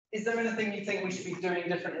 Is there anything you think we should be doing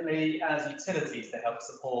differently as utilities to help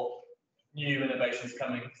support new innovations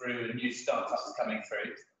coming through and new startups coming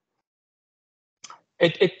through?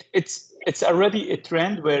 It's already a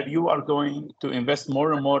trend where you are going to invest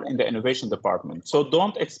more and more in the innovation department. So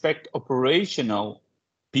don't expect operational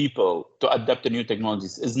people to adapt to new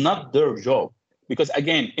technologies. It's not their job. Because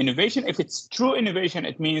again, innovation, if it's true innovation,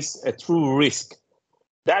 it means a true risk.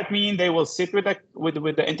 That means they will sit with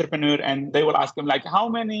the entrepreneur and they will ask him, like, how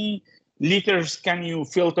many liters can you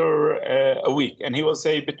filter a week? And he will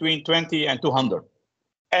say between 20 and 200.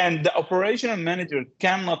 And the operational manager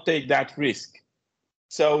cannot take that risk.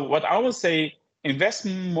 So what I will say, invest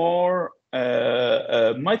more,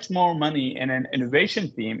 much more money in an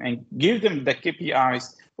innovation team and give them the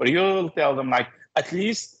KPIs where you'll tell them, like, at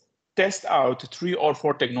least test out 3 or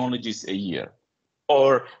 4 technologies a year,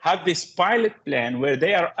 or have this pilot plan where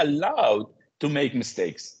they are allowed to make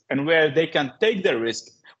mistakes and where they can take the risk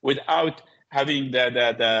without having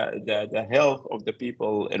the health of the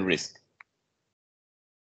people in risk.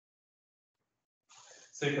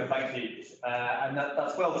 Super, thank you. And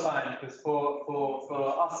that's well timed, because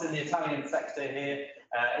for us in the Italian sector here,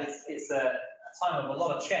 it's a time of a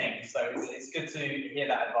lot of change. So it's good to hear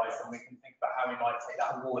that advice, and we can think about how we might take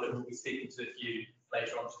that on board, and we'll be speaking to a few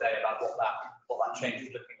later on today about what that change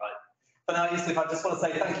is looking like. For now, Yusuf, I just want to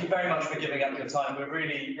say thank you very much for giving up your time. We're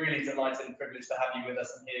really, really delighted and privileged to have you with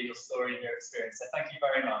us and hear your story and your experience. So thank you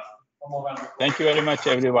very much. One more round of applause. Thank you very much,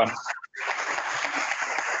 everyone.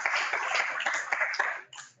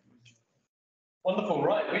 Wonderful,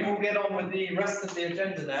 right, we will get on with the rest of the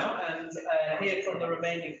agenda now and hear from the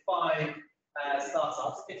remaining 5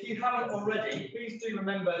 startups. If you haven't already, please do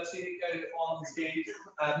remember to go on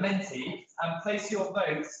to Menti and place your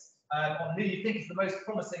votes on who you think is the most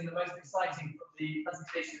promising, the most exciting from the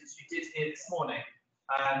presentations you did here this morning.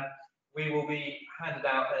 We will be handed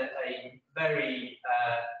out a very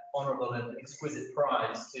honourable and exquisite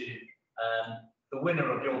prize to the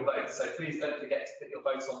winner of your votes. So please don't forget to put your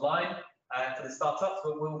votes online. For the startups,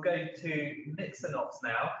 but we'll go to Mixonox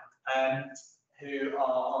now, who are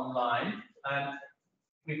online.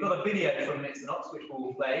 We've got a video from Mixonox, which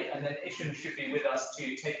we'll play, and then Ishun should be with us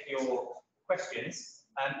to take your questions.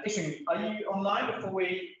 Ishun, are you online before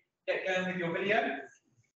we get going with your video?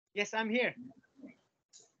 Yes, I'm here.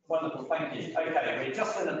 Wonderful, thank you. Okay, we're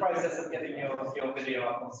just in the process of getting your video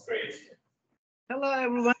up on screen. Hello,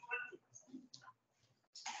 everyone.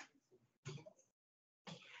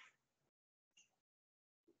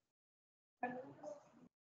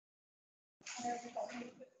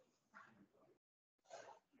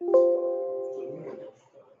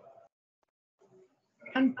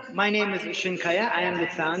 My name is Ishun Kaya. I am the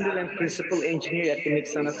founder and principal engineer at the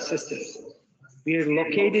Mixonox Systems. We are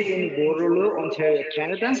located in Waterloo, Ontario,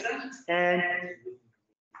 Canada, and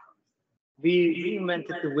we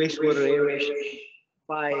reinvented the wastewater aeration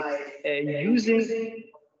by using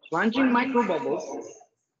plunging microbubbles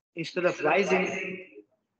instead of rising.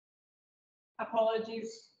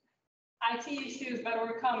 Apologies. IT issues, but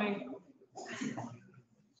we're coming.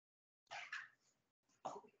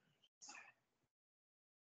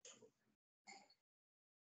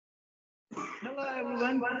 Hello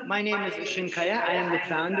everyone, my name is Shinkaya. I am the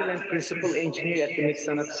founder and principal engineer at the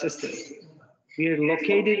Mixanok Systems. We are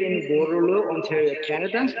located in Waterloo, Ontario,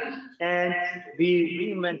 Canada, and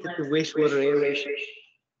we reinvented the wastewater aeration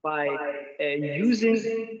by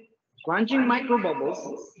using plunging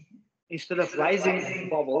microbubbles instead of rising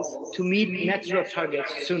bubbles to meet net zero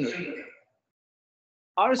targets sooner.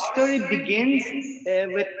 Our story begins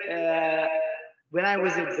with when I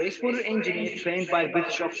was a wastewater engineer trained by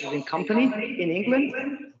British Oxygen Company in England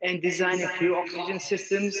and designing pure oxygen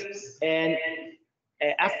systems and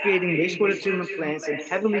upgrading wastewater treatment plants and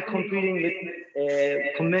heavily competing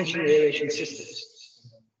with conventional aeration systems.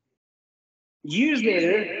 Years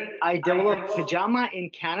later, I developed Pajama in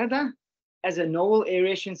Canada as a novel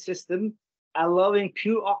aeration system, allowing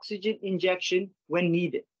pure oxygen injection when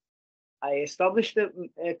needed. I established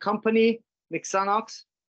a company, Mixanox,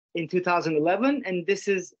 in 2011, and this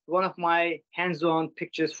is one of my hands-on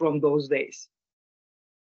pictures from those days.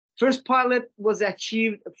 First pilot was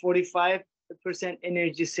achieved 45%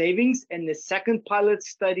 energy savings, and the second pilot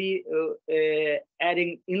study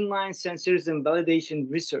adding inline sensors and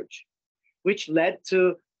validation research, which led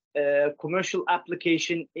to commercial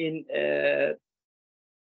application in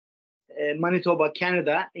Manitoba,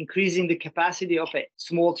 Canada, increasing the capacity of a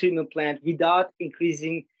small treatment plant without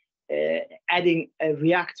increasing, adding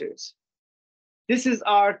reactors. This is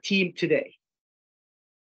our team today.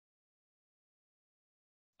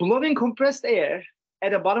 Blowing compressed air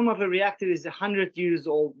at the bottom of a reactor is a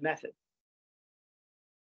 100-year-old method.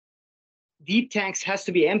 Deep tanks has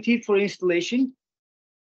to be emptied for installation.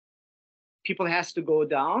 People has to go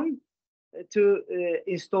down to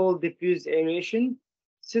install diffuse aeration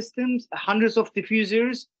systems, hundreds of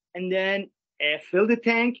diffusers, and then fill the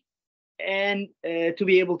tank and to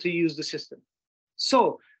be able to use the system.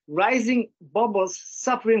 So rising bubbles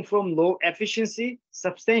suffering from low efficiency,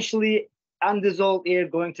 substantially undissolved air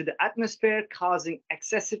going to the atmosphere, causing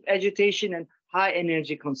excessive agitation and high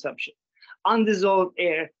energy consumption. Undissolved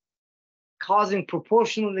air causing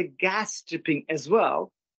proportionally gas stripping as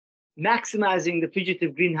well, maximizing the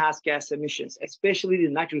fugitive greenhouse gas emissions, especially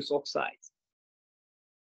the nitrous oxides.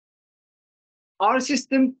 Our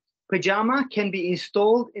system, Pajama, can be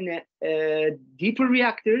installed in deeper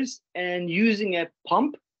reactors and using a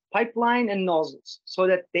pump, pipeline, and nozzles so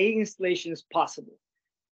that day installation is possible.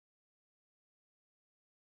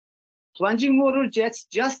 Plunging water jets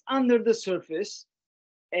just under the surface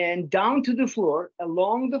and down to the floor,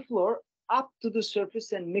 along the floor, up to the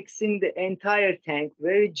surface and mixing the entire tank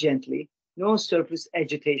very gently, no surface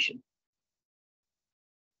agitation.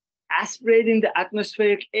 Aspirating the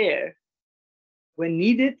atmospheric air when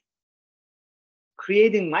needed,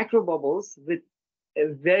 creating microbubbles with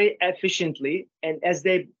very efficiently, and as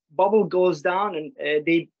the bubble goes down and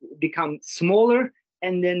they become smaller,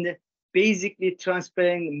 and then basically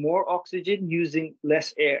transferring more oxygen using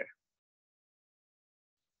less air,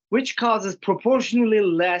 which causes proportionally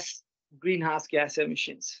less greenhouse gas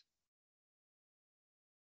emissions.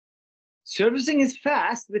 Servicing is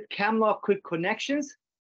fast with Camlock quick connections.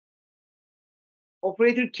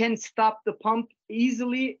 Operator can stop the pump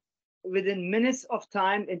easily within minutes of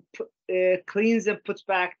time and cleans and puts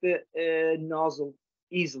back the nozzle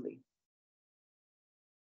easily.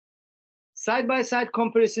 Side-by-side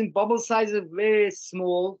comparison, bubble size is very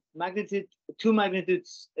small, magnitude, 2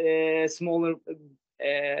 magnitudes smaller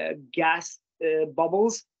gas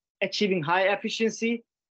bubbles, achieving high efficiency,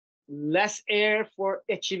 less air for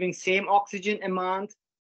achieving same oxygen amount,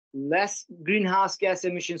 less greenhouse gas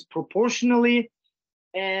emissions proportionally,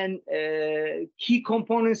 and key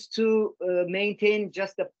components to maintain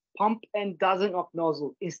just a pump and dozen of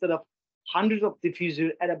nozzle instead of hundreds of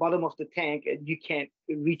diffusers at the bottom of the tank and you can't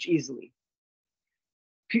reach easily.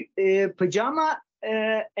 Pajama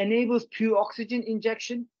enables pure oxygen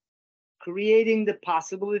injection, creating the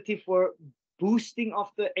possibility for boosting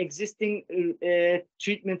of the existing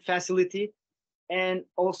treatment facility, and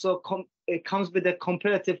also it comes with a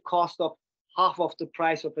comparative cost of half of the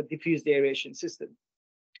price of a diffused aeration system.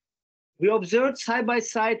 We observed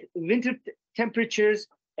side-by-side winter temperatures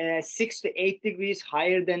 6 to 8 degrees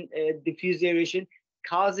higher than diffused aeration,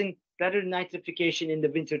 causing better nitrification in the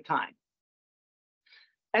winter time.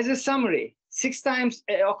 As a summary, 6 times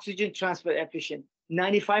oxygen transfer efficient,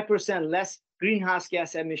 95% less greenhouse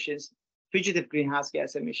gas emissions, fugitive greenhouse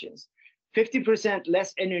gas emissions, 50%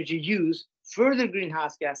 less energy use, further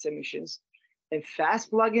greenhouse gas emissions, and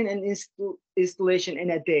fast plug-in and installation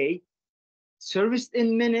in a day, serviced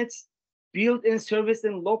in minutes, built and serviced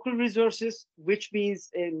in local resources, which means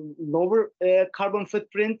a lower carbon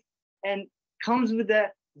footprint, and comes with the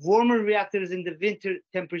warmer reactors in the winter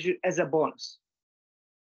temperature as a bonus.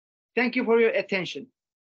 Thank you for your attention.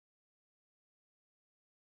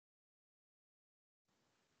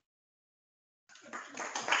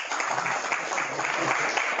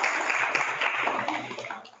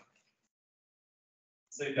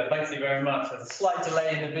 Super, thank you very much. There's a slight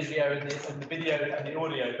delay in the video and the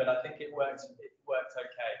audio, but I think it worked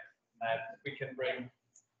okay. We can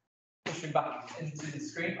pushing back into the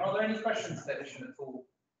screen. Are there any questions, Sebastian, at all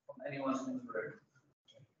from anyone in the room?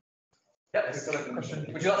 Yeah, we've got a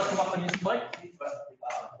question. Would you like to come up and use the mic?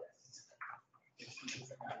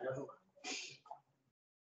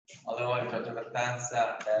 Hello, I'm Giorgio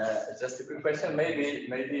Bertanza. Just a quick question. Maybe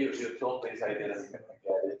you told this, I didn't get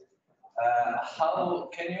it. How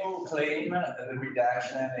can you claim the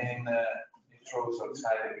reduction in nitrous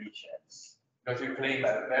oxide emissions? Because you claim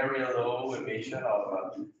a very low emission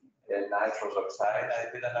of nitrous oxide. I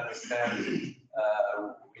didn't understand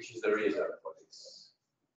which is the reason for this.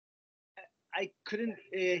 I couldn't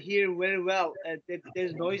hear very well.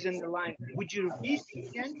 There's noise in the line. Would you repeat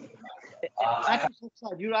again? Nitrous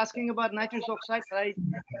oxide. You're asking about nitrous oxide, but I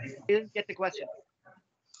didn't get the question.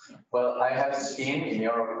 Well, I have seen in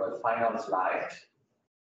your final slide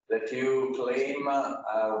that you claim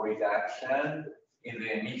a reduction in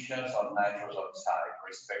the emissions of nitrous oxide with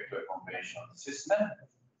respect to a conventional system.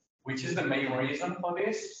 Which is the main reason for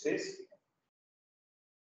this?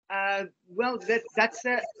 Well, that's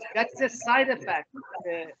a side effect.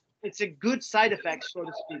 It's a good side effect, so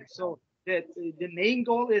to speak. So the main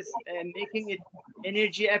goal is making it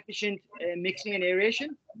energy efficient mixing and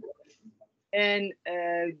aeration. And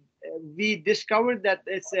we discovered that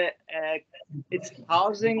it's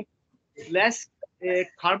causing less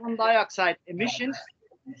carbon dioxide emissions,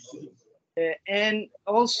 and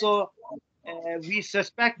also we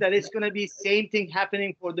suspect that it's going to be same thing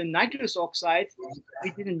happening for the nitrous oxide.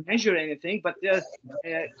 We didn't measure anything, but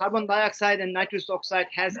carbon dioxide and nitrous oxide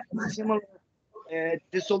has similar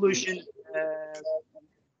dissolution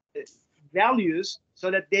values,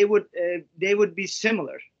 so that they would be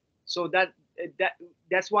similar. So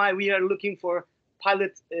that's why we are looking for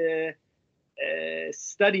pilot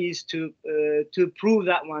studies to prove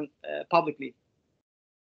that one publicly.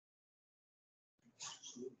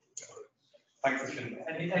 Thanks, Christian.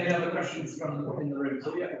 Any other questions from in the room?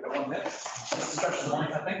 So yeah, go on there. This is question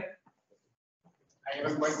 1, I think. I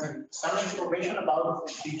have a question. Some information about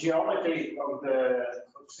the geometry of the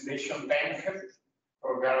oxidation tank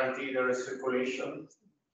for guarantee the recirculation.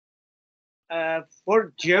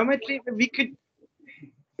 For geometry, we could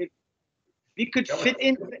fit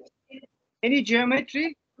in any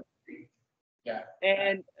geometry. Yeah.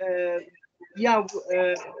 And yeah,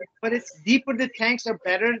 but it's deeper the tanks are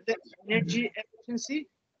better the energy efficiency.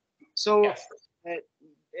 So yes.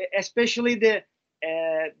 Especially the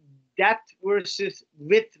depth versus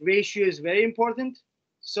width ratio is very important.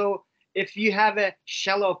 So if you have a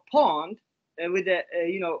shallow pond with a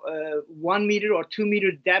 1 meter or 2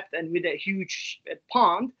 meter depth and with a huge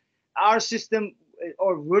pond, our system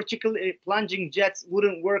or vertical plunging jets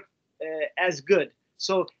wouldn't work as good.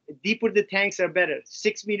 So deeper the tanks are better.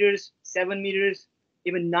 6 meters, 7 meters,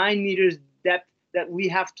 even 9 meters depth, that we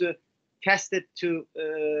have to test it to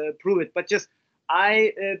prove it. But just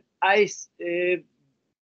I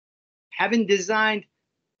haven't designed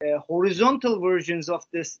horizontal versions of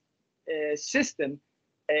this system.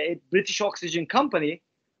 British Oxygen Company,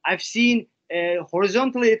 I've seen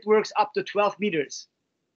horizontally it works up to 12 meters,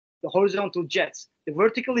 the horizontal jets. The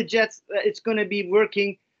vertical jets, it's going to be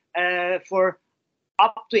working for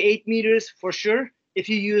up to 8 meters for sure, if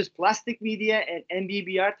you use plastic media and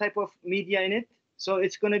MBBR type of media in it. So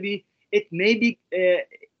it's going to be, it may be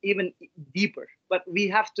even deeper, but we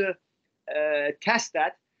have to test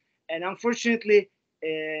that. And unfortunately,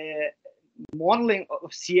 modeling of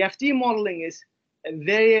CFD modeling is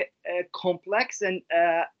very complex, and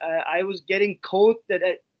I was getting code that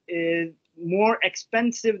is more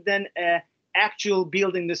expensive than actual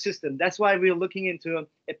building the system. That's why we're looking into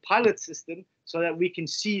a pilot system, so that we can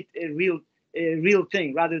see a real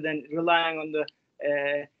thing rather than relying on the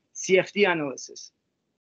CFD analysis.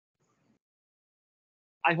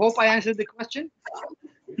 I hope I answered the question.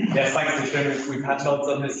 Yes, thanks, Christian. We've had nods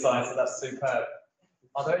on this side, so that's superb.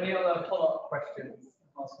 Are there any other follow-up questions?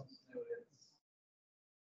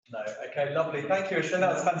 No. Okay, lovely. Thank you, Ishun.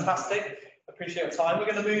 That was fantastic. Appreciate your time.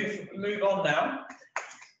 We're going to move on now.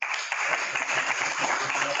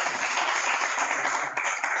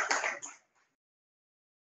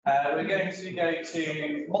 We're going to go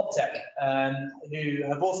to Moptech, who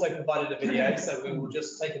have also provided a video, so we will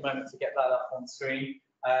just take a moment to get that up on screen.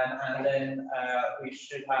 And then we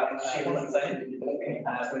should have Zane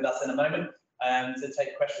with us in a moment to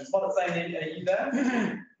take questions. Zane, are you there?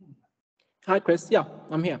 Hi, Chris. Yeah,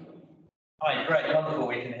 I'm here. Hi, great, wonderful,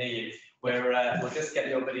 we can hear you. We'll just get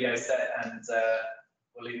your video set and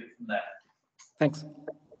we'll leave it from there. Thanks.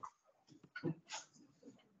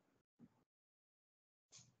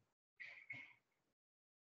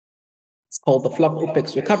 It's called the Flop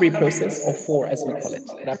OPEX recovery process, or 4 as we call it.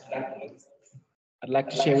 I'd like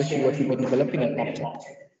to share with you what we've been developing at Optic.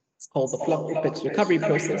 It's called the Flop OPEX recovery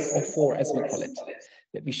process, or 4 as we call it.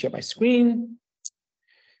 Let me share my screen.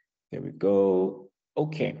 There we go.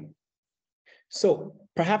 Okay. So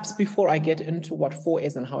perhaps before I get into what 4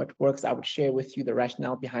 is and how it works, I would share with you the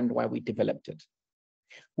rationale behind why we developed it.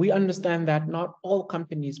 We understand that not all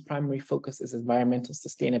companies' primary focus is environmental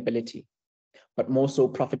sustainability, but more so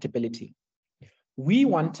profitability. We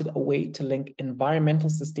wanted a way to link environmental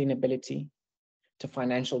sustainability to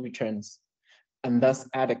financial returns, and thus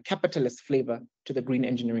add a capitalist flavor to the green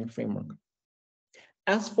engineering framework.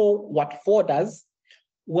 As for what 4 does,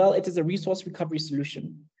 well, it is a resource recovery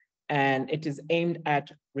solution, and it is aimed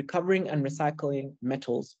at recovering and recycling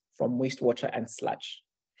metals from wastewater and sludge.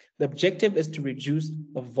 The objective is to reduce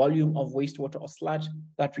the volume of wastewater or sludge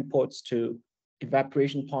that reports to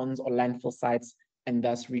evaporation ponds or landfill sites, and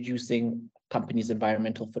thus reducing companies'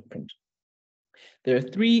 environmental footprint. There are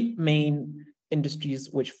 3 main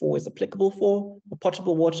industries which 4 is applicable for: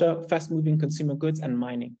 potable water, fast-moving consumer goods, and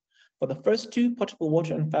mining. For the first 2, potable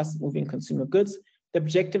water and fast-moving consumer goods, the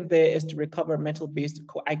objective there is to recover metal-based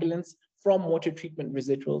coagulants from water treatment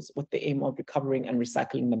residuals with the aim of recovering and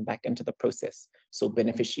recycling them back into the process, so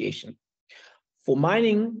beneficiation. For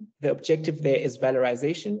mining, the objective there is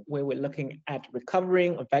valorization, where we're looking at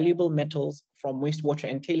recovering valuable metals from wastewater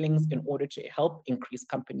and tailings in order to help increase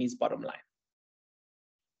companies' bottom line.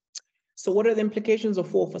 So what are the implications of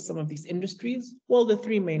 4 for some of these industries? Well, the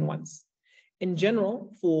 3 main ones. In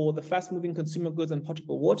general, for the fast-moving consumer goods and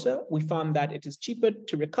potable water, we found that it is cheaper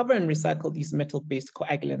to recover and recycle these metal-based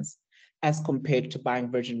coagulants as compared to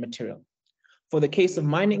buying virgin material. For the case of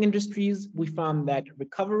mining industries, we found that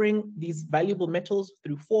recovering these valuable metals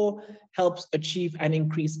through 4 helps achieve and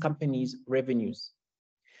increase companies' revenues.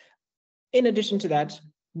 In addition to that,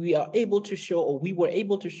 we were able to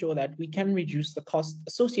show that we can reduce the cost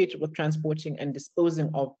associated with transporting and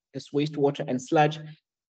disposing of this wastewater and sludge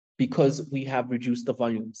because we have reduced the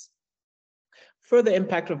volumes. Further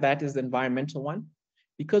impact of that is the environmental one.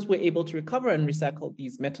 Because we're able to recover and recycle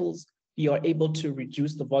these metals, we are able to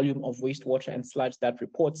reduce the volume of wastewater and sludge that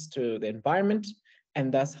reports to the environment,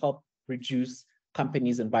 and thus help reduce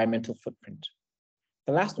companies' environmental footprint.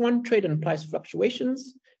 The last one, trade and price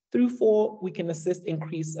fluctuations. Through 4, we can assist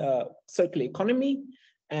increase circular economy.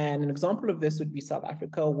 And an example of this would be South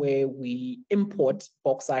Africa, where we import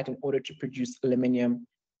bauxite in order to produce aluminum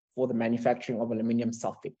for the manufacturing of aluminum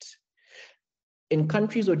sulfate. In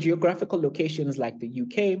countries or geographical locations like the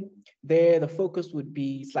UK, there the focus would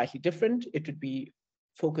be slightly different. It would be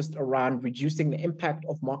focused around reducing the impact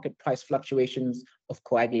of market price fluctuations of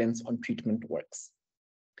coagulants on treatment works.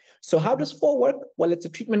 So how does 4 work? Well, it's a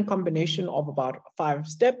treatment combination of about 5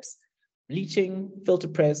 steps: bleaching, filter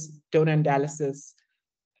press, donor and dialysis,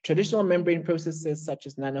 traditional membrane processes such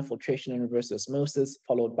as nanofiltration and reverse osmosis,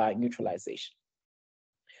 followed by neutralization.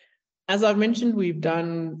 As I've mentioned, we've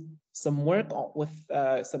done some work with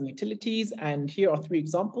some utilities, and here are 3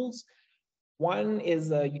 examples. One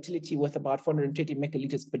is a utility with about 420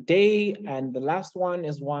 megaliters per day, and the last one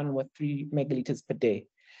is one with 3 megaliters per day.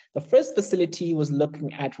 The first facility was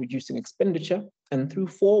looking at reducing expenditure, and through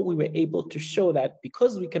 4, we were able to show that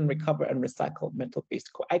because we can recover and recycle metal-based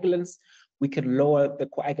coagulants, we can lower the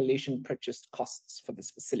coagulation purchase costs for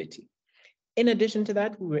this facility. In addition to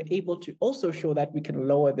that, we were able to also show that we can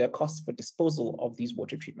lower their costs for disposal of these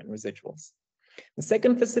water treatment residuals. The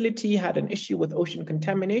second facility had an issue with ocean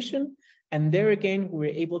contamination, and there again, we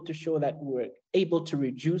were able to show that we were able to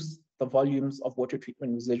reduce the volumes of water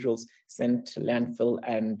treatment residuals sent to landfill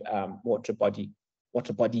and water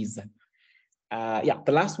bodies. The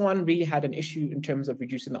last one really had an issue in terms of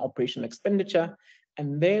reducing the operational expenditure,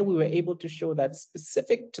 and there we were able to show that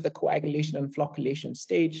specific to the coagulation and flocculation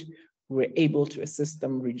stage, we were able to assist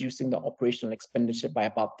them reducing the operational expenditure by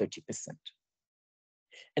about 30%.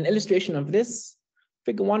 An illustration of this,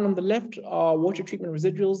 figure 1 on the left are water treatment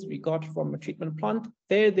residuals we got from a treatment plant.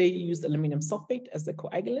 There they used aluminum sulfate as the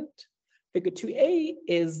coagulant. Figure 2A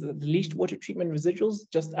is the leached water treatment residuals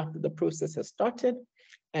just after the process has started.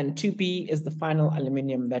 And 2B is the final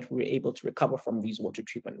aluminum that we were able to recover from these water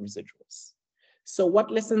treatment residuals. So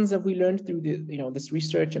what lessons have we learned through this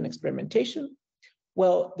research and experimentation?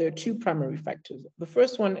 Well, there are 2 primary factors. The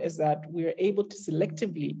first one is that we are able to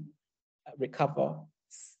selectively recover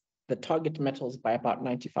the target metals by about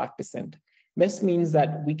 95%. This means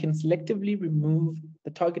that we can selectively remove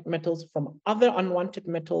the target metals from other unwanted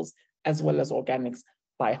metals as well as organics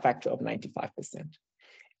by a factor of 95%.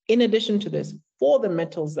 In addition to this, for the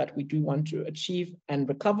metals that we do want to achieve and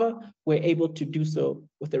recover, we're able to do so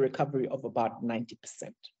with a recovery of about 90%.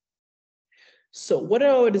 So what are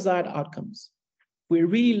our desired outcomes? We're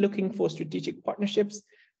really looking for strategic partnerships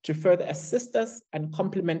to further assist us and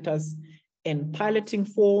complement us in piloting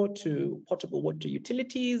to potable water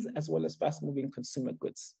utilities, as well as fast-moving consumer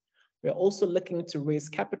goods. We're also looking to raise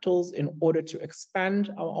capitals in order to expand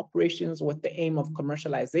our operations with the aim of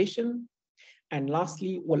commercialization. And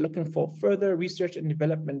lastly, we're looking for further research and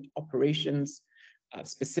development operations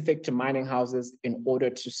specific to mining houses in order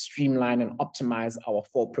to streamline and optimize our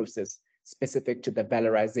full process specific to the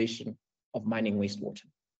valorization of mining wastewater.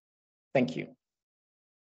 Thank you.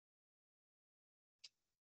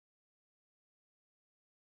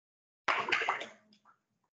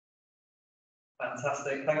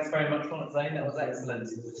 Fantastic. Thanks very much, Zane. That was excellent.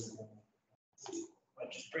 I'll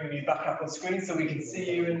just bring you back up on screen so we can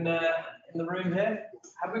see you in the room here.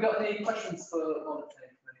 Have we got any questions for anyone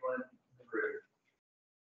in the room?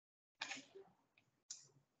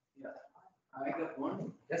 Yeah, I got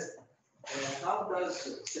one. Yes. How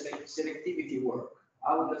does selectivity work?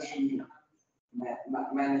 How does he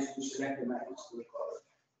manage to select the methods to recover?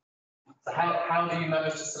 So how do you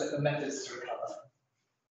manage to select the methods to recover?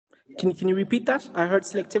 Can you repeat that? I heard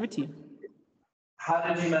selectivity. How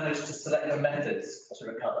did you manage to select the methods to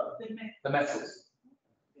recover? The metals.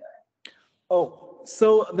 Oh,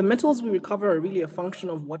 so the metals we recover are really a function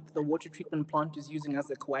of what the water treatment plant is using as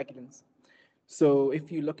the coagulants. So if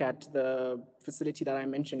you look at the facility that I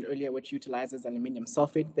mentioned earlier, which utilizes aluminium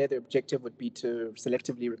sulfate, there the objective would be to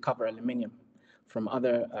selectively recover aluminium from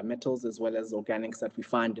other metals as well as organics that we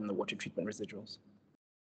find in the water treatment residuals.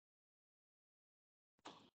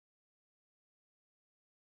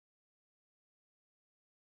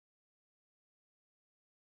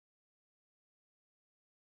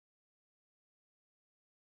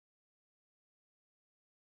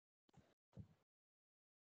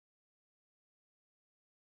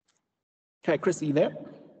 Okay, Chris, are you there?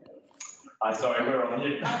 I'm sorry, we're on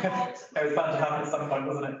mute. It was bound to happen at some point,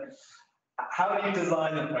 wasn't it? How do you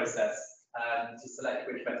design the process to select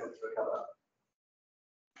which metals to recover?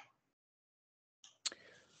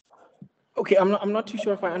 Okay, I'm not too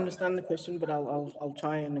sure if I understand the question, but I'll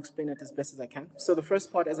try and explain it as best as I can. So the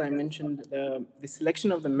first part, as I mentioned, the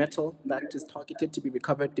selection of the metal that is targeted to be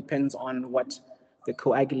recovered depends on what the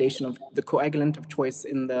coagulant of choice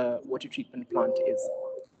in the water treatment plant is.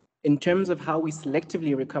 In terms of how we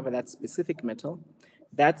selectively recover that specific metal,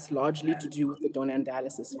 that's largely to do with the donor and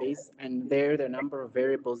dialysis phase, and there are a number of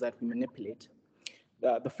variables that we manipulate.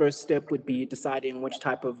 The first step would be deciding which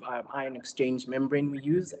type of ion exchange membrane we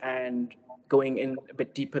use, and going in a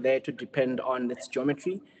bit deeper there to depend on its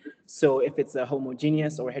geometry. So if it's a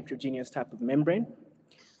homogeneous or heterogeneous type of membrane,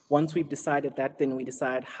 once we've decided that, then we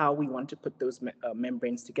decide how we want to put those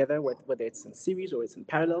membranes together, whether it's in series or it's in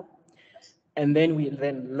parallel. And then we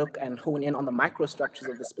look and hone in on the microstructures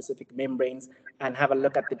of the specific membranes and have a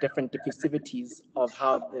look at the different diffusivities of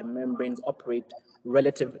how the membranes operate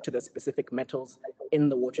relative to the specific metals in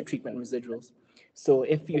the water treatment residuals. So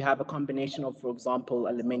if you have a combination of, for example,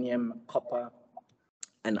 aluminium, copper,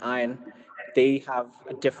 and iron, they have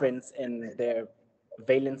a difference in their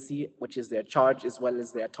valency, which is their charge, as well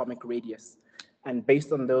as their atomic radius. And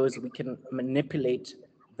based on those, we can manipulate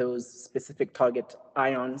those specific target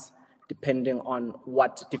ions depending on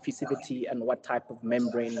what diffusivity and what type of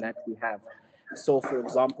membrane that we have. So for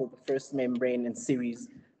example, the first membrane in series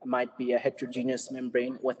might be a heterogeneous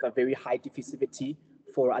membrane with a very high diffusivity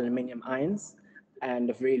for aluminium ions and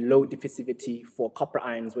a very low diffusivity for copper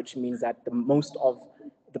ions, which means that the most of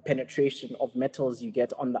the penetration of metals you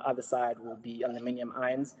get on the other side will be aluminium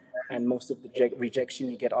ions, and most of the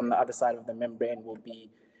rejection you get on the other side of the membrane will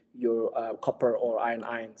be your copper or iron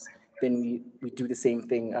ions. Then we do the same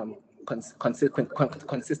thing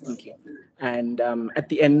consistently. And at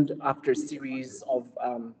the end, after a series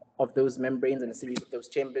of those membranes and a series of those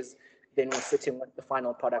chambers, then we're sitting with the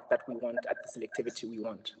final product that we want at the selectivity we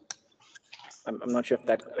want. I'm not sure if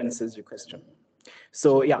that answers your question.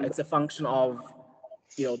 So yeah, it's a function of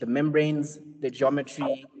the membranes, the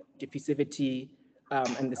geometry, diffusivity,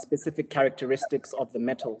 and the specific characteristics of the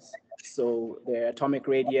metals. So their atomic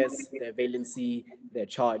radius, their valency, their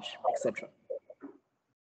charge, etc.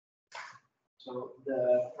 So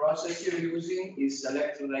the process you're using is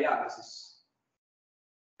electrodialysis.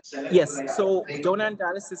 Yes, so donor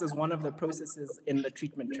dialysis is one of the processes in the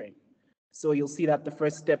treatment train. So you'll see that the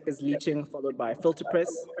first step is leaching, followed by filter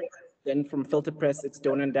press. Then from filter press, it's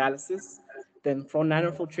donor dialysis. Then for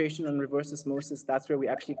nanofiltration and reverse osmosis, that's where we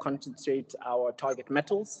actually concentrate our target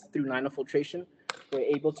metals through nanofiltration. We're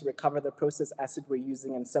able to recover the process acid we're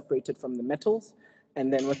using and separate it from the metals.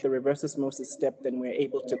 And then with the reverse osmosis step, then we're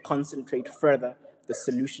able to concentrate further the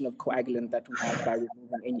solution of coagulant that we have by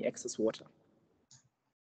removing any excess water.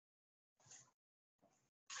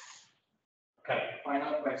 Okay,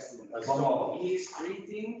 final question. So is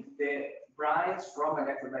treating the brines from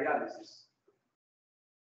electrodialysis?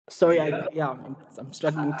 Sorry, I'm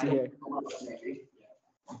struggling to hear.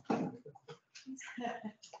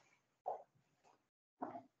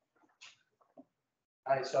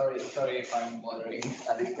 Sorry if I'm bothering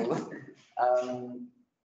a little.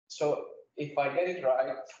 So if I get it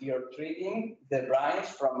right, you're treating the brines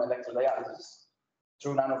from electrodialysis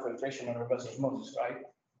through nanofiltration and reverse osmosis, right?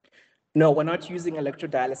 No, we're not using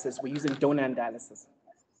electrodialysis. We're using donor dialysis.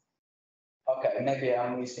 Okay, maybe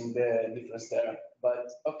I'm missing the difference there.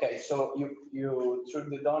 But okay, so you through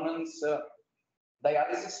the donors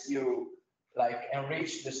dialysis, you like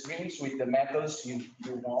enrich the streams with the metals you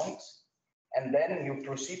want, and then you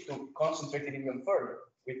proceed to concentrate it even further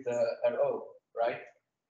with the RO, right?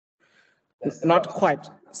 Not quite.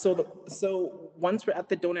 So once we're at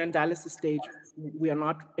the donor and dialysis stage, we are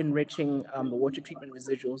not enriching the water treatment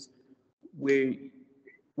residuals. We're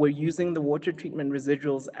using the water treatment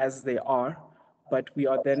residuals as they are, but we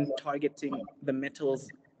are then targeting the metals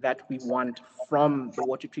that we want from the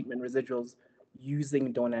water treatment residuals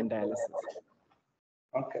using donor and dialysis.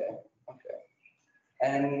 Okay.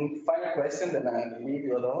 And final question, then I'll leave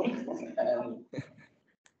you alone.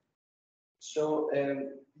 So,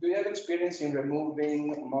 do you have experience in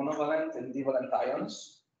removing monovalent and divalent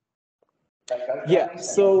ions? Like yeah,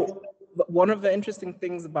 so one of the interesting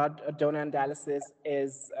things about donor and dialysis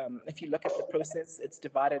is if you look at the process, it's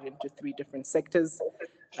divided into 3 different sectors.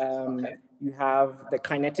 You have the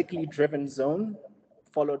kinetically driven zone,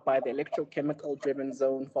 followed by the electrochemical driven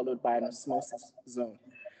zone, followed by an osmosis zone.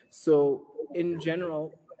 So in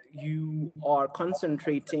general, you are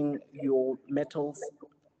concentrating your metals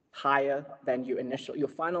higher than your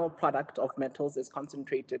final product of metals is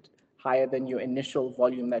concentrated higher than your initial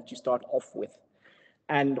volume that you start off with.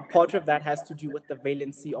 And part of that has to do with the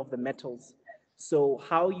valency of the metals. So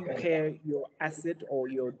how you pair your acid or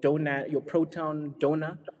your donor, your proton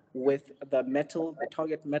donor with the metal, the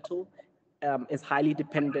target metal, is highly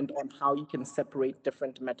dependent on how you can separate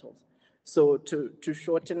different metals. So to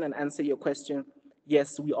shorten and answer your question,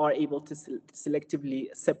 yes, we are able to selectively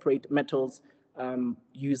separate metals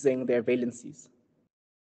using their valencies.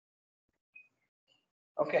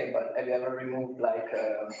 Okay, but have you ever removed, like,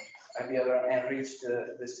 have you ever enriched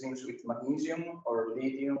the streams with magnesium or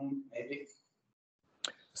lithium, maybe?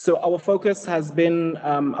 So our focus has been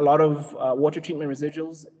a lot of water treatment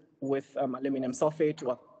residuals with aluminum sulfate,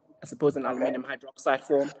 or I suppose an aluminum hydroxide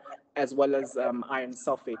form, as well as iron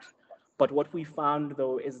sulfate. But what we found,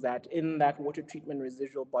 though, is that in that water treatment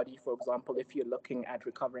residual body, for example, if you're looking at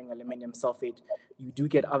recovering aluminum sulfate, you do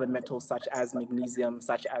get other metals such as magnesium,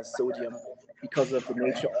 such as sodium, because of the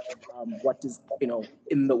nature of what is,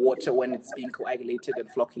 in the water when it's being coagulated and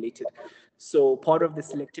flocculated. So part of the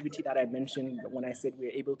selectivity that I mentioned when I said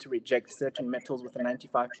we're able to reject certain metals with a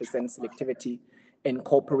 95% selectivity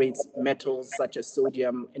incorporates metals such as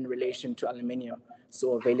sodium in relation to aluminum.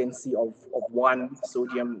 So a valency of 1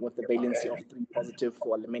 sodium with a valency of 3 positive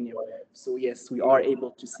for aluminum. So yes, we are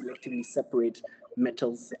able to selectively separate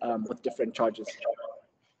metals with different charges.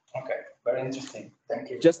 Okay, very interesting. Thank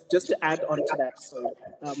you. Just to add on to that, so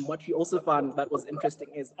what we also found that was interesting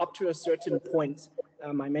is up to a certain point,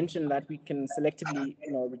 I mentioned that we can selectively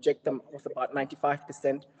reject them with about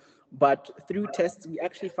 95%, but through tests we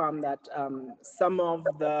actually found that some of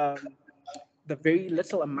the very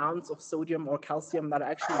little amounts of sodium or calcium that are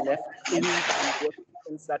actually left in the water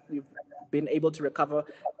treatments that we've been able to recover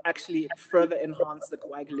actually further enhance the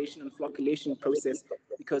coagulation and flocculation process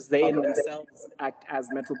because they in themselves act as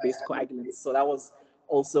metal-based coagulants. So that was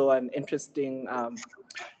also an interesting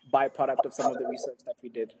byproduct of some of the research that we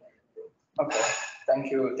did. Okay, thank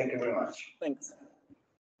you very much. Thanks.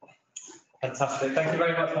 Fantastic. Thank you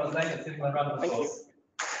very much, Jose. Let's give him a round of applause.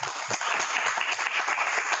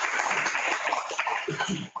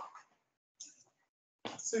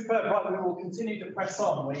 Superb. Right, we will continue to press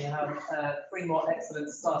on. We have 3 more excellent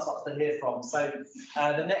startups to hear from. So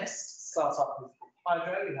the next startup is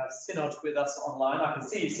Hydro. We have Synod with us online. I can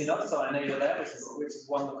see you, Synod, so I know you're there, which is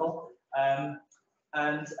wonderful. And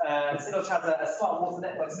Synod has a smart water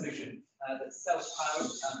network solution that's self-powered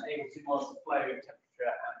and able to monitor flow, temperature,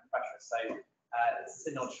 and pressure. So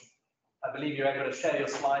Synod, I believe you're able to share your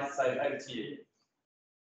slides. So over to you.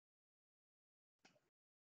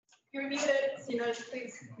 You're muted, Sinan,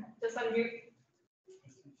 please just unmute.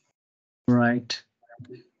 Right.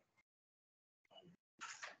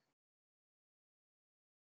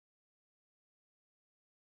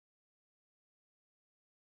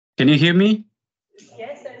 Can you hear me?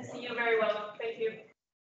 Yes, and see you very well. Thank you.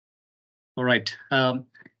 All right.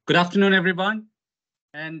 Good afternoon, everyone.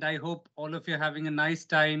 And I hope all of you are having a nice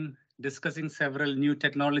time discussing several new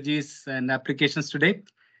technologies and applications today.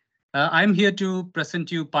 I'm here to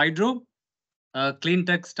present you Pydro, a clean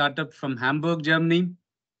tech startup from Hamburg, Germany.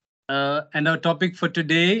 And our topic for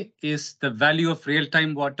today is the value of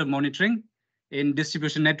real-time water monitoring in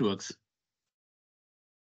distribution networks.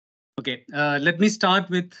 Okay, let me start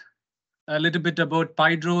with a little bit about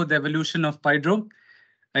Pydro, the evolution of Pydro.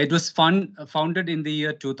 It was founded in the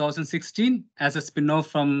year 2016 as a spin-off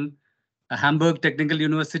from Hamburg Technical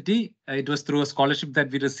University. It was through a scholarship that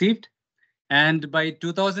we received. And by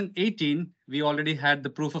 2018, we already had the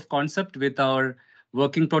proof of concept with our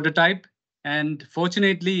working prototype. And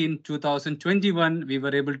fortunately, in 2021, we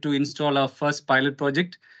were able to install our first pilot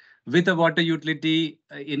project with a water utility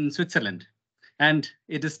in Switzerland. And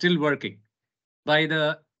it is still working. By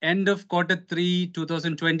the end of Q3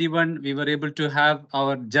 2021, we were able to have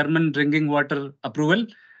our German drinking water approval,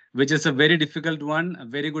 which is a very difficult one, a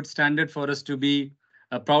very good standard for us to be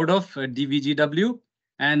proud of, DVGW.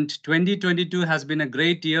 And 2022 has been a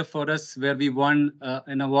great year for us, where we won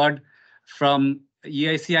an award from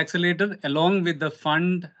EIC Accelerator, along with the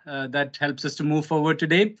fund that helps us to move forward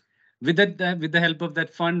today. With the help of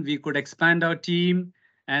that fund, we could expand our team.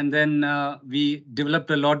 And then we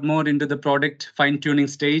developed a lot more into the product fine-tuning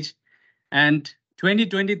stage. And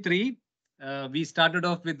 2023, we started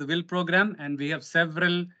off with the WIL program, and we have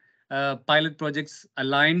several pilot projects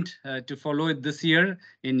aligned to follow it this year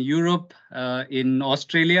in Europe, in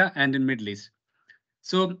Australia, and in Middle East.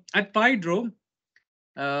 So at Pydro,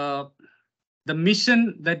 the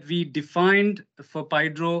mission that we defined for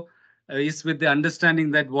Pydro is with the understanding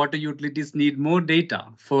that water utilities need more data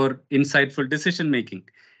for insightful decision making.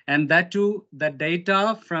 And that too, the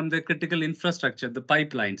data from the critical infrastructure, the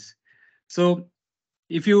pipelines. So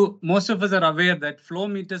most of us are aware that flow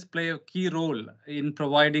meters play a key role in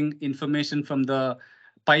providing information from the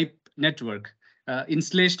pipe network.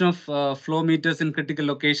 Installation of flow meters in critical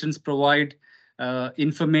locations provide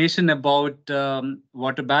information about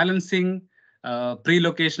water balancing,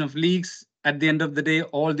 pre-location of leaks. At the end of the day,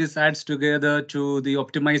 all this adds together to the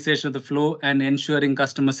optimization of the flow and ensuring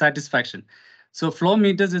customer satisfaction. So flow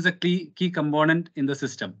meters is a key component in the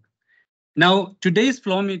system. Now, today's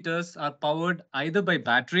flow meters are powered either by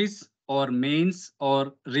batteries or mains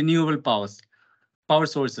or renewable power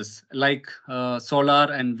sources like solar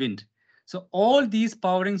and wind. So all these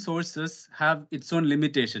powering sources have its own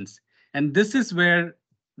limitations. And this is where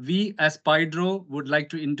we as Pydro would like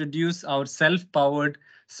to introduce our self-powered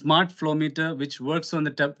smart flow meter, which works on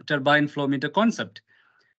the turbine flow meter concept.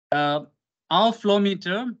 Our flow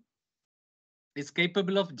meter is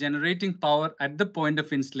capable of generating power at the point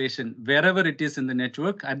of installation, wherever it is in the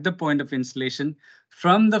network, at the point of installation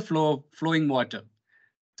from the flowing water.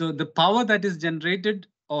 So the power that is generated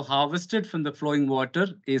or harvested from the flowing water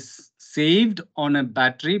is saved on a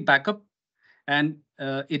battery backup, and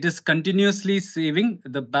it is continuously saving.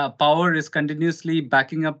 The power is continuously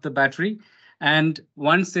backing up the battery. And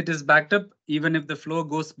once it is backed up, even if the flow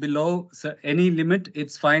goes below any limit,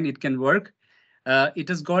 it's fine, it can work. It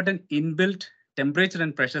has got an inbuilt temperature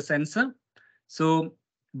and pressure sensor. So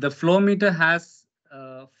the flow meter has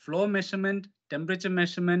flow measurement, temperature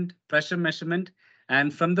measurement, pressure measurement,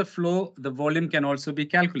 and from the flow, the volume can also be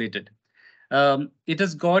calculated. It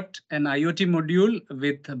has got an IoT module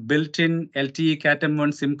with built-in LTE Cat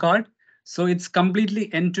M1 SIM card. So it's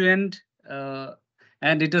completely end-to-end,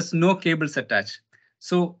 and it has no cables attached.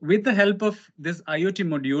 So with the help of this IoT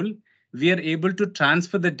module, we are able to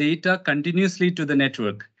transfer the data continuously to the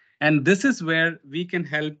network. And this is where we can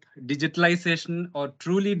help digitalization or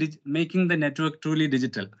truly making the network truly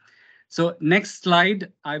digital. So next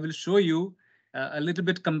slide, I will show you a little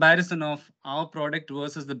bit comparison of our product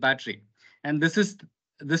versus the battery. And this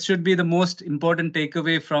should be the most important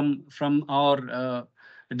takeaway from our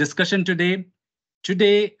discussion today.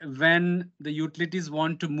 Today, when the utilities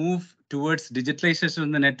want to move towards digitalization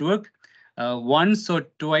of the network, once or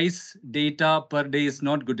twice data per day is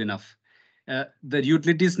not good enough. The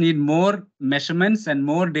utilities need more measurements and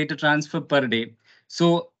more data transfer per day.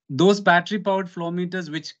 So those battery-powered flow meters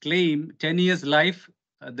which claim 10 years life,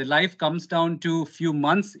 the life comes down to few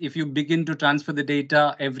months if you begin to transfer the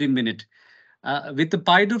data every minute. With the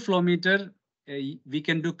Pydro flow meter, we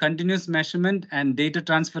can do continuous measurement and data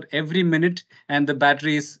transfer every minute, and the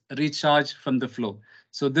battery is recharged from the flow.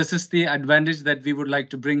 So this is the advantage that we would like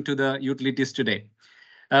to bring to the utilities today.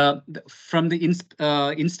 From the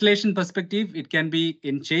installation perspective, it can be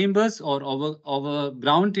in chambers or over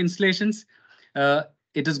ground installations.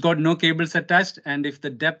 It has got no cables attached, and if the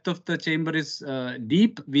depth of the chamber is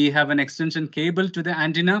deep, we have an extension cable to the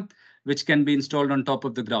antenna, which can be installed on top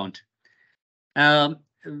of the ground.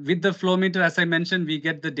 With the flow meter, as I mentioned, we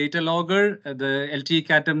get the data logger, the LTE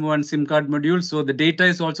Cat-M1 SIM card module, so the data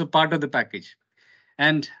is also part of the package.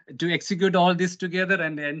 And to execute all this together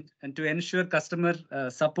and to ensure customer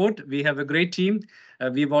support, we have a great team.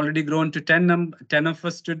 We've already grown to 10 of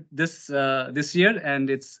us to this year, and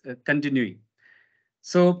it's continuing.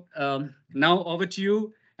 So now over to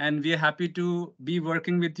you, and we are happy to be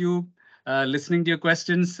working with you, listening to your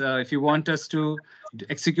questions. If you want us to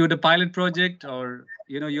execute a pilot project, or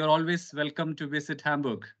you're always welcome to visit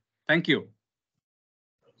Hamburg. Thank you.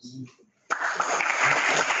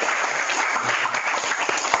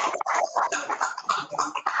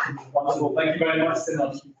 Wonderful. Thank you very much,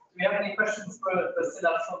 Sinan. Do we have any questions for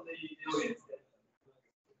Sinan from the audience?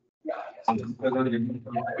 Yeah. I think I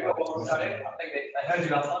heard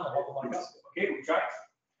you last time. Okay, we tried.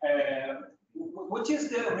 What is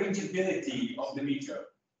the rangeability of the meter?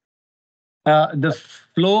 The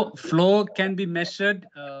flow can be measured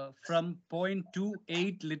from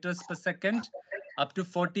 0.28 liters per second up to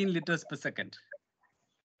 14 liters per second.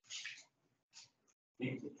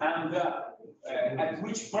 And at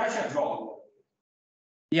which pressure drop?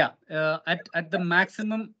 Yeah, at the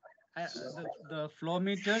maximum, the flow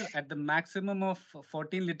meter at the maximum of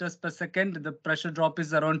 14 liters per second, the pressure drop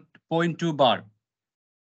is around 0.2 bar.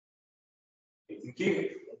 Thank you.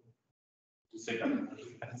 I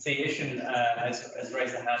can see Ishan has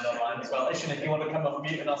raised a hand online as well. Ishan, if you want to come off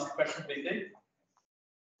mute and ask a question, please do.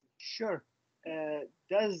 Sure.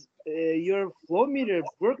 Does your flow meter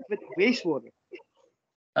work with wastewater?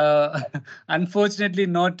 Unfortunately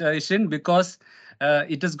not, Ishan, because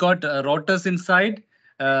it has got rotors inside.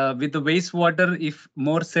 With the wastewater, if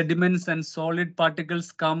more sediments and solid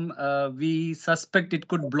particles come, we suspect it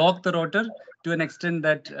could block the rotor to an extent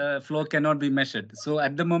that flow cannot be measured. So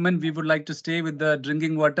at the moment, we would like to stay with the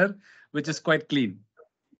drinking water, which is quite clean.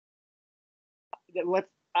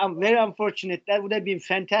 I'm very unfortunate. That would have been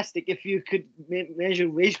fantastic if you could measure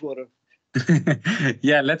wastewater.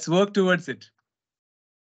 Yeah, let's work towards it.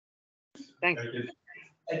 Thank you.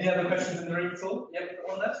 Any other questions in the room at all? Yep,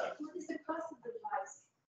 on there. What is the cost of the device?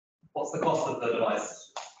 What's the cost of the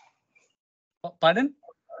device? Pardon?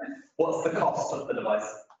 What's the cost of the device?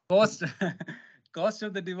 Cost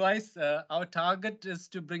of the device, our target is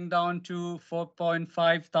to bring down to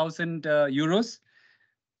 4.5 thousand euros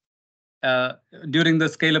during the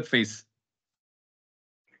scale-up phase.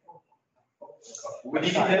 Would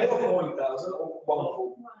you say 4,000 or 1?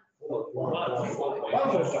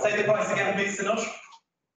 Say the price again, please, Sinosh.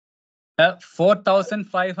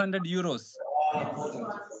 4,500 euros. Thank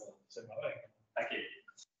you.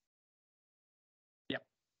 Yeah.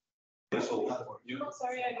 Oh,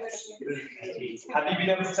 sorry, I heard you. Have you been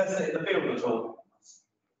able to test it in the field at all?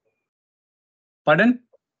 Pardon?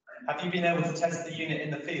 Have you been able to test the unit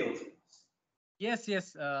in the field? Yes.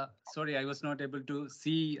 Sorry, I was not able to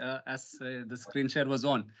see as the screen share was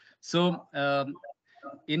on. So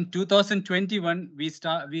in 2021, we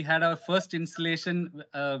had our first installation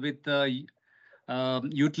with the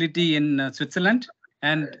utility in Switzerland,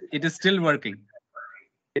 and it is still working.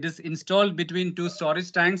 It is installed between two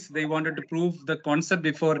storage tanks. They wanted to prove the concept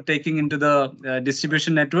before taking into the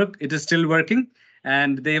distribution network. It is still working,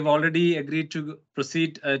 and they have already agreed to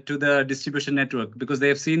proceed to the distribution network because they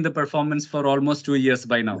have seen the performance for almost 2 years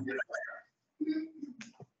by now.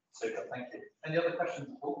 Super, thank you. Any other questions,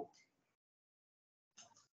 Paul?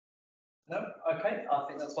 No? Okay, I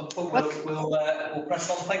think that's wonderful. We'll press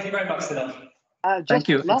on. Thank you very much, Sinan. Thank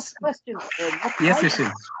you. Last question. Yes, Ishin.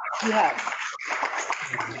 You have?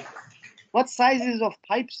 What sizes of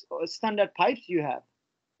pipes or standard pipes you have?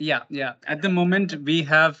 Yeah. At the moment, we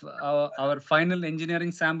have our final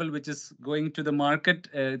engineering sample, which is going to the market.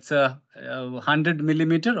 It's a 100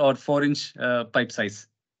 millimeter or 4-inch pipe size.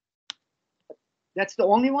 That's the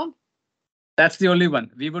only one? That's the only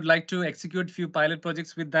one. We would like to execute few pilot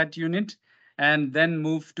projects with that unit and then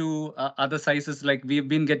move to other sizes. Like we've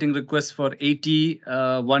been getting requests for 80,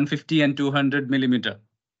 150 and 200 millimeter.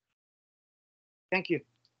 Thank you.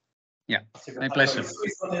 Yeah, my pleasure. In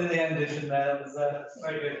the end, Ishin, there was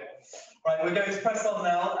very good. Right, we're going to press on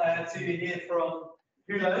now to hear from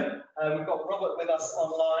Hulo. We've got Robert with us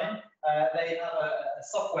online. They have a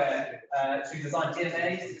software to design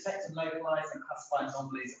DNAs, detect and localize and classify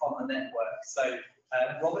anomalies on the network. So,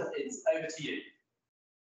 Robert, it's over to you.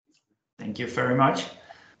 Thank you very much.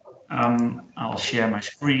 I'll share my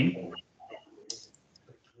screen.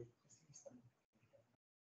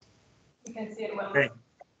 You can see it well. Okay.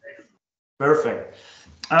 Perfect.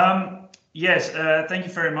 Yes, thank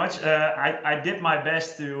you very much. I did my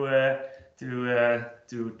best to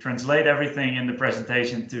translate everything in the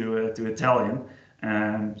presentation to Italian,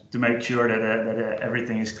 to make sure that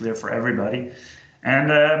everything is clear for everybody.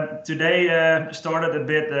 And today started a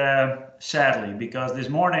bit sadly, because this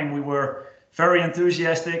morning we were very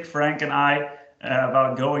enthusiastic, Frank and I,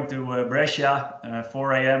 about going to Brescia.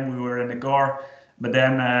 4 a.m. we were in the car, but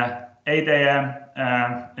then 8 a.m.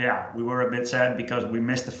 Yeah, we were a bit sad because we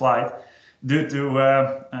missed the flight due to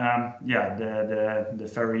yeah, the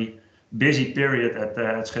very busy period at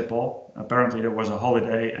Schiphol. Apparently there was a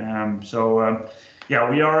holiday, yeah,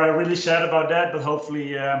 we are really sad about that, but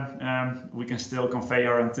hopefully we can still convey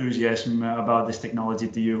our enthusiasm about this technology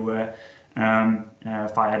to you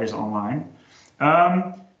via this online.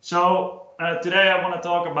 Today I want to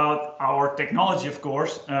talk about our technology, of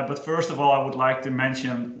course, but first of all I would like to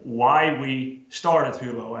mention why we started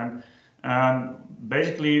Hulo. And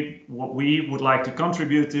basically what we would like to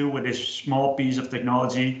contribute to with this small piece of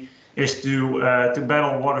technology is to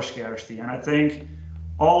battle water scarcity. And I think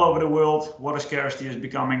all over the world, water scarcity is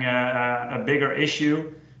becoming a bigger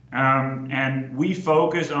issue. And we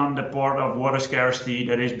focus on the part of water scarcity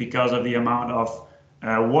that is because of the amount of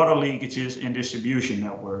water leakages in distribution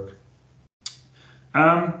network.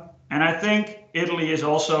 And I think Italy is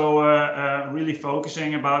also really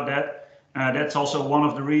focusing about that. That's also one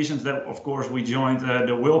of the reasons that, of course, we joined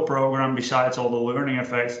the WIL program. Besides all the learning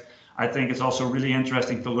effects, I think it's also really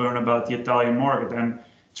interesting to learn about the Italian market. And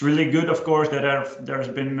it's really good, of course, that there's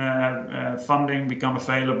been funding become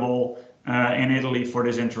available in Italy for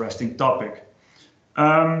this interesting topic.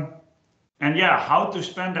 And yeah, how to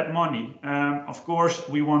spend that money? Of course,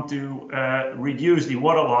 we want to reduce the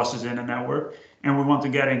water losses in the network, and we want to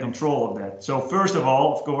get in control of that. So first of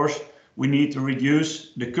all, of course, we need to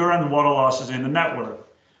reduce the current water losses in the network.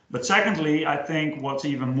 But secondly, I think what's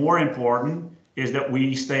even more important is that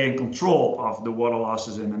we stay in control of the water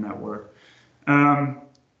losses in the network.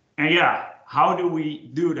 And yeah, how do we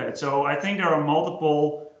do that? So I think there are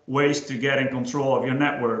multiple ways to get in control of your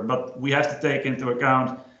network, but we have to take into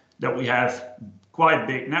account that we have quite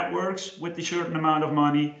big networks with a certain amount of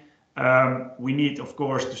money. We need, of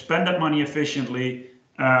course, to spend that money efficiently.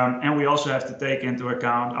 And we also have to take into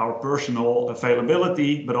account our personal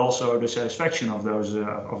availability, but also the satisfaction of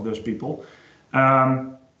those people.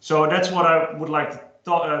 So that's what I would like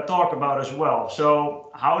to talk about as well.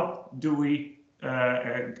 So how do we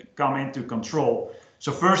come into control?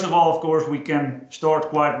 So first of all, of course, we can start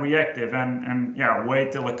quite reactive and yeah,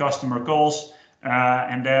 wait till a customer calls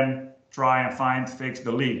and then try and fix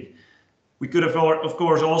the leak. We could have, of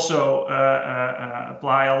course, also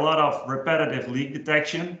apply a lot of repetitive leak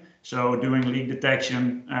detection. So doing leak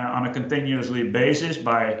detection on a continuously basis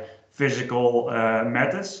by physical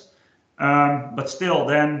methods. But still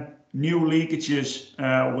then new leakages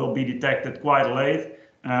will be detected quite late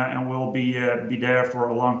and will be there for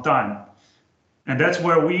a long time. And that's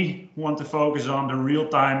where we want to focus on the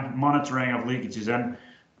real-time monitoring of leakages. And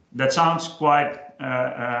that sounds quite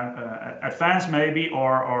advanced maybe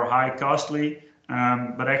or high costly,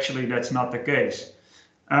 but actually that's not the case.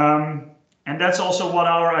 And that's also what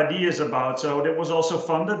our idea is about. So that was also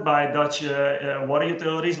funded by Dutch water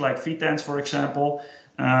utilities like Vitens, for example.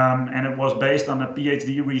 And it was based on a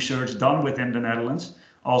PhD research done within the Netherlands,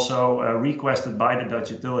 also requested by the Dutch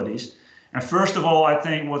utilities. And first of all, I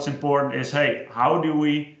think what's important is, hey, how do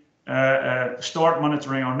we start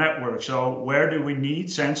monitoring our network? So where do we need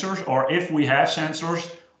sensors, or if we have sensors,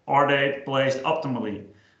 are they placed optimally?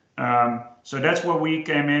 So that's where we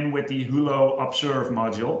came in with the Hulo Observe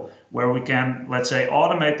module, where we can, let's say,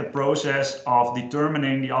 automate the process of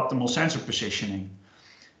determining the optimal sensor positioning.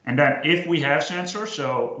 And then if we have sensors,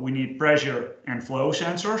 so we need pressure and flow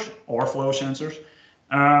sensors or flow sensors,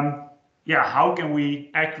 yeah, how can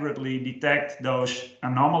we accurately detect those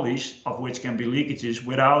anomalies, of which can be leakages,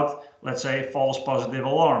 without, let's say, false positive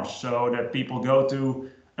alarms, so that people go to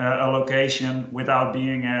a location without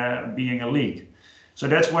being a leak. So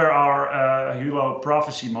that's where our Hulo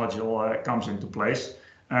Prophecy module comes into place,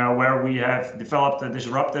 where we have developed a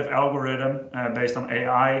disruptive algorithm based on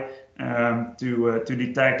AI to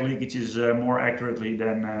detect leakages more accurately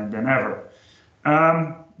than ever.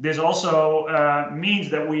 This also means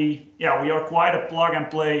that we are quite a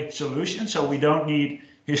plug-and-play solution, so we don't need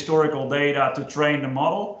historical data to train the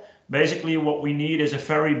model. Basically, what we need is a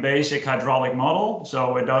very basic hydraulic model,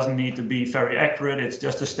 so it doesn't need to be very accurate. It's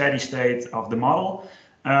just a steady state of the model,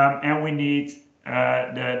 and we need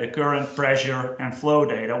the current pressure and flow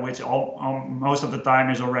data, which most of the time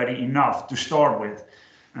is already enough to start with.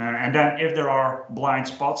 And then if there are blind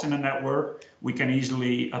spots in the network, we can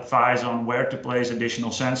easily advise on where to place additional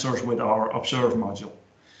sensors with our Observe module.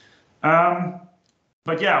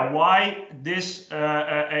 But yeah, why this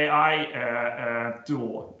AI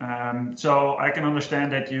tool? So I can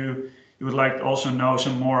understand that you would like to also know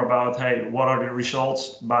some more about, hey, what are the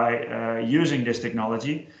results by using this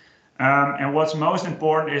technology? And what's most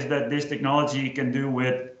important is that this technology can do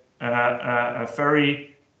with a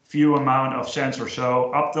very few amount of sensors.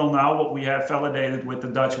 So up till now, what we have validated with the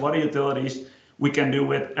Dutch water utilities, we can do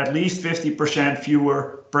with at least 50%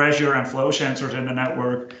 fewer pressure and flow sensors in the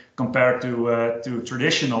network compared to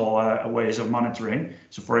traditional ways of monitoring.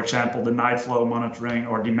 So for example, the night flow monitoring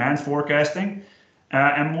or demand forecasting.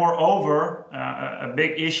 And moreover, a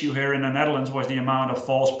big issue here in the Netherlands was the amount of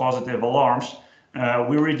false positive alarms.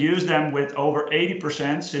 We reduced them with over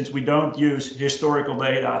 80% since we don't use historical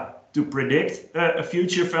data to predict a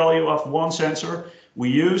future value of one sensor. We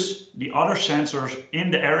use the other sensors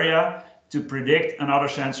in the area to predict another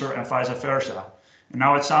sensor and vice versa. And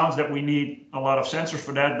now it sounds that we need a lot of sensors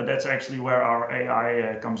for that, but that's actually where our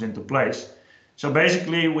AI comes into place. So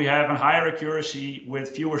basically we have a higher accuracy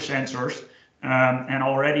with fewer sensors, and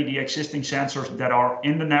already the existing sensors that are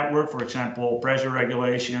in the network, for example, pressure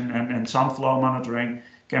regulation and some flow monitoring,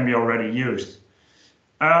 can be already used.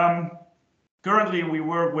 Currently, we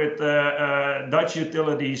work with Dutch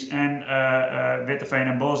utilities and Witteveen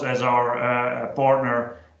and Bos as our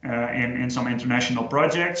partner in some international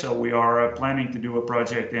projects. So we are planning to do a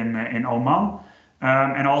project in Oman.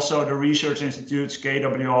 And also the research institutes,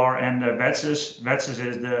 KWR and WETSES. WETSES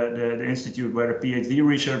is the institute where the PhD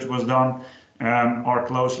research was done, are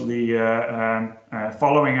closely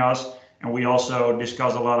following us. And we also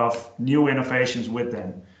discuss a lot of new innovations with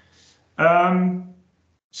them.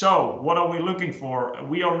 So what are we looking for?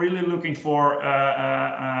 We are really looking for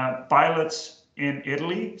pilots in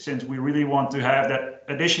Italy, since we really want to have that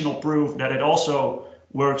additional proof that it also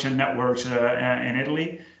works in networks in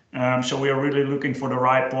Italy. So we are really looking for the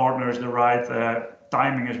right partners, the right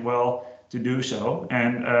timing as well to do so.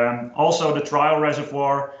 And also the trial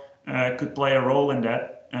reservoir could play a role in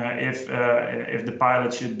that if the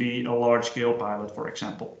pilot should be a large-scale pilot, for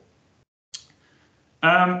example.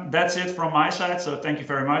 That's it from my side, so thank you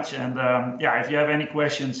very much. And yeah, if you have any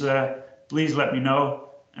questions, please let me know.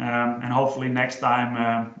 And hopefully next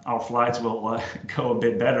time our flights will go a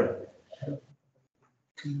bit better.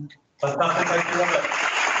 Fantastic, thank you, Robert.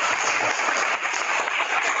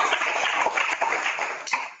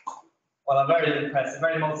 Well, I'm very impressed,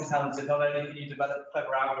 very multi-talented. Not only can you develop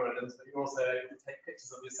clever algorithms, but you're also able to take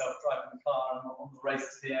pictures of yourself driving the car and on the race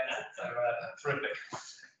to the end. So terrific.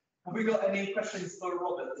 Have we got any questions for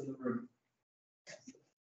Robert in the room?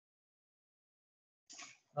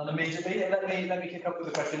 Not immediately. Let me kick off with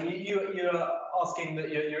a question. You're asking that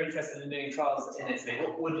you're interested in doing trials in Italy.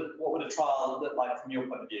 What would a trial look like from your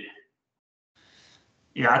point of view?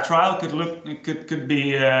 Yeah, a trial could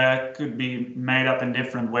be made up in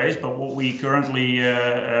different ways, but what we currently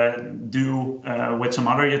do with some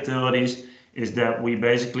other utilities is that we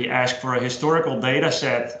basically ask for a historical data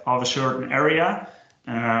set of a certain area.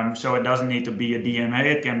 So it doesn't need to be a DMA,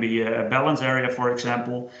 it can be a balance area, for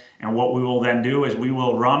example. And what we will then do is we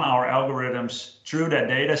will run our algorithms through that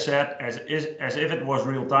data set as if it was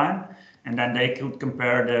real time. And then they could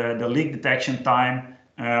compare the leak detection time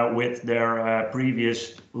with their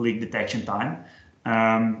previous leak detection time.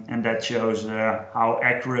 And that shows how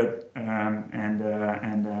accurate and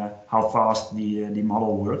how fast the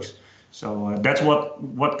model works. So that's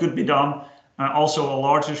what could be done. Also, a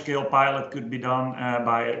larger scale pilot could be done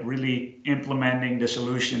by really implementing the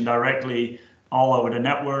solution directly all over the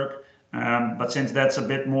network. But since that's a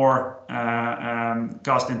bit more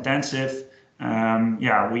cost intensive,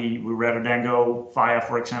 yeah, we rather than go via,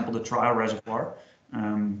 for example, the trial reservoir.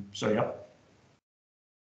 So yeah.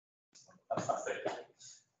 Fantastic.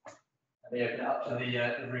 And we open it up to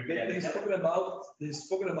the room. They've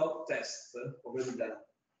spoken about tests already done.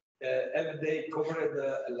 Have they covered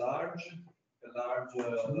a large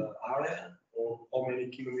area, or how many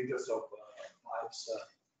kilometers of pipes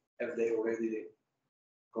have they already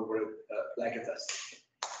covered like a test?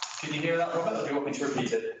 Can you hear that, Robert, or do you want me to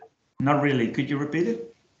repeat it? Not really. Could you repeat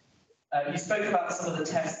it? You spoke about some of the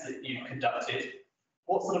tests that you conducted.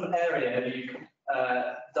 What sort of area have you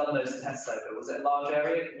done those tests over? Was it a large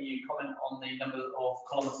area? Can you comment on the number of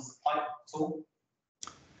kilometers of pipe at all?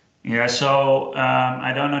 Yeah, so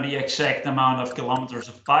I don't know the exact amount of kilometers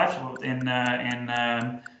of pipes, but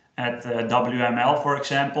at WML, for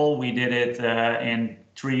example, we did it in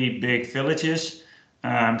 3 big villages.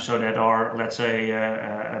 So that are, let's say,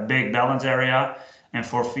 a big balance area. And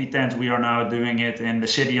for Vitens, we are now doing it in the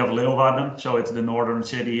city of Leeuwarden. So it's the northern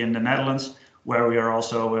city in the Netherlands, where we are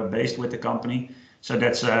also based with the company. So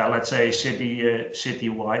that's, let's say,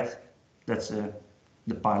 city-wide. That's the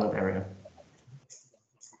pilot area.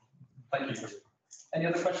 Thank you. Any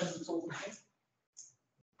other questions at all?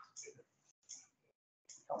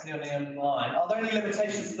 Company online. Are there any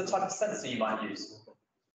limitations to the type of sensor you might use?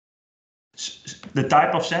 The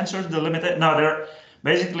type of sensors, the limited, no, there,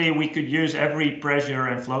 basically we could use every pressure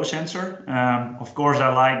and flow sensor. Of course,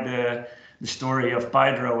 I like the story of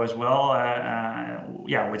Hydro as well,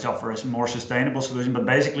 yeah, which offers a more sustainable solution, but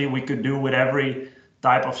basically we could do with every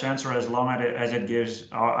type of sensor as long as it gives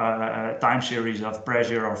a time series of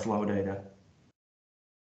pressure or flow data.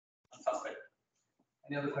 Fantastic.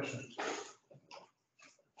 Any other questions?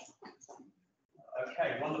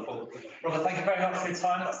 Okay, wonderful. Robert, thank you very much for your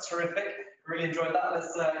time. That's terrific. Really enjoyed that.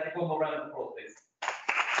 Let's give one more round of applause, please.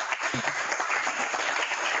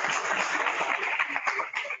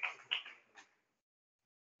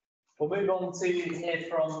 We'll move on to hear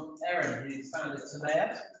from Erin, who's founded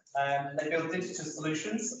Tomea. They build digital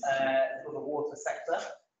solutions for the water sector.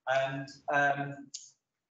 And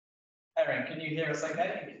Erin, can you hear us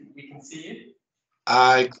okay? We can see you.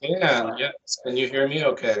 I can, yes. Can you hear me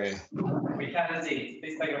okay? We can indeed.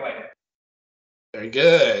 Please take it away. Very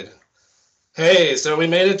good. Hey, so we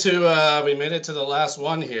made it to the last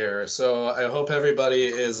one here. So I hope everybody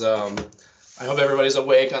is everybody's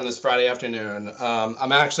awake on this Friday afternoon.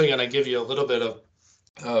 I'm actually going to give you a little bit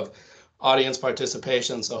of audience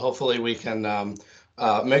participation. So hopefully we can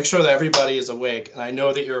make sure that everybody is awake. And I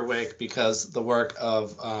know that you're awake because the work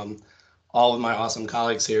of all of my awesome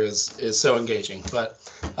colleagues here is so engaging. But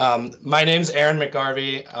my name's Aaron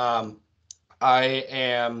McGarvey. I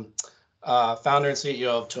am founder and CEO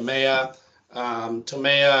of Tomea.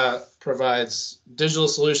 Tomea provides digital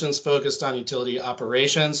solutions focused on utility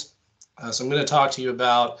operations. So I'm going to talk to you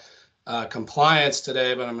about compliance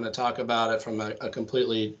today, but I'm going to talk about it from a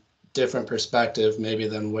completely different perspective, maybe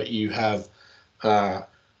than what you have heard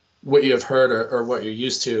or what you're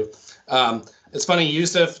used to. It's funny,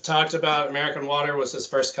 Yusuf talked about American Water was his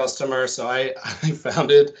first customer, so I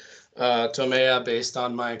founded Tomea based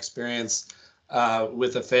on my experience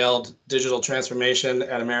with a failed digital transformation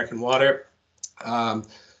at American Water.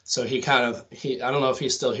 So I don't know if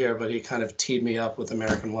he's still here, but he kind of teed me up with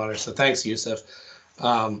American Water. So thanks, Yusuf.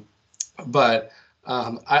 I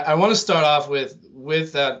want to start off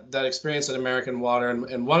with that experience at American Water.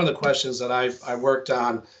 And one of the questions that I worked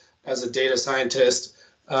on as a data scientist,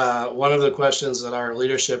 one of the questions that our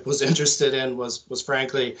leadership was interested in was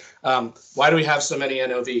frankly, why do we have so many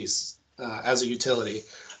NOVs as a utility?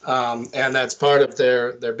 And that's part of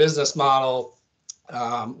their business model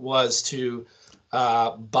was to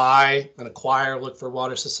buy and acquire, look for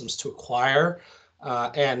water systems to acquire.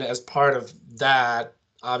 And as part of that,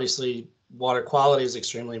 obviously, water quality is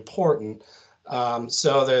extremely important.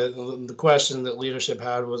 So the question that leadership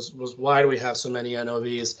had was why do we have so many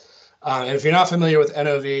NOVs? And if you're not familiar with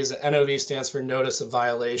NOVs, NOV stands for Notice of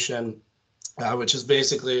Violation, which is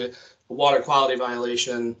basically a water quality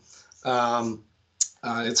violation.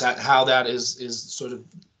 It's how that is sort of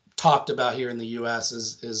talked about here in the U.S.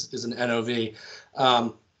 is an NOV.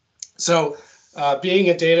 So being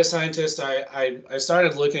a data scientist, I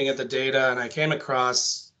started looking at the data and I came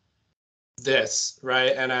across this,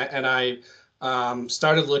 right? And I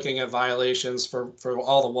started looking at violations for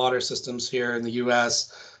all the water systems here in the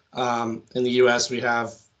U.S. In the U.S., we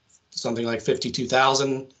have something like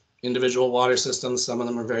 52,000 individual water systems. Some of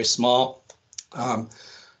them are very small. But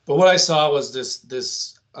what I saw was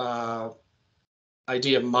this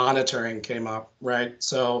idea of monitoring came up, right?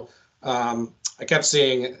 So I kept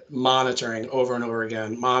seeing monitoring over and over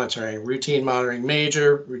again, monitoring, routine monitoring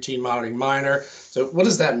major, routine monitoring minor. So what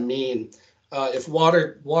does that mean? If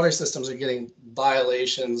water systems are getting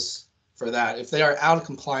violations for that, if they are out of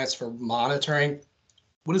compliance for monitoring,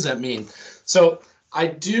 what does that mean? So I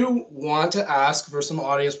do want to ask for some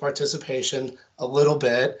audience participation a little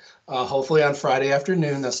bit, hopefully on Friday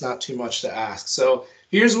afternoon. That's not too much to ask. So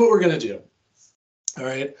here's what we're going to do. All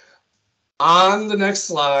right. On the next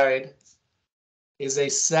slide is a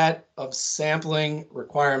set of sampling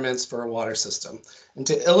requirements for a water system. And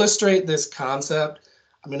to illustrate this concept,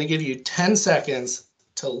 I'm going to give you 10 seconds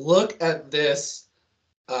to look at this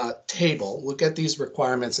table, look at these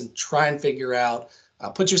requirements and try and figure out,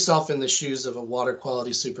 put yourself in the shoes of a water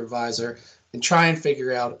quality supervisor and try and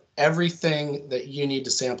figure out everything that you need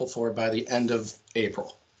to sample for by the end of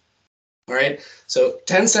April. All right, so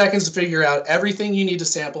 10 seconds to figure out everything you need to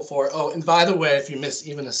sample for. Oh, and by the way, if you miss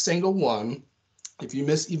even a single one, if you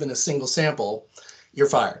miss even a single sample, you're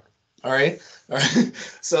fired. All right, all right.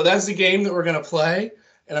 So that's the game that we're going to play,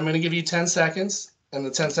 and I'm going to give you 10 seconds, and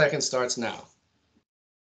the 10 seconds starts now.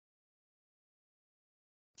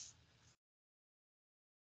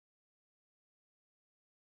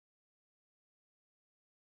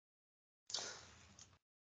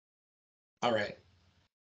 All right.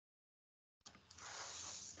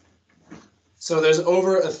 So there's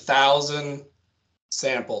over 1,000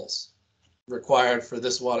 samples required for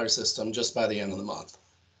this water system just by the end of the month.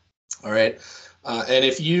 All right. And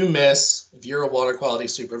if you're a water quality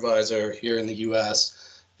supervisor here in the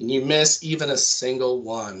US, and you miss even a single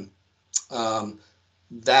one,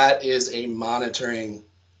 that is a monitoring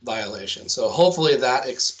violation. So hopefully that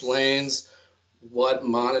explains what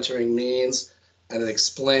monitoring means, and it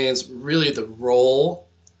explains really the role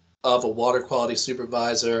of a water quality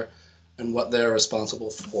supervisor and what they're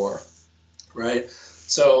responsible for, right?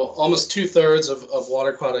 So almost 2/3 of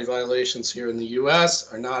water quality violations here in the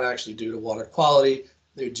US are not actually due to water quality,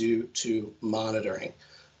 they're due to monitoring.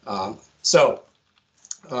 What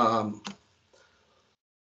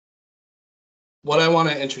I want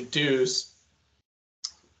to introduce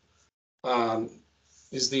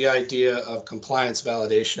is the idea of compliance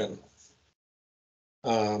validation.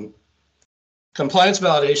 Compliance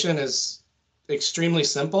validation is extremely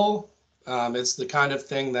simple. It's the kind of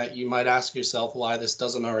thing that you might ask yourself why this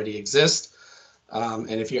doesn't already exist. And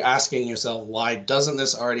if you're asking yourself, why doesn't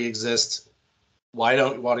this already exist? Why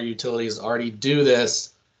don't water utilities already do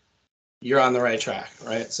this? You're on the right track,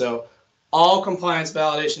 right? So all compliance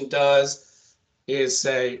validation does is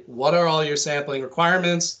say, what are all your sampling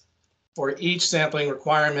requirements? For each sampling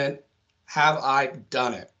requirement, have I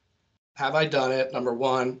done it? Have I done it, number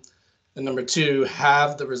one? And number two,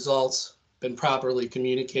 have the results been properly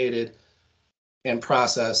communicated and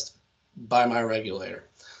processed by my regulator?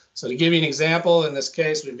 So to give you an example, in this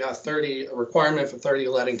case, we've got a requirement for 30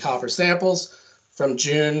 lead and copper samples from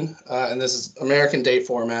June, and this is American date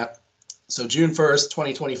format. So June 1st,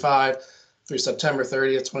 2025 through September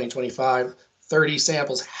 30th, 2025, 30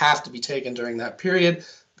 samples have to be taken during that period.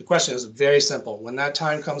 The question is very simple. When that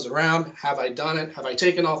time comes around, have I done it? Have I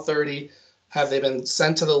taken all 30? Have they been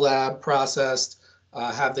sent to the lab, processed?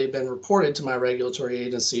 Have they been reported to my regulatory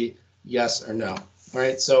agency? Yes or no? All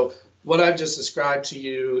right, so what I've just described to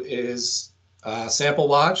you is Sample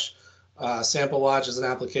Watch. Sample Watch is an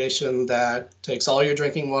application that takes all your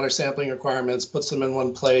drinking water sampling requirements, puts them in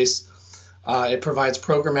one place. It provides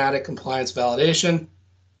programmatic compliance validation,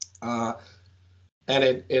 and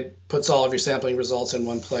it puts all of your sampling results in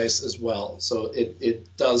one place as well. So it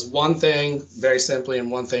does one thing very simply and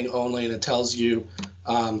one thing only, and it tells you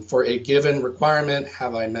for a given requirement,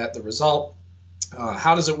 have I met the result?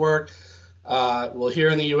 How does it work? Well, here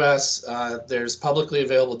in the US, there's publicly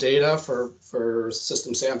available data for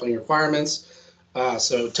system sampling requirements.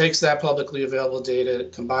 So it takes that publicly available data,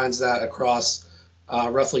 combines that across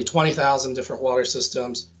roughly 20,000 different water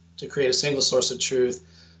systems to create a single source of truth,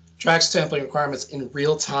 tracks sampling requirements in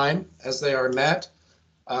real time as they are met.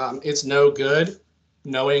 It's no good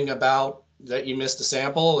knowing about that you missed a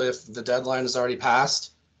sample if the deadline is already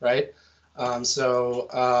passed, right?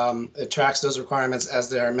 It tracks those requirements as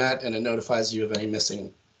they are met, and it notifies you of any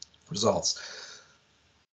missing results.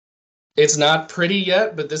 It's not pretty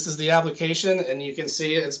yet, but this is the application, and you can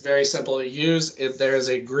see it's very simple to use. If there's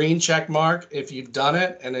a green check mark if you've done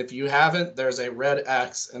it, and if you haven't, there's a red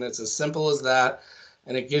X, and it's as simple as that.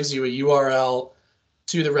 And it gives you a URL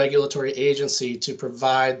to the regulatory agency to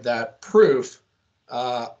provide that proof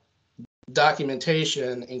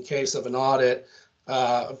documentation in case of an audit.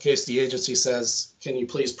 In case the agency says, can you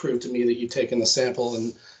please prove to me that you've taken the sample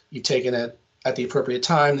and you've taken it at the appropriate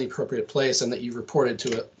time, the appropriate place, and that you reported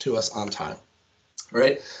to us on time,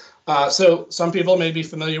 right? So some people may be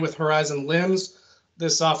familiar with Horizon LIMS.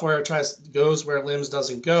 This software goes where LIMS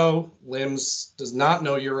doesn't go. LIMS does not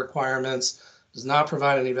know your requirements, does not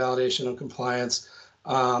provide any validation of compliance.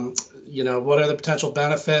 What are the potential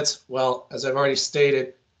benefits? Well, as I've already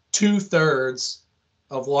stated, 2/3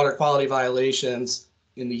 of water quality violations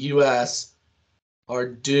in the US are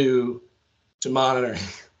due to monitoring.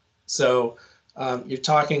 So you're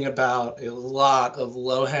talking about a lot of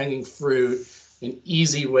low-hanging fruit and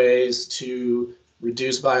easy ways to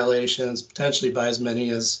reduce violations, potentially by as many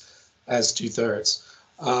as 2/3.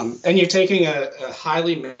 And you're taking a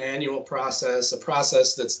highly manual process, a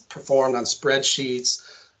process that's performed on spreadsheets,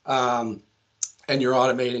 and you're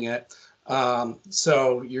automating it.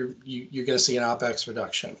 So you're going to see an OpEx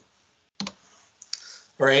reduction.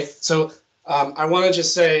 All right. So I want to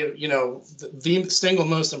just say, you know, the single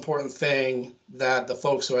most important thing that the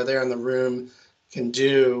folks who are there in the room can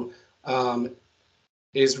do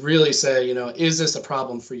is really say, you know, is this a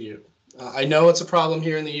problem for you? I know it's a problem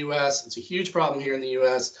here in the US. It's a huge problem here in the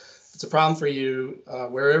US. It's a problem for you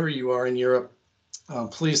wherever you are in Europe.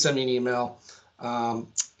 Please send me an email.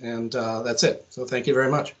 And that's it. So thank you very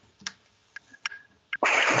much.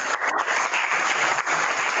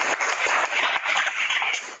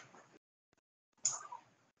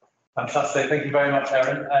 Fantastic. Thank you very much,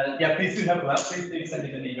 Aaron. Yeah, please do help them out. Please do send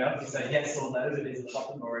me an email to say yes or no, it is a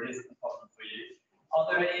problem or it isn't a problem for you. Are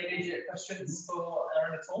there any immediate questions for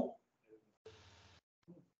Aaron at all?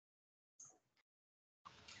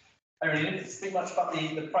 Aaron, you didn't speak much about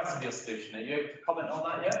the price of your solution. Are you able to comment on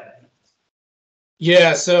that yet?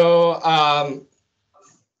 Yeah, so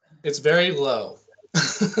it's very low.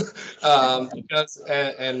 Because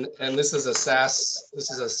and this is a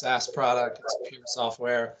SaaS product, it's pure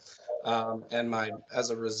software, and as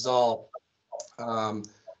a result, I'm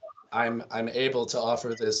able to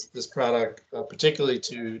offer this product particularly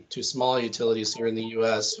to small utilities here in the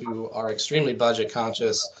US who are extremely budget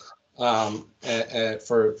conscious, and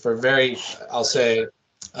for very, I'll say,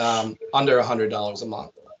 under $100 a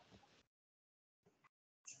month.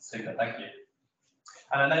 Super, thank you.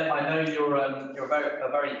 And I know you're a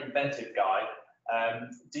very inventive guy.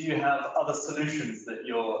 Do you have other solutions that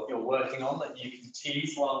you're working on that you can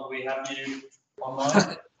tease while we have you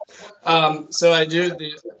online? So I do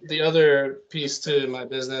the other piece to my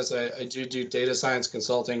business. I do data science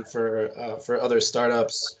consulting for other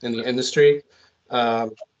startups in the industry.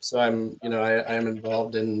 So I'm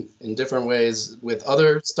involved in different ways with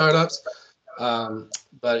other startups.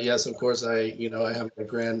 But yes, of course, I have a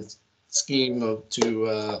grand scheme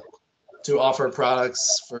to offer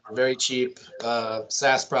products for very cheap,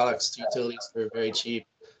 SaaS products to utilities for very cheap,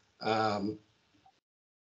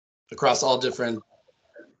 across all different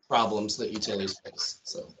problems that utilities face.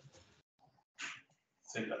 So.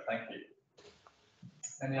 Super, thank you.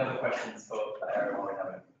 Any other questions for Aaron while we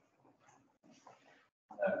have him?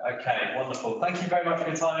 No. Okay, wonderful. Thank you very much for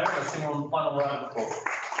your time, Aaron. Let's sing on the final round of applause.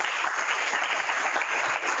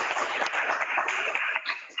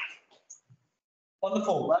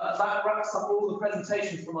 Wonderful. That wraps up all the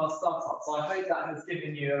presentations from our startups. I hope that has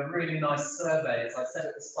given you a really nice survey, as I said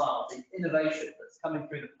at the start, of the innovation that's coming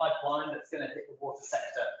through the pipeline that's going to hit the water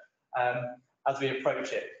sector as we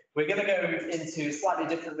approach it. We're going to go into a slightly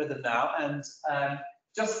different rhythm now and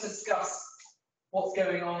just discuss what's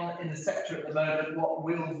going on in the sector at the moment, what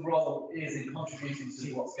Will's role is in contributing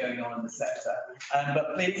to what's going on in the sector.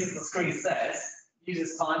 But please, as the screen says, use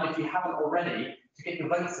this time, if you haven't already, to get your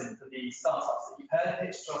votes in for the startups that you've heard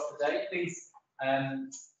pitched to us today. Please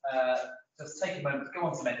just take a moment to go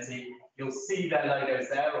on to Menti. You'll see their logos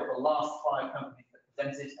there of the last 5 companies that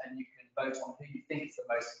presented, and you can vote on who you think is the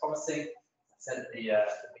most promising. As I said at the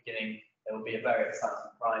beginning, there will be a very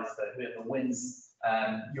exciting prize for whoever wins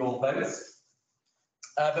your votes.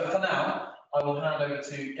 But for now, I will hand over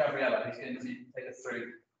to Gabriella, who's going to take us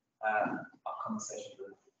through our conversation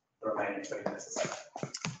with the remaining 20 minutes or so.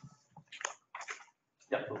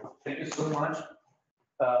 Yeah, thank you so much.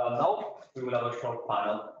 Now we will have a short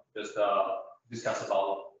panel, just discuss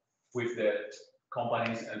about with the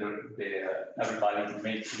companies and everybody to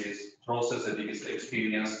make this process and this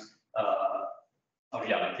experience a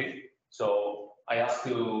reality. So I ask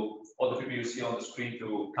you, all the people you see on the screen,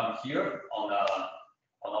 to come here on our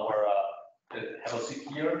have a seat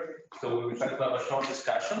here. So we will try to have a short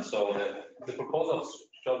discussion. So the proposal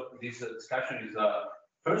of this discussion is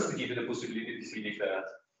first to give you the possibility to finish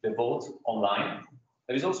the vote online.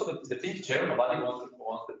 There is also the pink chair. Nobody wants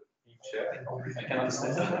the pink chair. I can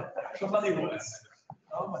understand that. Nobody wants.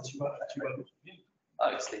 How much you want?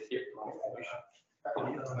 I stay here.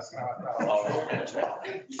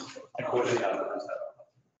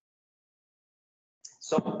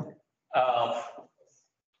 So,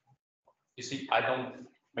 you see, I don't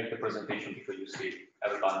make the presentation because you see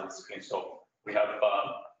everybody on the screen. So we have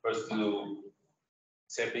first to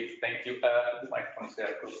say a big thank you. The microphone is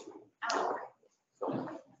there close to.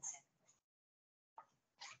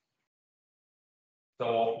 So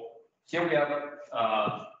here we have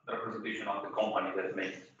the representation of the company that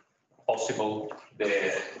made possible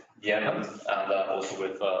the event, and also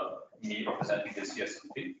with me representing the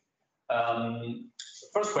CSMP.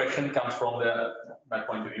 First question comes from my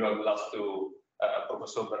point of view. I will ask to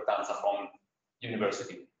Professor Bertanza from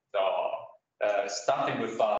university. So starting with